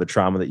from a lot of the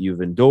trauma that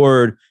you've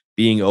endured,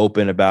 being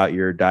open about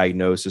your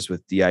diagnosis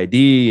with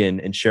DID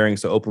and sharing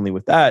so openly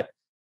with that.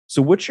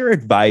 So what's your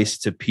advice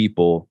to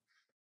people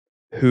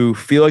who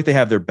feel like they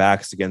have their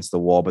backs against the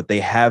wall, but they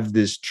have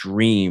this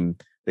dream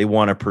they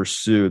want to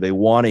pursue? They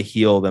want to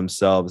heal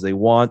themselves. They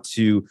want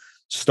to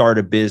start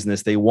a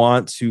business. They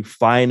want to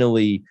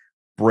finally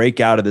break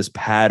out of this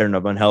pattern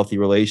of unhealthy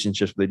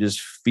relationships. They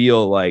just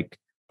feel like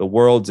the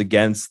world's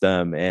against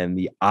them and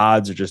the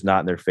odds are just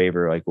not in their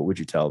favor. Like, what would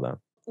you tell them?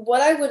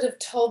 What I would have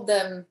told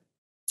them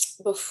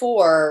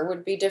before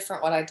would be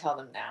different what I tell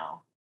them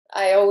now.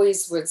 I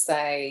always would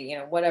say,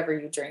 whatever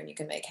you dream, you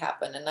can make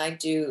happen. And I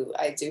do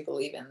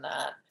believe in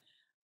that.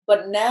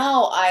 But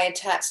now I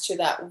attach to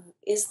that,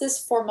 is this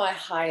for my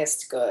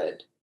highest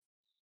good?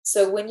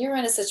 So when you're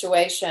in a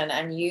situation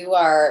and you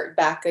are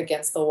back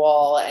against the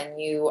wall and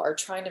you are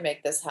trying to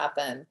make this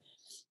happen,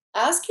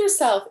 ask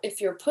yourself if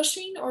you're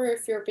pushing or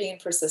if you're being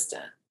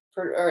persistent,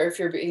 or if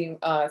you're being,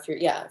 if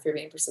you're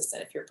being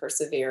persistent, if you're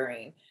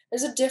persevering.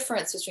 There's a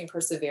difference between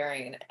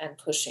persevering and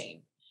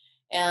pushing.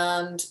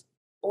 And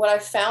what I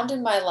found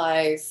in my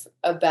life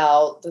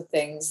about the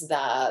things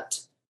that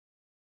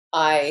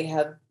I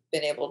have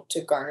been able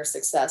to garner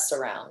success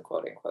around,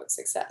 quote unquote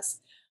success,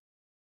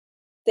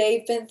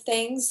 they've been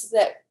things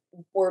that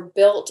were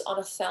built on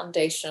a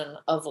foundation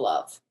of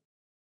love.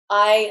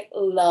 I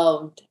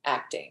loved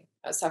acting.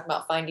 I was talking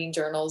about finding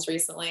journals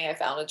recently. I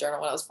found a journal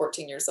when I was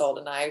 14 years old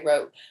and I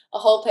wrote a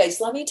whole page.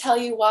 Let me tell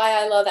you why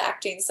I love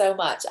acting so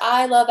much.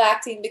 I love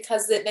acting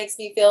because it makes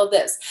me feel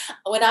this.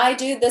 When I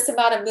do this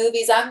amount of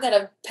movies, I'm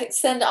going to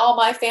send all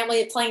my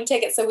family a plane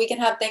ticket so we can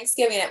have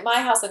Thanksgiving at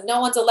my house and no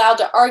one's allowed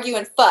to argue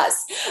and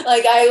fuss.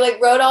 Like I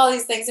wrote all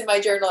these things in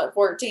my journal at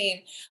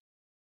 14.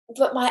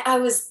 But I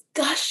was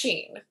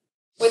gushing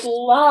with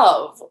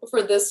love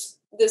for this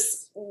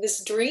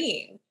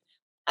dream.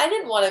 I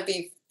didn't want to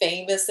be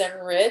famous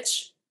and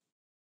rich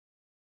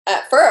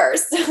at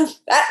first.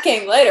 That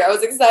came later. I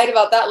was excited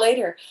about that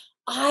later.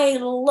 I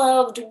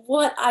loved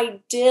what I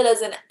did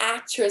as an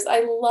actress.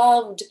 I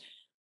loved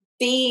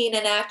being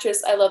an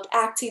actress. I loved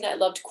acting. I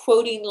loved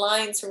quoting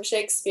lines from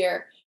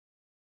Shakespeare.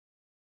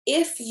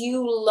 If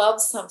you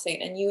love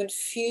something and you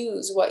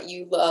infuse what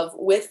you love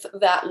with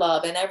that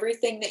love, and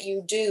everything that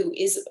you do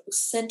is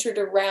centered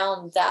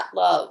around that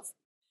love.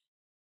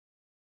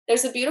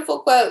 There's a beautiful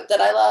quote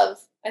that I love.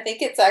 I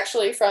think it's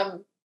actually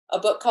from a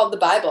book called the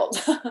Bible,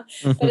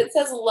 but it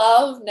says,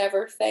 "Love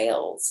never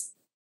fails."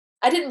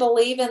 I didn't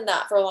believe in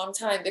that for a long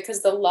time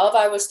because the love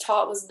I was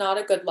taught was not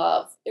a good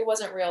love. It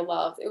wasn't real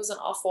love. It was an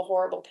awful,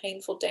 horrible,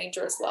 painful,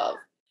 dangerous love.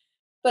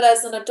 But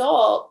as an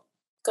adult,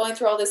 going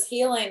through all this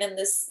healing and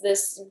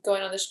this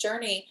going on this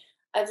journey,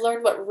 I've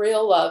learned what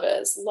real love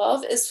is.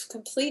 Love is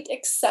complete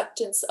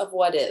acceptance of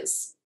what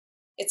is.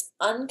 It's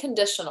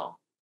unconditional.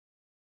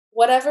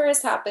 Whatever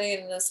is happening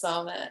in this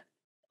moment,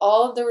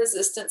 all of the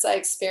resistance I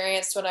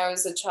experienced when I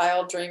was a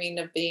child dreaming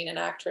of being an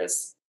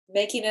actress,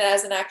 making it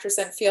as an actress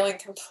and feeling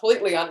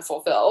completely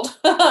unfulfilled.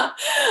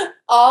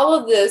 All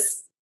of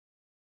this,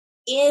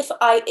 if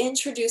I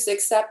introduce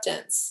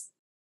acceptance,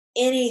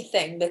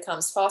 anything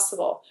becomes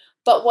possible.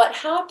 But what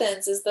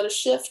happens is that a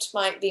shift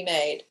might be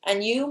made,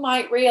 and you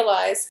might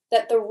realize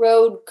that the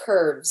road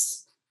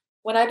curves.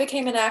 When I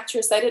became an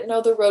actress, I didn't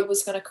know the road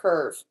was going to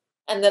curve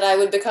and that I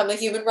would become a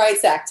human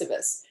rights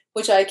activist,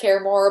 which I care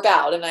more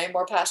about and I am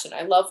more passionate.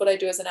 I love what I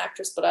do as an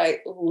actress, but I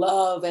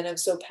love and am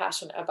so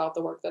passionate about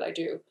the work that I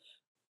do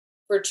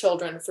for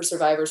children, for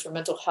survivors, for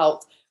mental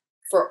health,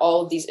 for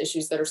all of these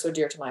issues that are so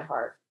dear to my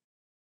heart.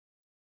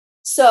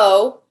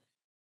 So,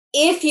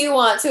 if you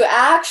want to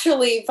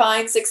actually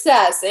find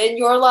success in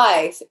your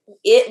life,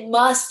 it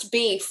must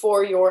be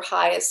for your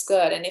highest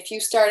good. And if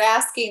you start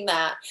asking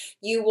that,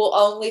 you will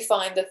only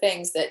find the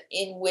things that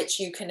in which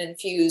you can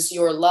infuse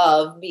your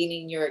love,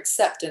 meaning your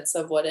acceptance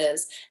of what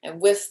is.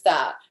 And with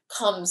that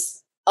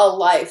comes a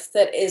life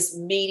that is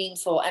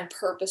meaningful and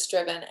purpose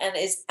driven and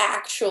is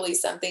actually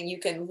something you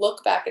can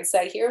look back and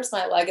say, here's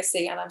my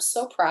legacy. And I'm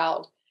so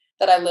proud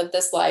that I lived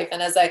this life.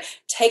 And as I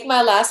take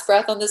my last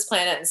breath on this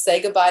planet and say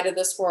goodbye to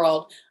this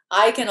world,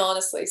 I can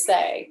honestly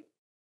say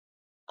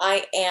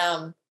I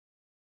am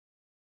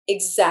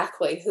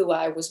exactly who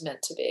I was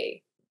meant to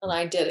be. And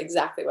I did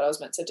exactly what I was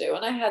meant to do.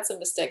 And I had some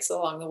mistakes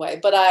along the way.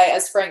 But I,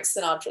 as Frank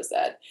Sinatra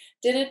said,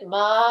 did it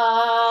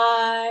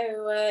my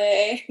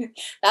way.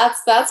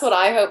 That's what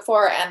I hope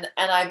for. And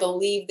I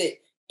believe that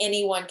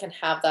anyone can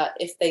have that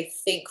if they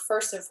think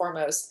first and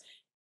foremost,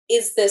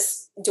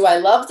 do I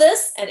love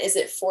this? And is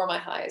it for my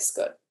highest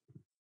good?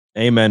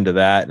 Amen to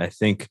that. And I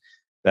think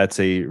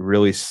that's a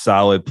really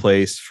solid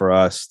place for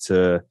us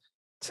to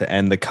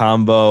end the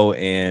combo,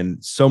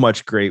 and so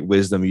much great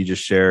wisdom you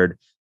just shared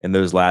in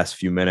those last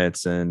few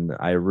minutes. And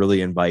I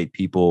really invite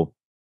people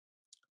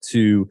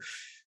to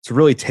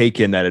really take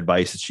in that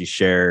advice that she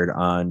shared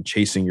on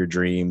chasing your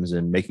dreams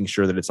and making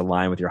sure that it's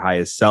aligned with your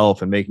highest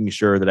self, and making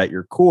sure that at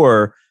your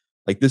core,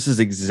 like, this is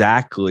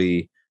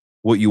exactly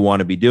what you want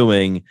to be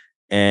doing,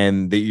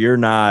 and that you're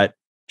not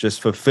just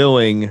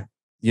fulfilling,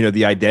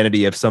 the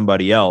identity of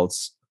somebody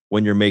else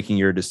when you're making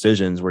your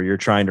decisions, where you're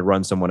trying to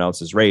run someone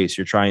else's race.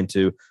 You're trying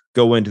to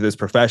go into this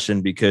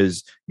profession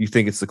because you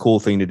think it's the cool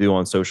thing to do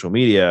on social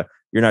media.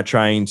 You're not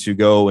trying to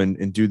go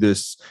and do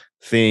this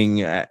thing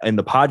in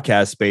the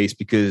podcast space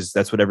because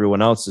that's what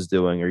everyone else is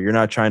doing. Or you're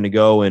not trying to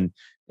go and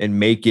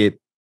make it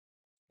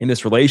in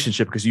this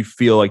relationship because you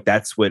feel like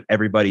that's what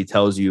everybody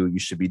tells you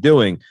should be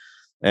doing.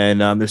 And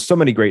there's so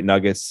many great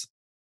nuggets,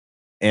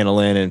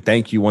 AnnaLynne, and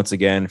thank you once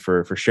again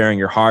for sharing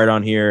your heart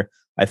on here.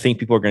 I think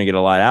people are going to get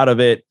a lot out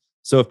of it.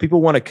 So if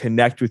people want to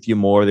connect with you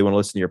more, they want to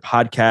listen to your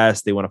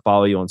podcast, they want to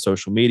follow you on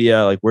social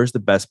media, like, where's the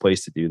best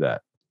place to do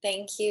that?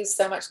 Thank you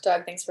so much,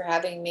 Doug. Thanks for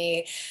having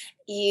me.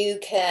 You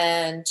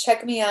can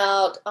check me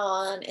out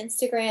on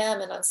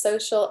Instagram and on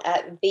social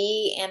at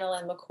the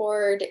AnnaLynne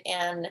McCord,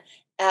 and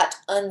at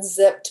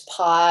Unzipped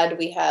Pod.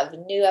 We have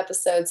new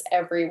episodes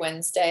every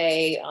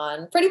Wednesday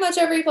on pretty much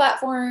every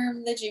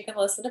platform that you can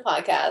listen to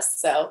podcasts.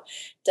 So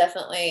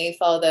definitely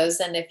follow those.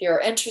 And if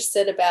you're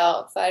interested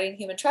about fighting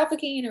human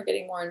trafficking or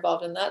getting more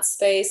involved in that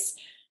space,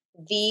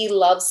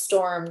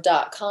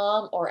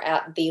 thelovestorm.com or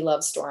at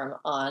thelovestorm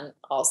on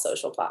all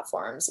social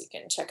platforms. You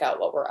can check out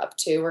what we're up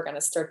to. We're going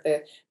to start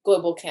the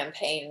global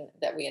campaign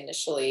that we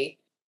initially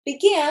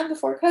began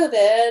before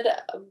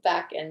COVID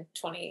back in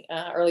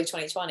early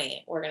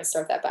 2020. We're going to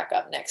start that back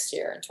up next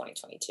year in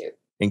 2022.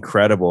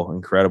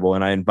 Incredible.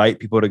 And I invite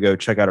people to go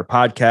check out her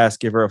podcast,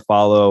 give her a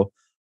follow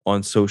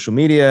on social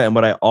media. And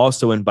what I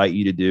also invite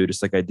you to do,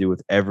 just like I do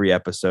with every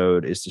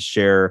episode, is to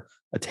share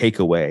a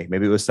takeaway.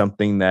 Maybe it was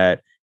something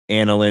that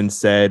AnnaLynne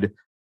said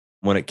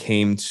when it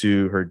came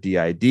to her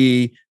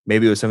DID.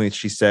 Maybe it was something that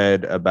she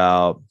said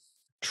about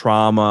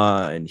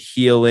trauma and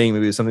healing.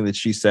 Maybe it was something that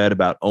she said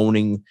about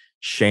owning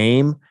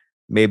shame.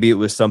 Maybe it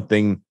was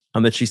something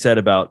that she said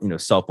about,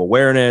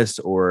 self-awareness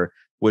or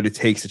what it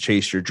takes to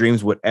chase your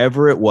dreams.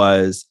 Whatever it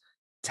was,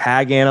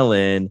 tag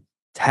AnnaLynne,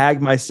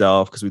 tag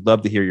myself, because we'd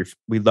love to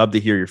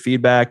hear your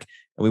feedback.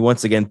 And we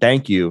once again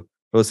thank you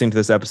for listening to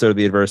this episode of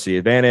The Adversity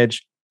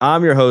Advantage.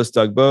 I'm your host,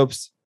 Doug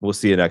Bopst. We'll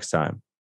see you next time.